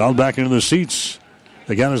fouled back into the seats.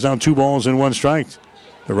 The count is down 2 balls and 1 strike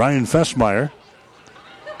to Ryan Fessmeyer.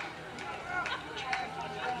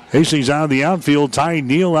 Hastings out of the outfield. Ty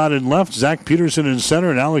Neal out in left. Zach Peterson in center.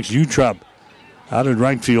 And Alex Utrup out in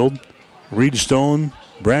right field. Reed Stone,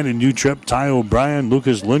 Brandon Utrup, Ty O'Brien,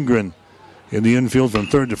 Lucas Lindgren in the infield from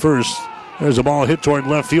third to first. There's a ball hit toward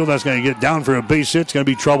left field. That's going to get down for a base hit. It's going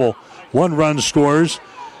to be trouble. 1 run scores.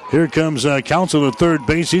 Here comes Council to third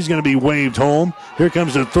base. He's going to be waved home. Here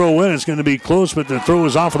comes the throw in. It's going to be close, but the throw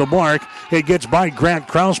is off of the mark. It gets by Grant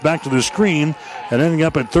Krause back to the screen. And ending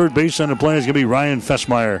up at third base on the play is going to be Ryan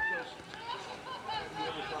Fessmeyer.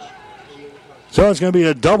 So it's going to be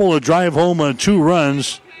a double, a drive home on 2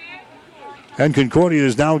 runs. And Concordia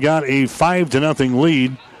has now got a 5-0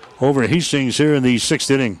 lead over Hastings here in the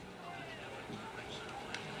 6th inning.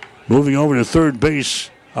 Moving over to third base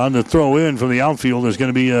on the throw in from the outfield is going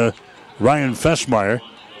to be Ryan Fessmeyer.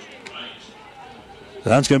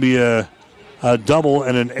 That's going to be a double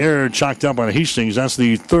and an error chalked up on Hastings. That's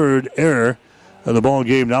the 3rd error of the ball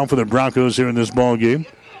game now for the Broncos here in this ball game.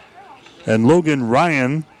 And Logan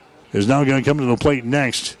Ryan is now going to come to the plate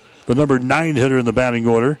next. The number 9 hitter in the batting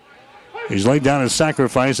order. He's laid down his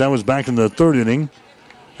sacrifice. That was back in the 3rd inning.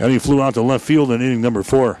 And he flew out to left field in inning number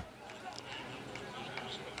 4.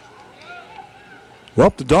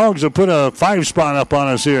 Well, the Dogs have put a 5 spot up on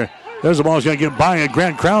us here. There's the ball. He's going to get by it.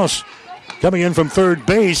 Grant Krause coming in from third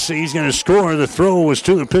base. He's going to score. The throw was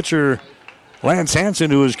to the pitcher, Lance Hansen,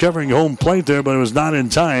 who was covering home plate there, but it was not in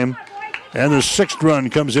time. And the 6th run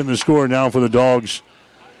comes in to score now for the Dogs.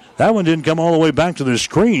 That one didn't come all the way back to the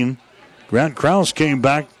screen. Grant Krause came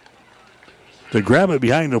back to grab it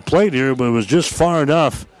behind the plate here, but it was just far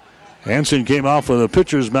enough. Hansen came off of the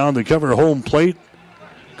pitcher's mound to cover home plate.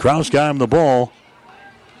 Krause got him the ball.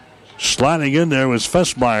 Sliding in there was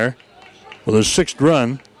Fessmeyer with a 6th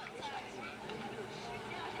run.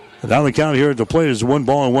 And now the count here at the plate is 1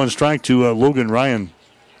 ball and 1 strike to Logan Ryan.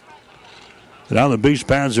 And now the base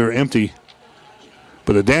pads are empty.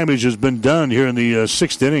 But the damage has been done here in the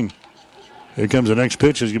 6th inning. Here comes the next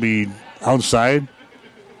pitch. It's going to be outside.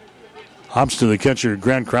 Hops to the catcher,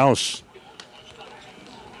 Grant Krause.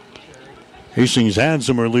 Hastings had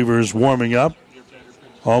some relievers warming up.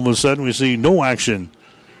 All of a sudden we see no action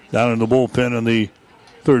down in the bullpen on the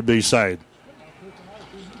third base side.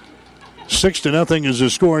 6-0 is the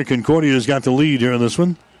score. Concordia's got the lead here in this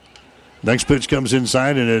one. Next pitch comes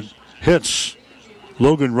inside and it hits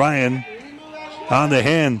Logan Ryan on the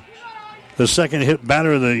hand. The second hit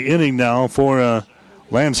batter of the inning now for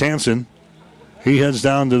Lance Hansen. He heads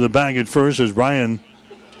down to the bag at first as Ryan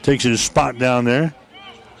takes his spot down there.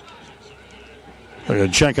 They're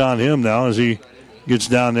going to check on him now as he gets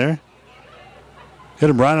down there. Hit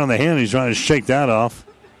him right on the hand. He's trying to shake that off.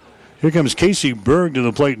 Here comes Casey Berg to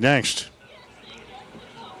the plate next.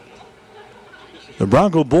 The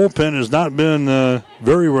Bronco bullpen has not been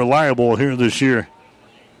very reliable here this year.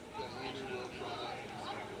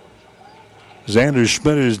 Xander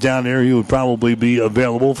Schmidt is down there. He would probably be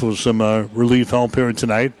available for some relief help here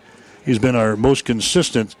tonight. He's been our most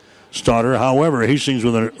consistent starter. However, Hastings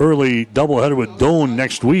with an early doubleheader with Doane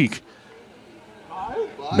next week.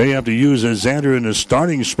 May have to use Xander in the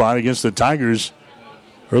starting spot against the Tigers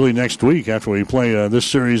early next week after we play this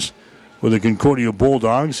series with the Concordia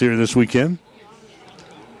Bulldogs here this weekend.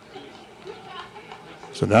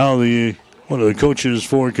 So now one of the coaches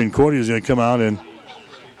for Concordia is going to come out and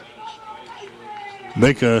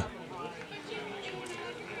make a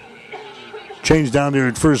change down there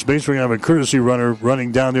at first base. We're going to have a courtesy runner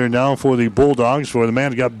running down there now for the Bulldogs, for the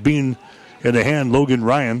man who got beaten in the hand, Logan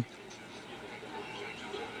Ryan.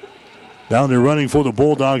 Down there running for the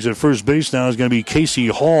Bulldogs at first base now is going to be Casey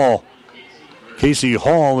Hall. Casey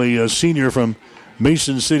Hall, a senior from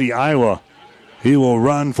Mason City, Iowa. He will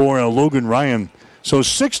run for Logan Ryan. So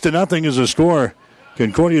 6-0 is the score.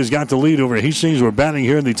 Concordia's got the lead over Hastings. We're batting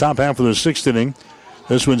here in the top half of the sixth inning.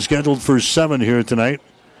 This one's scheduled for 7 here tonight.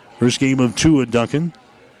 First game of 2 at Duncan.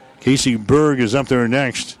 Casey Berg is up there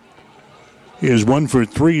next. He is 1 for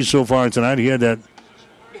 3 so far tonight. He had that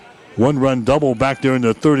 1-run double back there in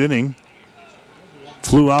the third inning.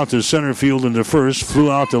 Flew out to center field in the first,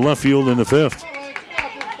 flew out to left field in the fifth.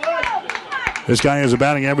 This guy has a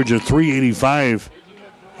batting average of .385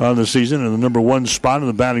 on the season and the number 1 spot in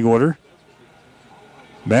the batting order.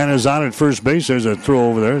 Man is on at first base. There's a throw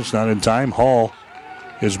over there. It's not in time. Hall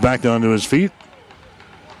is back down to his feet.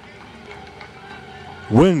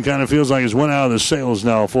 Wind kind of feels like it's went out of the sails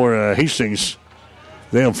now for Hastings.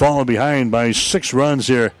 They have fallen behind by 6 runs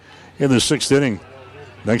here in the sixth inning.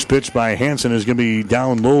 Next pitch by Hansen is going to be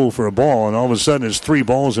down low for a ball, and all of a sudden it's 3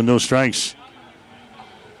 balls and no strikes.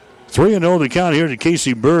 3-0 the count here to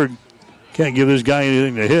Casey Berg. Can't give this guy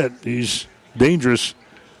anything to hit. He's dangerous.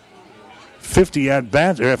 50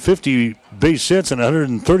 at-bats, or 50 base hits and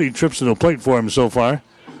 130 trips to the plate for him so far.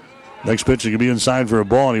 Next pitch is going to be inside for a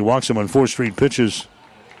ball, and he walks him on 4 straight pitches.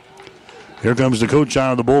 Here comes the coach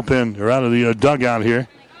out of the bullpen, or out of the dugout here.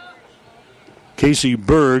 Casey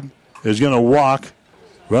Berg is going to walk.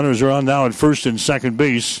 Runners are on now at first and second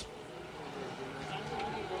base.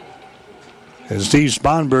 And Steve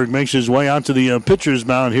Sponberg makes his way out to the pitcher's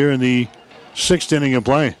mound here in the sixth inning of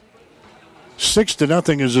play.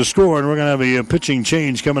 6-0 is the score, and we're going to have a pitching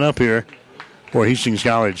change coming up here for Hastings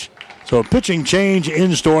College. So a pitching change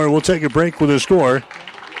in store. We'll take a break with a score.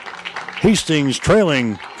 Hastings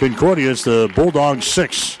trailing Concordia. It's the Bulldogs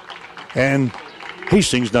 6 and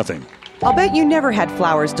Hastings nothing. I'll bet you never had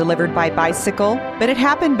flowers delivered by bicycle, but it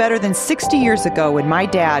happened better than 60 years ago when my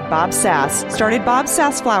dad, Bob Sass, started Bob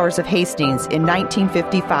Sass Flowers of Hastings in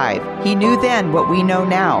 1955. He knew then what we know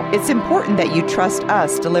now. It's important that you trust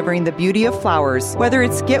us delivering the beauty of flowers, whether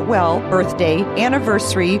it's get well, birthday,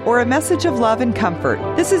 anniversary, or a message of love and comfort.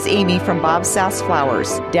 This is Amy from Bob Sass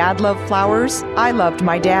Flowers. Dad loved flowers. I loved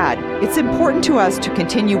my dad. It's important to us to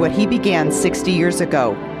continue what he began 60 years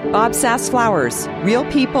ago. Bob Sass Flowers. Real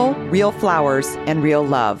people, real flowers, and real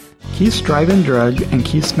love. Keith's Drive-In Drug and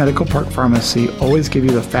Keith's Medical Park Pharmacy always give you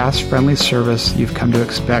the fast, friendly service you've come to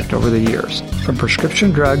expect over the years. From prescription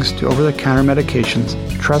drugs to over-the-counter medications,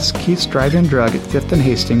 trust Keith's Drive-In Drug at 5th and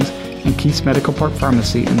Hastings and Keith's Medical Park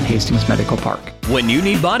Pharmacy in Hastings Medical Park. When you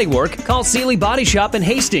need body work, call Seeley Body Shop in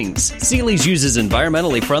Hastings. Seeley's uses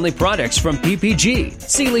environmentally friendly products from PPG.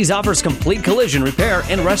 Seeley's offers complete collision repair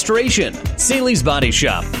and restoration. Seeley's Body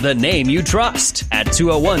Shop, the name you trust, at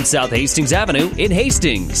 201 South Hastings Avenue in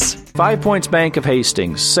Hastings. 5 Points Bank of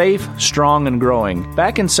Hastings, safe, strong, and growing.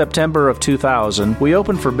 Back in September of 2000, we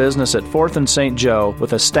opened for business at 4th and St. Joe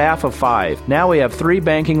with a staff of 5. Now we have 3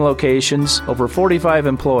 banking locations, over 45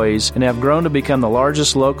 employees, and have grown to become the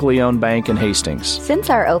largest locally owned bank in Hastings. Since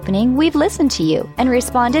our opening, we've listened to you and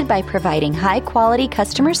responded by providing high-quality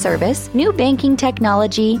customer service, new banking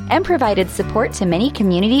technology, and provided support to many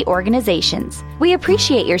community organizations. We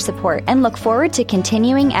appreciate your support and look forward to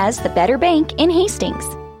continuing as the better bank in Hastings.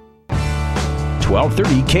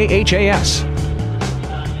 1230 KHAS.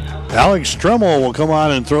 Alex Stremmel will come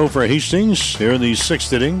on and throw for Hastings here in the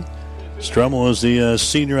sixth inning. Stremmel is the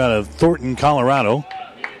senior out of Thornton, Colorado.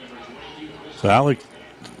 So Alex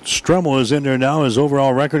Stremmel is in there now. His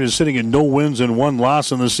overall record is sitting at no wins and 1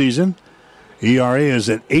 loss in the season. ERA is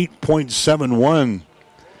at 8.71.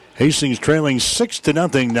 Hastings trailing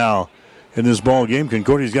 6-0 now in this ball game.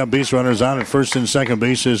 Concordia's got base runners on at first and second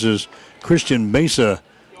base. This is Christian Mesa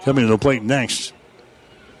coming to the plate next.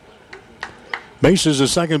 Mesa's a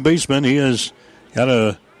second baseman. He has got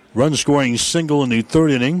a run-scoring single in the third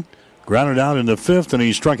inning, grounded out in the fifth, and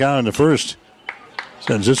he struck out in the first.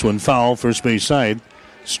 Sends this one foul, first base side.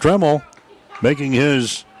 Stremmel making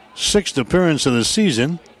his 6th appearance of the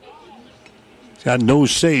season. He's got no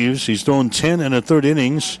saves. He's thrown 10 in the third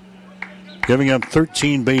innings. giving up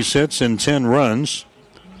 13 base hits and 10 runs.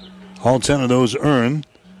 All 10 of those earned.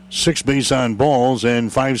 6 base on balls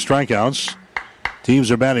and 5 strikeouts.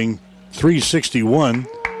 Teams are batting .361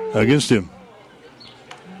 against him.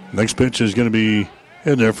 Next pitch is going to be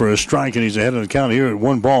in there for a strike, and he's ahead of the count here at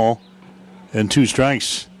 1 ball and 2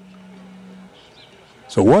 strikes.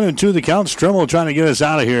 So 1-2 the count. Stremmel trying to get us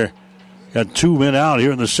out of here. Got 2 men out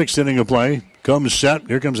here in the 6th inning of play. Comes set.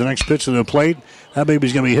 Here comes the next pitch to the plate. That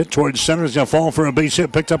baby's going to be hit towards center. It's going to fall for a base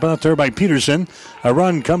hit. Picked up out there by Peterson. A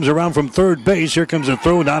run comes around from third base. Here comes a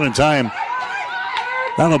throw. Not in time.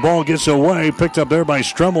 Now the ball gets away. Picked up there by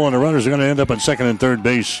Stremmel, and the runners are going to end up at second and third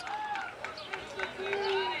base.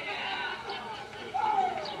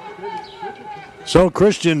 So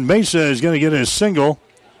Christian Mesa is going to get a single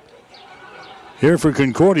here for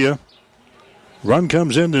Concordia. Run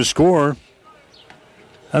comes in to score.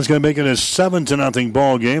 That's going to make it a 7-0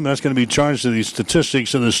 ball game. That's going to be charged to the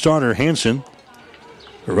statistics of the starter, Hansen.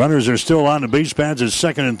 The runners are still on the base pads at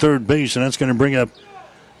second and third base, and that's going to bring up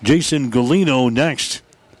Jason Galino next.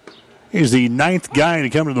 He's the 9th guy to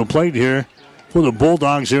come to the plate here for the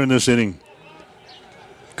Bulldogs here in this inning.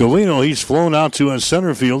 Galino, he's flown out to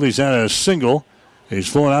center field. He's had a single. He's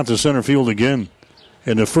flown out to center field again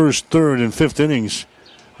in the first, third, and fifth innings.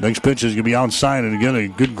 Next pitch is going to be outside, and again, a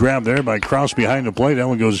good grab there by Krause behind the plate. That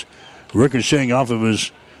one goes ricocheting off of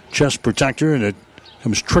his chest protector, and it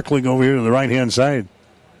comes trickling over here to the right-hand side.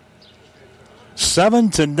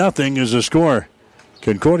 7-0 is the score.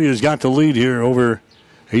 Concordia's got the lead here over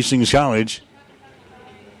Hastings College.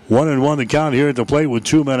 1-1 the count here at the plate with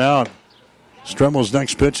 2 men out. Stremmel's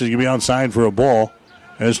next pitch is going to be outside for a ball.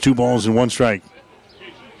 Has 2 balls and 1 strike.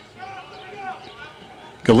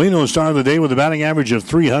 Galino started the day with a batting average of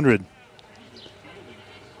 .300.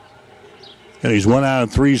 And he's 1 out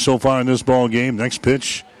of 3 so far in this ball game. Next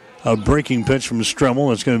pitch, a breaking pitch from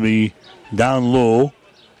Stremmel. It's going to be down low, a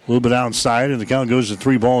little bit outside, and the count goes to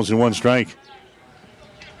 3 balls and 1 strike.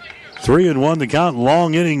 3-1 the count.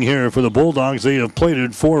 Long inning here for the Bulldogs. They have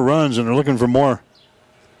plated 4 runs, and they're looking for more.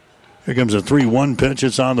 Here comes a 3-1 pitch.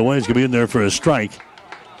 It's on the way. It's going to be in there for a strike.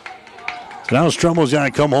 So now Strummel's got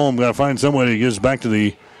to come home. Got to find somebody to get us back to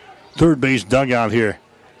the third base dugout here.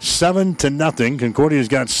 7-0. Concordia's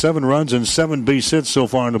got 7 runs and 7 base hits so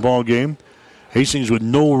far in the ball game. Hastings with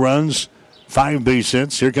no runs, 5 base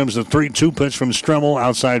hits. Here comes the 3-2 pitch from Stremmel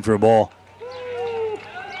outside for a ball.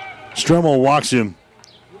 Stremmel walks him.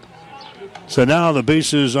 So now the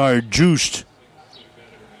bases are juiced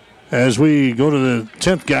as we go to the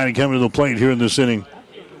 10th guy to come to the plate here in this inning.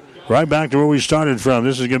 Right back to where we started from.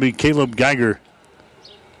 This is going to be Caleb Geiger.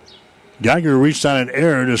 Geiger reached on an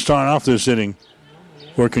error to start off this inning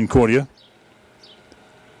for Concordia.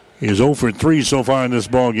 He is 0 for 3 so far in this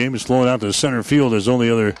ball game. He's flowing out to center field. His only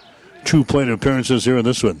other 2 plate appearances here in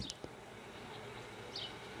this one.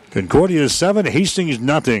 Concordia 7, Hastings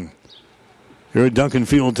 0. Here at Duncan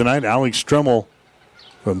Field tonight, Alex Stremmel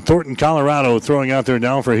from Thornton, Colorado, throwing out there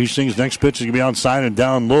now for Hastings. Next pitch is going to be outside and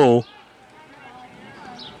down low.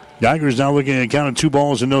 Geiger's now looking at a count of 2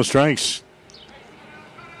 balls and no strikes.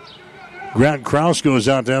 Grant Krause goes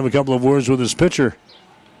out to have a couple of words with his pitcher,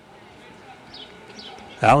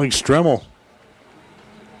 Alex Stremmel.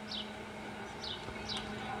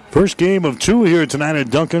 First game of 2 here tonight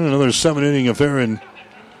at Duncan. Another 7-inning affair in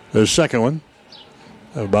the second one.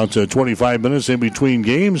 About 25 minutes in between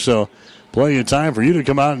games, so plenty of time for you to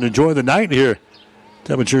come out and enjoy the night here.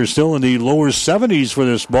 Temperature is still in the lower 70s for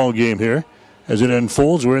this ball game here. As it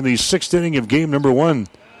unfolds, we're in the 6th inning of game number 1.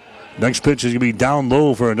 Next pitch is going to be down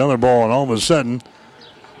low for another ball, and all of a sudden,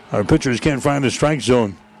 our pitchers can't find the strike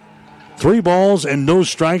zone. 3 balls and no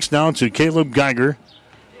strikes now to Caleb Geiger.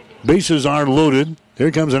 Bases are loaded.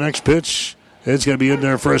 Here comes the next pitch. It's going to be in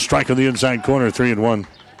there for a strike on the inside corner, 3-1.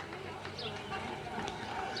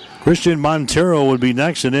 Christian Montero would be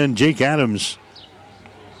next, and then Jake Adams.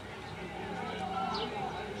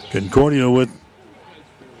 Concordia with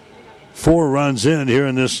 4 runs in here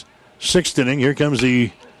in this 6th inning. Here comes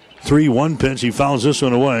the 3-1 pitch. He fouls this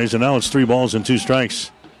one away, so now it's 3 balls and 2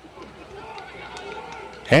 strikes.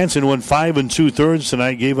 Hansen went 5 2/3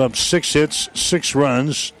 tonight, gave up 6 hits, 6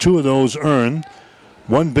 runs, 2 of those earned,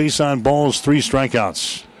 1 base on balls, 3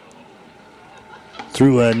 strikeouts.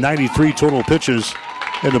 Through 93 total pitches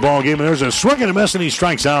in the ball game, and there's a swing and a miss, and he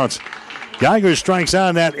strikes out. Geiger strikes out,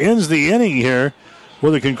 and that ends the inning here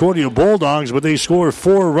with the Concordia Bulldogs, but they score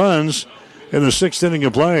 4 runs in the 6th inning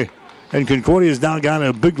of play. And Concordia's now got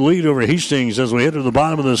a big lead over Hastings as we head to the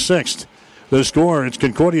bottom of the 6th. The score, it's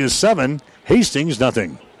Concordia 7, Hastings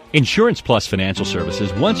 0. Insurance Plus Financial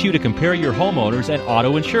Services wants you to compare your homeowners and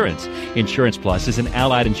auto insurance. Insurance Plus is an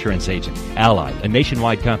Allied insurance agent. Allied, a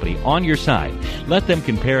nationwide company, on your side. Let them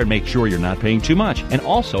compare and make sure you're not paying too much, and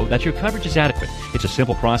also that your coverage is adequate. It's a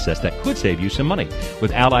simple process that could save you some money.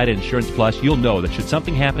 With Allied Insurance Plus, you'll know that should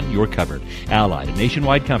something happen, you're covered. Allied, a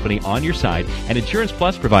nationwide company on your side, and Insurance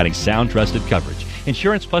Plus providing sound, trusted coverage.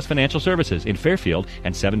 Insurance Plus Financial Services in Fairfield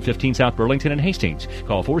and 715 South Burlington and Hastings.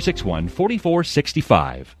 Call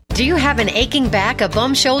 461-4465. Do you have an aching back, a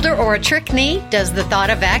bum shoulder, or a trick knee? Does the thought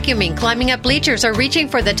of vacuuming, climbing up bleachers, or reaching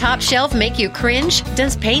for the top shelf make you cringe?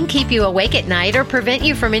 Does pain keep you awake at night or prevent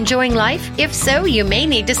you from enjoying life? If so, you may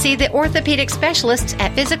need to see the orthopedic specialists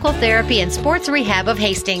at Physical Therapy and Sports Rehab of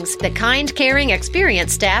Hastings. The kind, caring,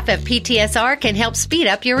 experienced staff of PTSR can help speed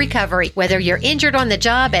up your recovery. Whether you're injured on the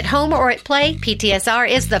job, at home, or at play, PTSR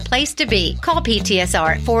is the place to be. Call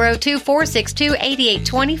PTSR at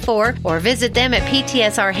 402-462-8824 or visit them at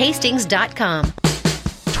PTSRHastings.com.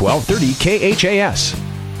 1230 KHAS.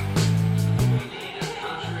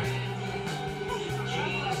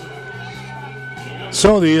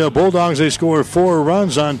 So the Bulldogs, they score 4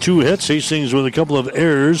 runs on 2 hits. Hastings with a couple of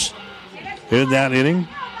errors in that inning.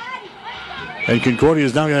 And Concordia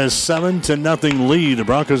has now got a 7-0 lead. The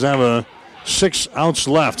Broncos have 6 outs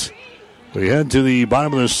left. We head to the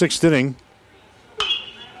bottom of the 6th inning.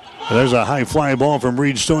 And there's a high fly ball from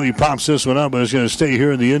Reed Stone. He pops this one up, but it's going to stay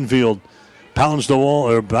here in the infield. Pounds the wall,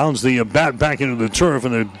 or pounds the bat back into the turf,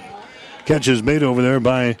 and the catch is made over there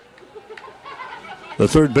by the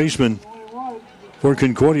third baseman for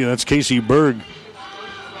Concordia. That's Casey Berg.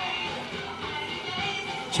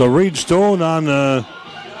 So Reed Stone on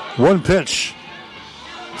one pitch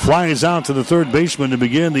flies out to the third baseman to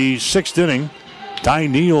begin the 6th inning. Ty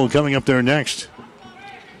Neal coming up there next.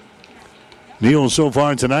 Neal so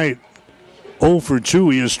far tonight, 0 for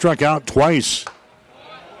 2. He has struck out twice.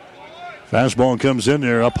 Fastball comes in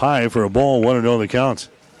there up high for a ball, 1-0 the count.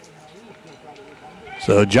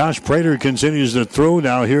 So Josh Prater continues to throw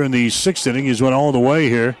now here in the 6th inning. He's went all the way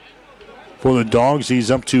here for the Dogs.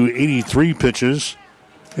 He's up to 83 pitches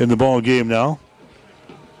in the ball game now.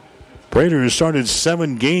 Prater has started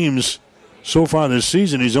 7 games so far this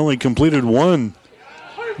season. He's only completed 1.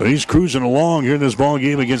 But he's cruising along here in this ball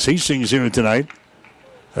game against Hastings here tonight.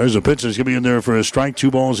 There's a pitch that's going to be in there for a strike. 2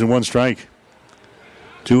 balls and 1 strike.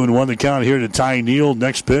 2-1 the count here to Ty Neal.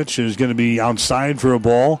 Next pitch is going to be outside for a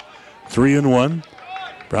ball. 3-1.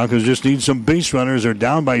 Broncos just need some base runners. They're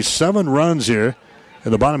down by 7 runs here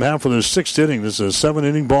in the bottom half of the 6th inning. This is a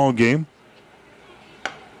 7-inning ball game.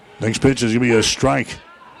 Next pitch is going to be a strike.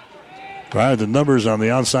 Right, the numbers on the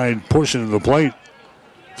outside portion of the plate.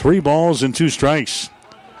 3 balls and 2 strikes.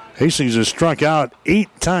 Hastings has struck out 8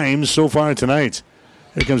 times so far tonight.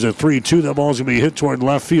 Here comes a 3-2. That ball's going to be hit toward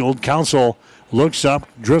left field. Counsell looks up,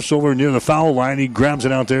 drifts over near the foul line. He grabs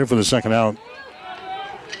it out there for the second out.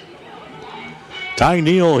 Ty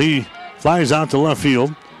Neal, he flies out to left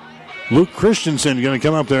field. Luke Christensen going to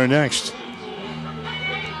come up there next.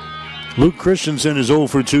 Luke Christensen is 0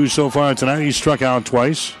 for 2 so far tonight. He's struck out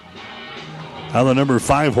twice. Out of the number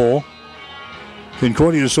 5 hole.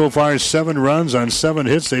 Concordia so far 7 runs on 7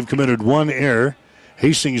 hits. They've committed 1 error.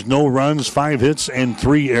 Hastings no runs, 5 hits, and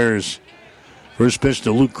 3 errors. First pitch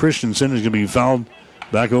to Luke Christensen is going to be fouled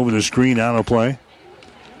back over the screen, out of play.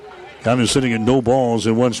 Count is sitting at no balls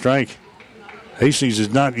and 1 strike. Hastings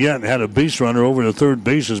has not yet had a base runner over the third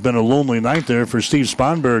base. It's been a lonely night there for Steve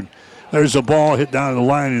Sponberg. There's a ball hit down the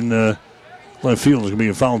line in the left field. It's going to be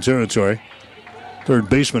in foul territory. Third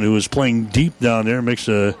baseman, who is playing deep down there, makes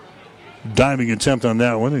a diving attempt on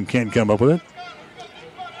that one and can't come up with it.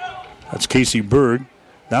 That's Casey Berg.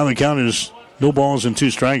 Now the count is no balls and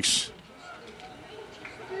 2 strikes.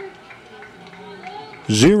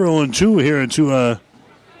 0-2 here to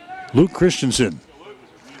Luke Christensen.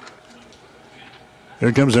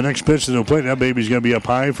 Here comes the next pitch to the plate. That baby's going to be up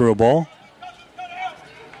high for a ball.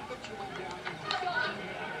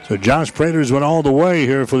 So Josh Prater's went all the way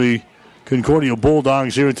here for the Concordia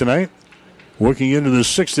Bulldogs here tonight. Working into the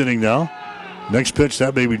 6th inning now. Next pitch,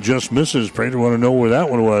 that baby just misses. Prater want to know where that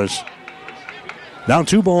one was. Now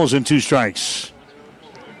 2 balls and 2 strikes.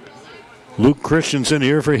 Luke Christensen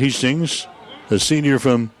here for Hastings, the senior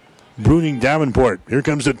from Bruning Davenport. Here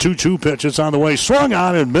comes the 2-2 pitch. It's on the way. Swung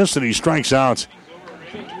on and missed, and he strikes out.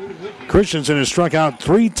 Christensen has struck out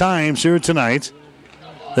 3 times here tonight.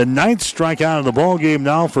 The 9th strikeout of the ball game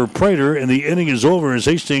now for Prater, and the inning is over as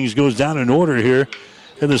Hastings goes down in order here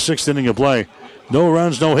in the 6th inning of play. No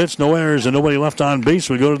runs, no hits, no errors, and nobody left on base.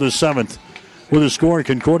 We go to the 7th with a score: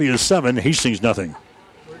 Concordia 7, Hastings nothing.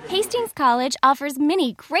 Hastings College offers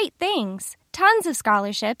many great things. Tons of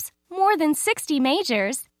scholarships, more than 60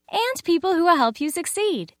 majors, and people who will help you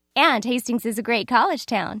succeed. And Hastings is a great college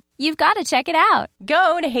town. You've got to check it out.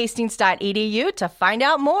 Go to hastings.edu to find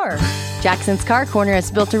out more. Jackson's Car Corner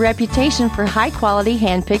has built a reputation for high-quality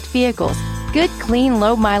hand-picked vehicles. Good, clean,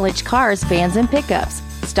 low-mileage cars, vans, and pickups.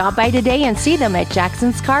 Stop by today and see them at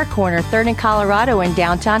Jackson's Car Corner, 3rd and Colorado in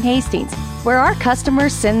downtown Hastings, where our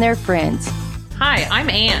customers send their friends. Hi, I'm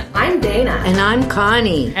Ann. I'm Dana. And I'm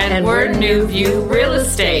Connie. And we're New View Real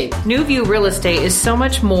Estate. New View Real Estate is so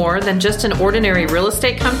much more than just an ordinary real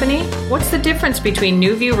estate company. What's the difference between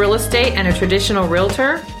New View Real Estate and a traditional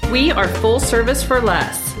realtor? We are full service for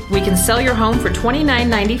less. We can sell your home for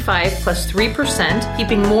 $29.95 plus 3%,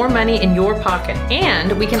 keeping more money in your pocket.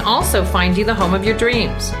 And we can also find you the home of your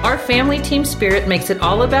dreams. Our family team spirit makes it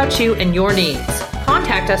all about you and your needs.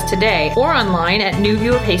 Contact us today or online at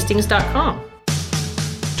newviewofhastings.com.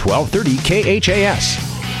 1230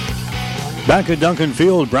 KHAS. Back at Duncan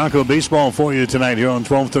Field, Bronco baseball for you tonight here on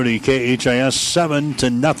 1230 KHAS,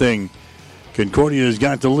 7-0. Concordia has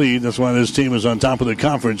got the lead. That's why this team is on top of the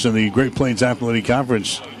conference in the Great Plains Athletic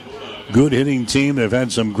Conference. Good hitting team. They've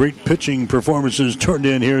had some great pitching performances turned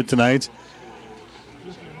in here tonight.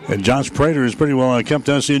 And Josh Prater has pretty well kept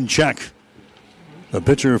us in check. The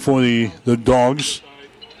pitcher for the Dogs.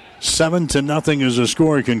 7-0 is the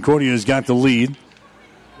score. Concordia has got the lead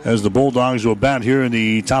as the Bulldogs will bat here in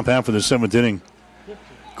the top half of the 7th inning.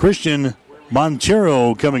 Christian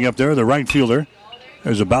Montero coming up there, the right fielder.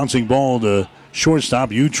 There's a bouncing ball to shortstop.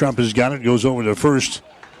 Trump has got it, goes over to first.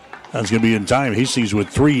 That's going to be in time. Hastings with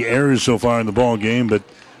 3 errors so far in the ball game, but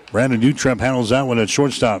Brandon Trump handles that one at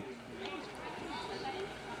shortstop.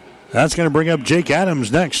 That's going to bring up Jake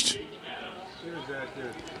Adams next.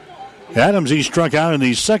 Adams, he struck out in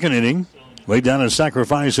the 2nd inning, laid down a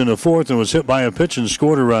sacrifice in the 4th, and was hit by a pitch and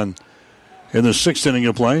scored a run in the 6th inning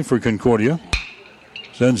of play for Concordia.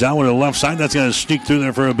 Sends out one to the left side. That's going to sneak through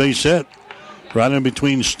there for a base hit. Right in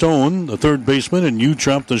between Stone, the third baseman, and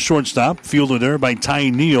Trump, the shortstop. Fielded there by Ty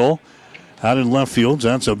Neal out in left field. So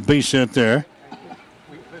that's a base hit there.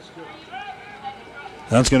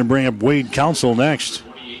 That's going to bring up Wade Council next.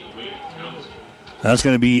 That's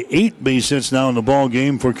going to be 8 base hits now in the ball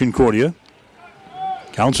game for Concordia.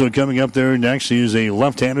 Council coming up there next. He is a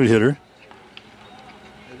left-handed hitter.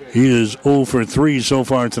 He is 0 for 3 so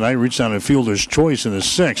far tonight. Reached on a fielder's choice in the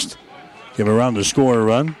 6th. Give around to score a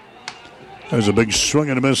run. There's a big swing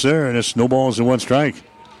and a miss there, and it's no balls and 1 strike.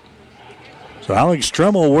 So Alex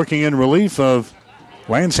Tremmel working in relief of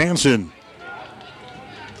Lance Hansen,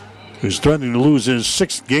 who's threatening to lose his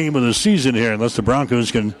 6th game of the season here unless the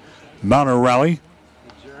Broncos can mount a rally.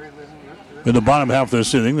 In the bottom half of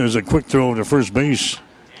this inning, there's a quick throw to first base.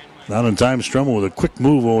 Not in time, Stremmel with a quick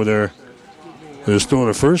move over there. His throw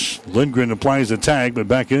to first. Lindgren applies the tag, but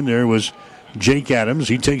back in there was Jake Adams.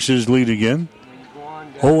 He takes his lead again.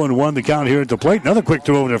 0-1 the count here at the plate. Another quick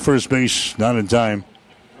throw over to first base. Not in time.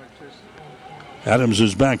 Adams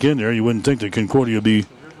is back in there. You wouldn't think that Concordia would be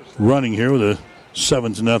running here with a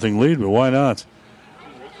 7-0 lead, but why not?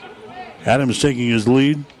 Adams taking his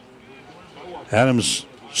lead. Adams,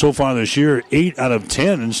 so far this year, 8 out of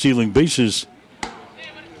 10 in stealing bases.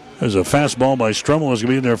 There's a fastball by Strummel. Is going to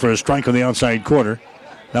be in there for a strike on the outside corner.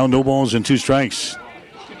 Now no balls and 2 strikes.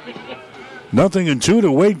 0-2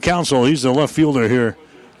 to Wade Council. He's the left fielder here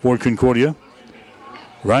for Concordia.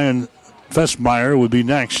 Ryan Festmeyer would be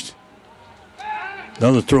next.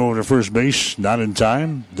 Another throw over to first base. Not in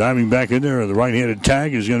time. Diving back in there. The right-handed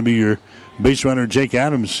tag is going to be your base runner, Jake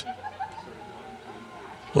Adams.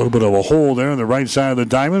 A little bit of a hole there on the right side of the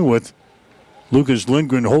diamond with Lucas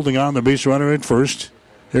Lindgren holding on the base runner at first.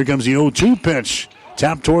 Here comes the 0-2 pitch.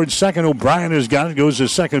 Tap towards second. O'Brien has got it. Goes to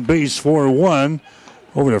second base for 1.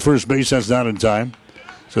 Over to first base. That's not in time.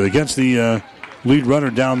 So he gets the lead runner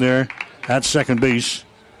down there at second base.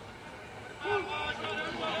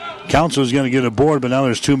 Council's going to get aboard, but now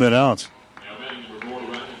there's 2 men out.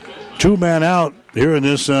 2 men out here in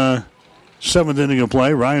this 7th inning of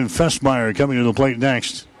play. Ryan Festmeyer coming to the plate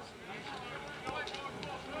next.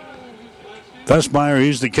 Festmeyer,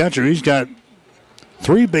 he's the catcher. He's got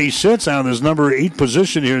 3 base hits on his number 8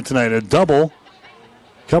 position here tonight. A double,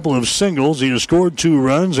 couple of singles. He has scored 2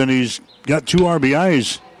 runs, and he's got 2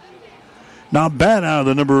 RBIs. Not bad out of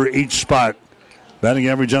the number 8 spot. Batting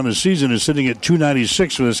average on the season is sitting at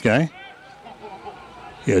 .296 for this guy.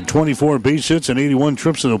 He had 24 base hits and 81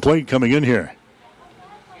 trips to the plate coming in here.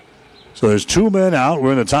 So there's 2 men out.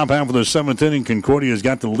 We're in the top half of the 7th inning. Concordia has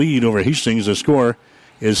got the lead over Hastings. The score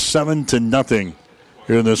is 7-0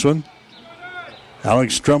 here in this one.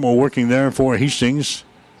 Alex Strummel working there for Hastings.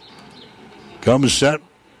 Comes set.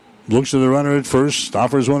 Looks to the runner at first.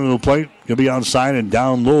 Offers one to the plate. Going to be outside and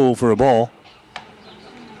down low for a ball.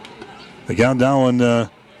 The countdown on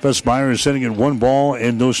Festmeyer is sitting at 1 ball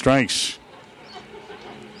and no strikes.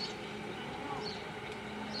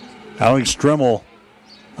 Alex Dremel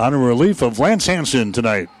on a relief of Lance Hansen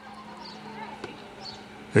tonight.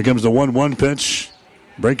 Here comes the 1-1 pitch.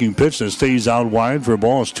 Breaking pitch that stays out wide for a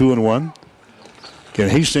ball. It's 2-1. Again,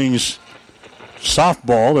 Hastings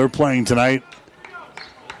softball. They're playing tonight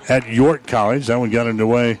at York College. That one got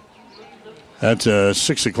underway at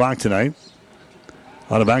 6 o'clock tonight.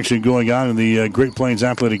 A lot of action going on in the Great Plains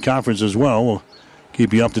Athletic Conference as well. We'll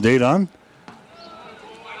keep you up to date on.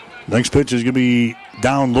 Next pitch is going to be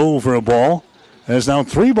down low for a ball. And it's now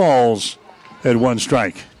 3 balls and 1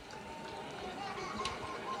 strike.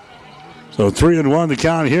 So 3-1 the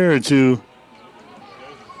count here to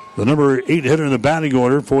the number 8 hitter in the batting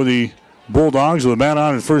order for the Bulldogs with a man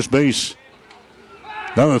on at first base.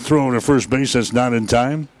 Another throw to first base that's not in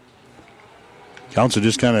time. Counts are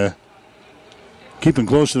just kind of keeping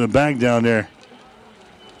close to the bag down there.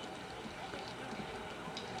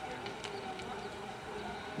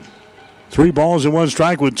 Three balls and 1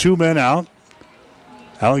 strike with 2 men out.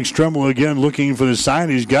 Alex Tremble again looking for the sign.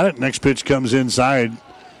 He's got it. Next pitch comes inside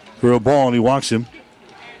for a ball, and he walks him.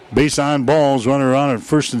 Base on balls, runner on at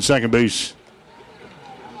first and second base.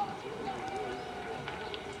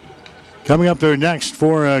 Coming up there next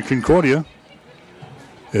for Concordia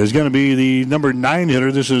is going to be the number 9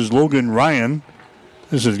 hitter. This is Logan Ryan.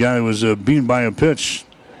 This is a guy who was beaten by a pitch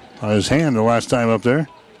on his hand the last time up there.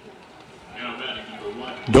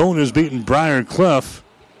 Doan has beaten Briar Clough.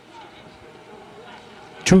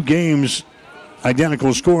 2 games,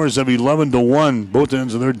 identical scores of 11-1. Both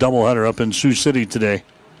ends of their doubleheader up in Sioux City today.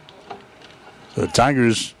 The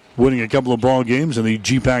Tigers winning a couple of ball games in the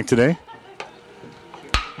GPAC today.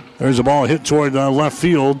 There's a ball hit toward left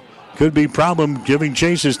field. Could be problem giving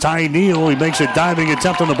chase is Ty Neal. He makes a diving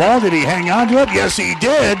attempt on the ball. Did he hang on to it? Yes, he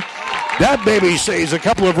did. That baby saves a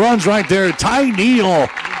couple of runs right there. Ty Neal,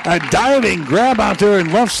 a diving grab out there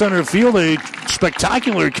in left center field. A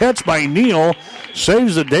spectacular catch by Neal.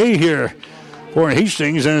 Saves the day here for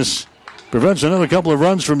Hastings and prevents another couple of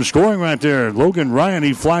runs from scoring right there. Logan Ryan,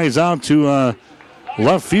 he flies out to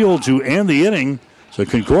left field to end the inning. So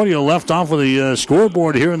Concordia left off with the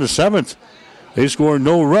scoreboard here in the 7th. They scored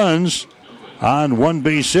no runs on 1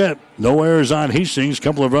 base hit. No errors on Hastings.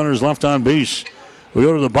 Couple of runners left on base. We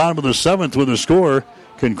go to the bottom of the 7th with a score.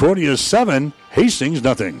 Concordia 7, Hastings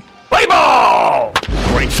nothing. Play ball!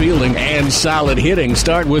 Great fielding and solid hitting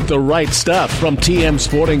start with the right stuff from TM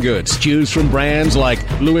Sporting Goods. Choose from brands like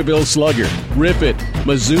Louisville Slugger, Rip It,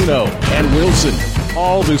 Mizuno, and Wilson.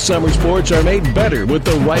 All the summer sports are made better with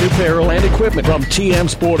the right apparel and equipment from TM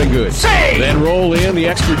Sporting Goods. Say! Then roll in the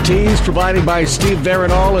expertise provided by Steve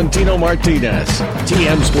Veronal and Tino Martinez.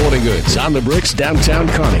 TM Sporting Goods on the Bricks, downtown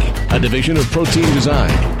Kearney. A division of Protein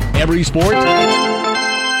Design. Every sport done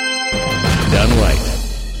right.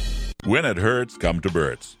 When it hurts, come to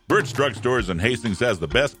Burt's. Burt's Drug Stores in Hastings has the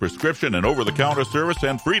best prescription and over-the-counter service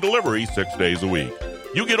and free delivery 6 days a week.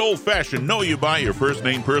 You get old-fashioned Know You Buy Your First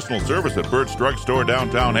Name personal service at Burt's Drug Store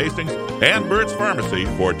downtown Hastings and Burt's Pharmacy,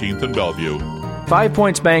 14th and Bellevue. 5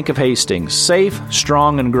 Points Bank of Hastings, safe,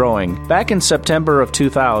 strong, and growing. Back in September of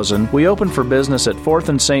 2000, we opened for business at 4th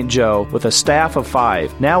and St. Joe with a staff of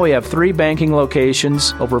 5. Now we have 3 banking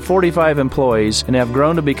locations, over 45 employees, and have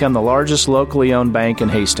grown to become the largest locally owned bank in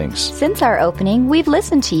Hastings. Since our opening, we've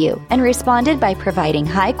listened to you and responded by providing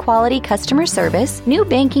high-quality customer service, new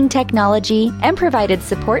banking technology, and provided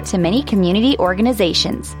support to many community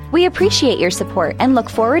organizations. We appreciate your support and look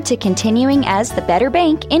forward to continuing as the better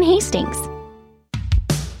bank in Hastings.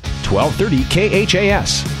 1230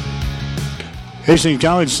 KHAS. Hastings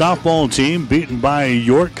College softball team beaten by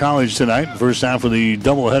York College tonight. First half of the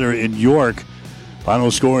doubleheader in York.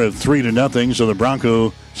 Final score of 3-0. So the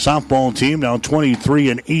Bronco softball team now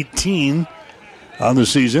 23-18 on the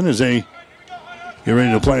season as they get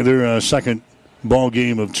ready to play their second ball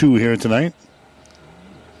game of 2 here tonight.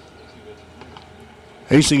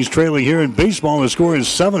 Hastings trailing here in baseball. The score is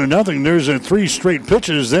 7-0. There's 3 straight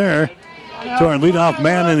pitches there. To our leadoff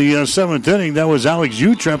man in the 7th inning, that was Alex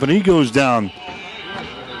Utrep, and he goes down.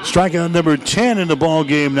 Strikeout number 10 in the ball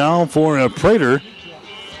game now for Prater.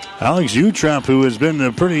 Alex Utrep, who has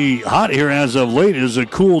been pretty hot here as of late, is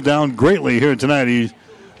cooled down greatly here tonight. He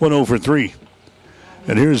went 0 for 3.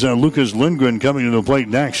 And here's Lucas Lindgren coming to the plate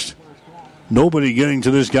next. Nobody getting to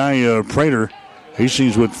this guy, Prater.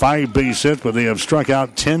 Hastings with 5 base hits, but they have struck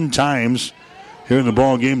out 10 times here in the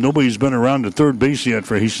ball game. Nobody's been around to third base yet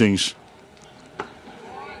for Hastings.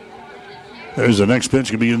 There's the next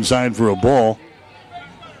pitch. Going to be inside for a ball.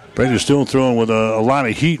 Prater's still throwing with a lot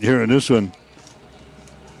of heat here in this one.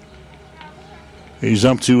 He's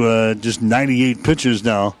up to just 98 pitches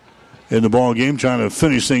now in the ball game, trying to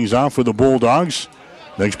finish things off for the Bulldogs.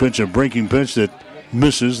 Next pitch, a breaking pitch that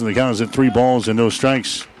misses, and the count is at 3 balls and no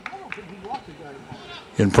strikes.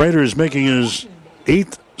 And Prater is making his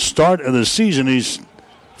 8th start of the season. He's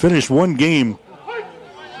finished 1 game.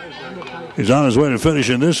 He's on his way to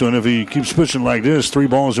finishing this one. If he keeps pitching like this, 3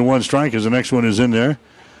 balls and 1 strike as the next one is in there.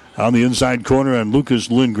 On the inside corner on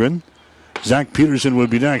Lucas Lindgren. Zach Peterson would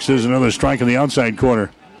be next. There's another strike in the outside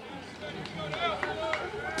corner.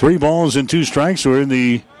 3 balls and 2 strikes. We're in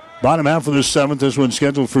the bottom half of the 7th. This one's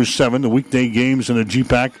scheduled for 7. The weekday games in the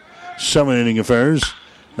GPAC 7-inning affairs.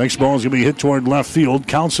 Next ball is going to be hit toward left field.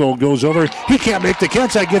 Council goes over. He can't make the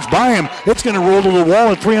catch. That gets by him. It's going to roll to the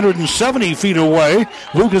wall at 370 feet away.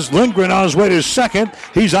 Lucas Lindgren on his way to second.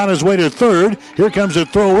 He's on his way to third. Here comes a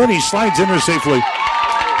throw in. He slides in there safely.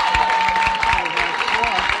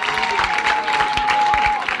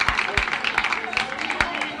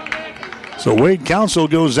 So Wade Council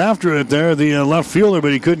goes after it there, the left fielder,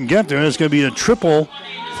 but he couldn't get there. It's going to be a triple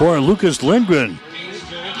for Lucas Lindgren.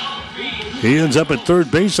 He ends up at third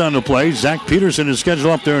base on the play. Zach Peterson is scheduled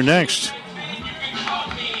up there next.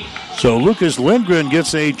 So Lucas Lindgren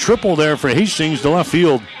gets a triple there for Hastings to left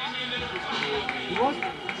field.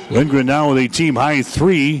 Lindgren now with a team-high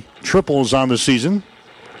 3 triples on the season.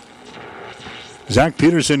 Zach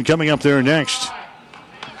Peterson coming up there next.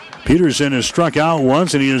 Peterson has struck out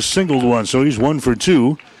once and he has singled once, so he's 1 for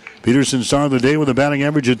 2. Peterson started the day with a batting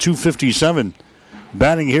average of .257.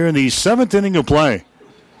 Batting here in the 7th inning of play.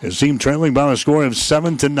 His team trailing by a score of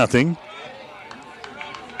 7-0.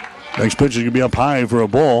 Next pitch is going to be up high for a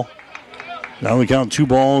ball. Now we count 2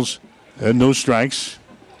 balls and no strikes.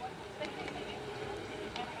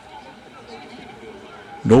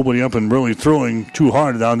 Nobody up and really throwing too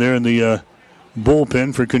hard down there in the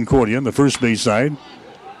bullpen for Concordia on the first base side.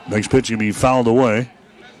 Next pitch can be fouled away.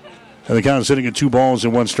 And the count is sitting at 2 balls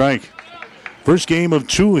and 1 strike. First game of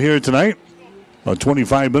 2 here tonight. About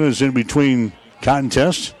 25 minutes in between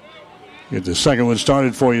contests. Get the second one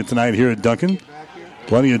started for you tonight here at Duncan.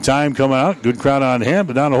 Plenty of time coming out. Good crowd on hand,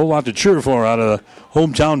 but not a whole lot to cheer for out of the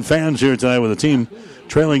hometown fans here tonight with the team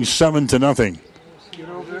trailing 7-0.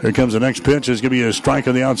 Here comes the next pitch. There's going to be a strike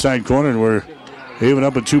on the outside corner, and we're even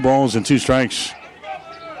up at 2 balls and 2 strikes.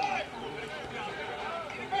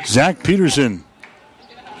 Zach Peterson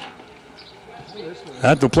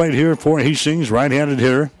at the plate here for Hastings, right-handed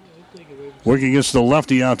hitter. Working against the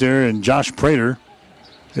lefty out there, and Josh Prater.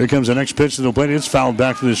 Here comes the next pitch to the plate. It's fouled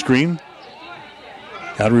back to the screen.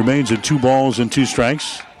 That remains at 2 balls and 2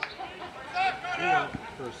 strikes.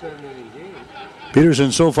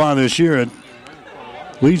 Peterson so far this year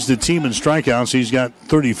leads the team in strikeouts. He's got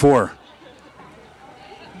 34.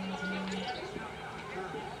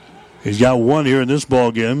 He's got 1 here in this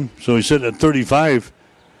ball game, so he's sitting at 35.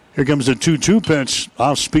 Here comes the 2-2 pitch.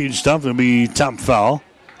 Off-speed stuff. It'll be top foul.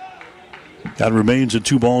 That remains at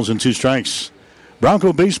 2 balls and 2 strikes.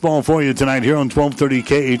 Bronco baseball for you tonight here on 1230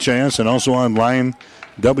 KHIS and also online,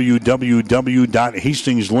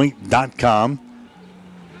 www.hastingslink.com.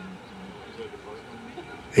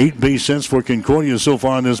 8 base hits for Concordia so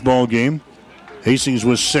far in this ball game. Hastings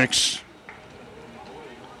was 6.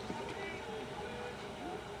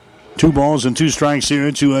 2 balls and 2 strikes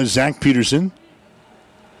here to Zach Peterson.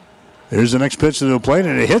 There's the next pitch to the plate,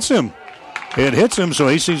 and it hits him. It hits him, so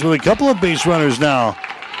Hastings with a couple of base runners now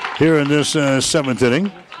here in this 7th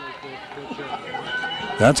inning.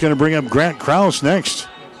 That's going to bring up Grant Krause next.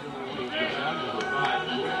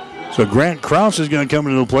 So Grant Krause is going to come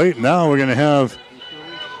into the plate. Now we're going to have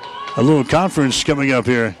a little conference coming up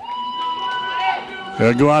here.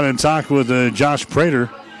 Going to go out and talk with Josh Prater.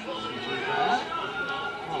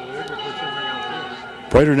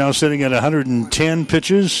 Prater now sitting at 110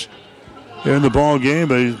 pitches here in the ball game,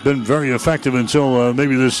 but he's been very effective until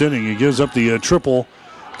maybe this inning. He gives up the triple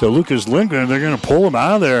to Lucas Lindgren. They're going to pull him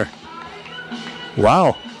out of there.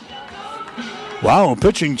 Wow. Wow, a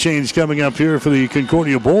pitching change coming up here for the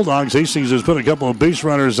Concordia Bulldogs. Hastings has put a couple of base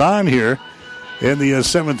runners on here in the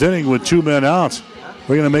 7th inning with 2 men out.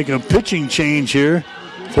 We're going to make a pitching change here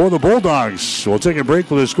for the Bulldogs. We'll take a break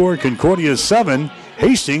with the score. Concordia 7,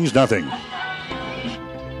 Hastings nothing.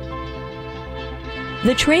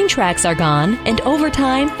 The train tracks are gone, and over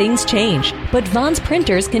time, things change. But Vaughn's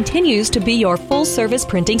Printers continues to be your full-service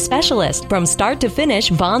printing specialist. From start to finish,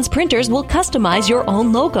 Vaughn's Printers will customize your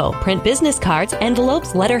own logo, print business cards,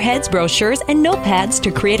 envelopes, letterheads, brochures, and notepads to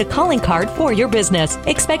create a calling card for your business.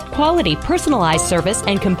 Expect quality, personalized service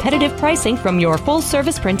and competitive pricing from your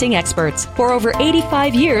full-service printing experts. For over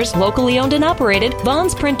 85 years, locally owned and operated,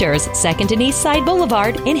 Vaughn's Printers, 2nd and East Side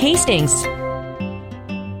Boulevard in Hastings.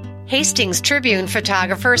 Hastings Tribune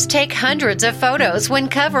photographers take hundreds of photos when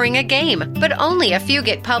covering a game, but only a few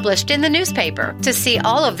get published in the newspaper. To see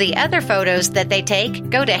all of the other photos that they take,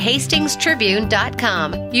 go to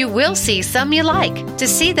hastingstribune.com. You will see some you like. To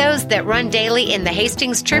see those that run daily in the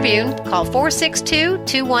Hastings Tribune, call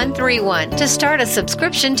 462-2131 to start a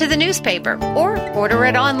subscription to the newspaper or order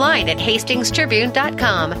it online at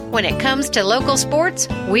hastingstribune.com. When it comes to local sports,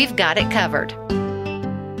 we've got it covered.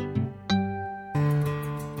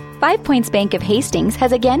 5 Points Bank of Hastings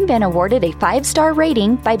has again been awarded a 5-star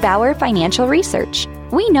rating by Bauer Financial Research.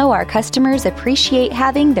 We know our customers appreciate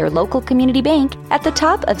having their local community bank at the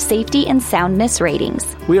top of safety and soundness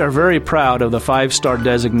ratings. We are very proud of the 5-star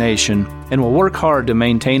designation and will work hard to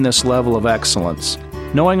maintain this level of excellence.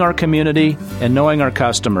 Knowing our community and knowing our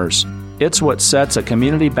customers, it's what sets a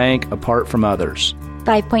community bank apart from others.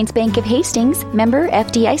 5 Points Bank of Hastings, member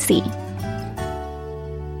FDIC.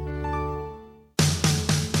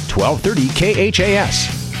 1230 KHAS.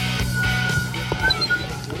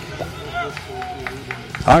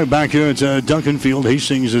 All right, back here at Duncan Field.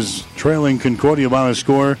 Hastings is trailing Concordia by a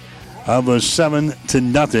score of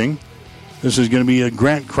 7-0. This is going to be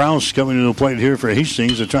Grant Krause coming to the plate here for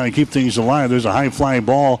Hastings. They're trying to keep things alive. There's a high-flying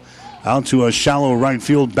ball out to a shallow right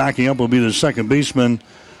field. Backing up will be the second baseman,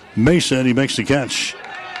 Mesa, and he makes the catch.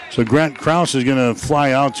 So Grant Krause is going to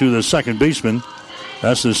fly out to the second baseman.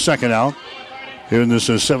 That's the second out here in this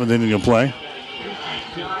seventh inning of play.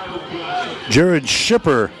 Jared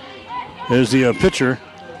Shipper is the pitcher.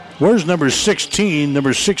 Where's number 16?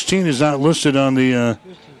 Number 16 is not listed on the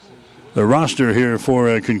roster here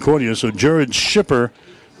for Concordia. So Jared Shipper,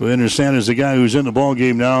 who I understand is the guy who's in the ball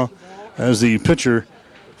game now as the pitcher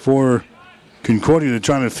for Concordia. They're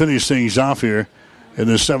trying to finish things off here in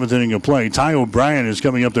the seventh inning of play. Ty O'Brien is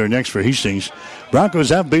coming up there next for Hastings. Broncos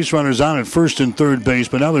have base runners on at first and third base,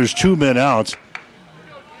 but now there's 2 men out.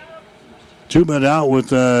 2 men out with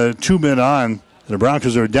 2 men on. The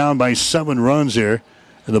Broncos are down by 7 runs here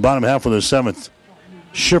in the bottom half of the seventh.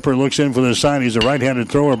 Shipper looks in for the sign. He's a right-handed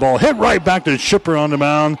thrower. Ball hit right back to Shipper on the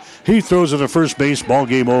mound. He throws it to first base. Ball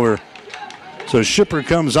game over. So Shipper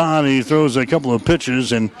comes on. He throws a couple of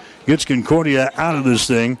pitches and gets Concordia out of this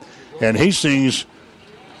thing. And Hastings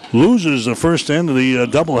loses the first end of the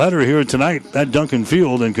doubleheader here tonight at Duncan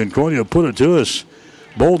Field. And Concordia put it to us.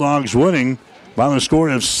 Bulldogs winning by the score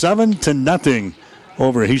of 7-0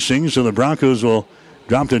 over Hastings. So the Broncos will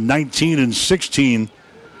drop to 19-16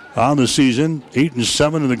 on the season.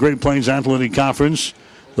 8-7 in the Great Plains Athletic Conference.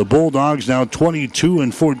 The Bulldogs now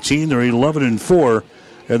 22-14. They're 11-4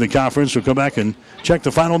 in the conference. We'll come back and check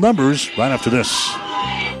the final numbers right after this.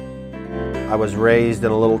 I was raised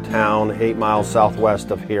in a little town 8 miles southwest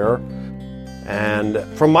of here. And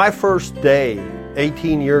from my first day,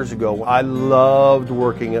 18 years ago, I loved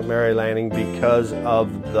working at Mary Lanning because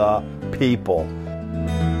of the people.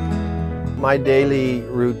 My daily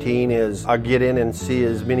routine is I get in and see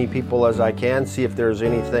as many people as I can, see if there's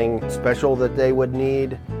anything special that they would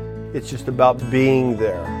need. It's just about being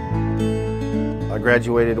there. I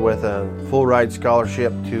graduated with a full ride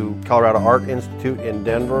scholarship to Colorado Art Institute in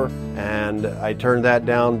Denver, and I turned that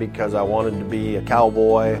down because I wanted to be a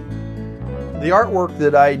cowboy. The artwork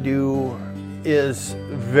that I do is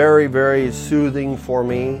very, very soothing for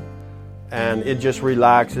me, and it just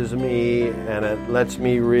relaxes me and it lets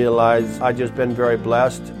me realize I've just been very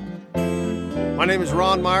blessed. My name is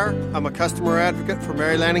Ron Meyer. I'm a customer advocate for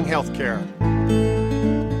Mary Lanning Healthcare.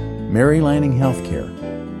 Mary Lanning Healthcare.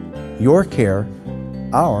 Your care,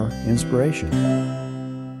 our inspiration.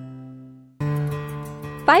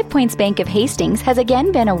 5 Points Bank of Hastings has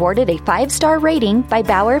again been awarded a 5-star rating by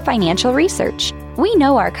Bauer Financial Research. We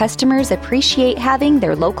know our customers appreciate having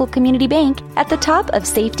their local community bank at the top of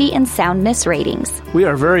safety and soundness ratings. We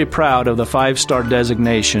are very proud of the 5-star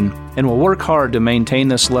designation and will work hard to maintain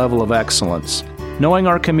this level of excellence. Knowing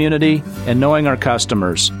our community and knowing our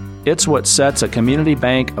customers, it's what sets a community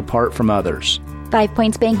bank apart from others. 5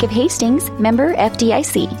 Points Bank of Hastings, member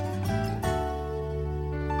FDIC.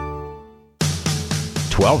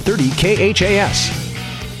 1230 KHAS.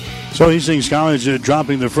 So Hastings College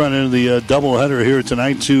dropping the front end of the doubleheader here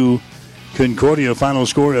tonight to Concordia. Final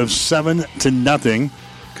score of 7-0.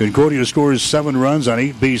 Concordia scores 7 runs on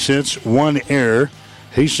 8 base hits, 1 error.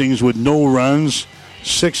 Hastings with no runs,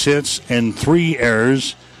 6 hits, and 3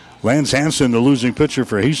 errors. Lance Hansen, the losing pitcher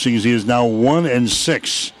for Hastings, he is now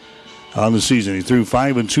 1-6 on the season. He threw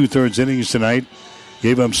 5 2/3 innings tonight.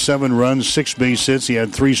 Gave up 7 runs, 6 base hits. He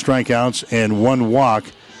had 3 strikeouts and 1 walk.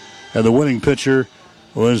 And the winning pitcher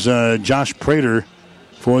was Josh Prater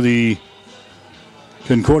for the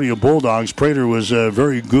Concordia Bulldogs. Prater was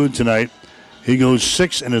very good tonight. He goes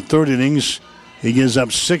 6 1/3 innings He gives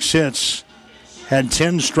up 6 hits, had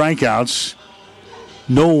 10 strikeouts,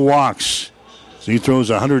 no walks. So he throws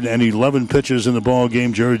 111 pitches in the ball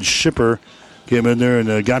game. Jared Shipper came in there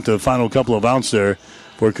and got the final couple of outs there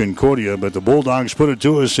for Concordia. But the Bulldogs put it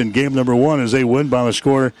to us in game number 1 as they win by a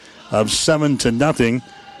score of 7-0.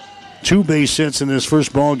 2 base hits in this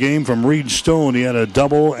first ball game from Reed Stone. He had a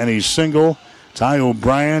double and a single. Ty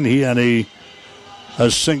O'Brien, he had a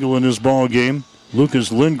single in this ball game.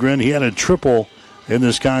 Lucas Lindgren, he had a triple in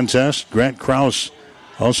this contest. Grant Krause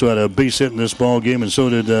also had a base hit in this ball game, and so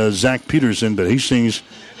did Zach Peterson. But Hastings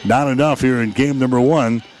not enough here in game number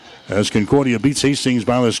 1 as Concordia beats Hastings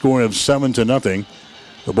by the score of 7-0.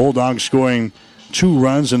 The Bulldogs scoring 2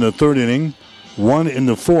 runs in the 3rd inning, 1 in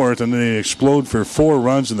the 4th, and then they explode for 4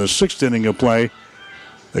 runs in the 6th inning of play.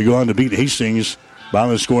 They go on to beat Hastings by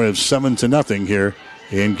the score of 7-0 here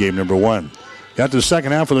in game number 1. Got the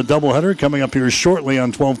second half of the doubleheader coming up here shortly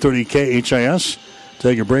on 1230 KHIS.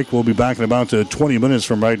 Take a break. We'll be back in about 20 minutes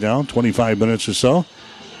from right now, 25 minutes or so.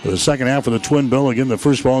 For the second half of the Twin Bill, again, the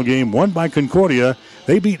first ball game won by Concordia.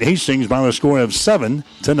 They beat Hastings by the score of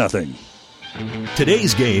 7-0.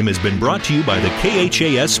 Today's game has been brought to you by the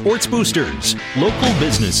KHAS Sports Boosters, local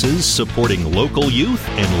businesses supporting local youth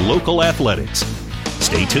and local athletics.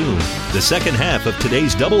 Stay tuned. The second half of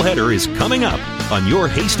today's doubleheader is coming up on your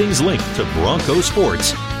Hastings link to Bronco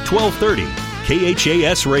Sports, 1230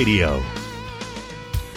 KHAS Radio.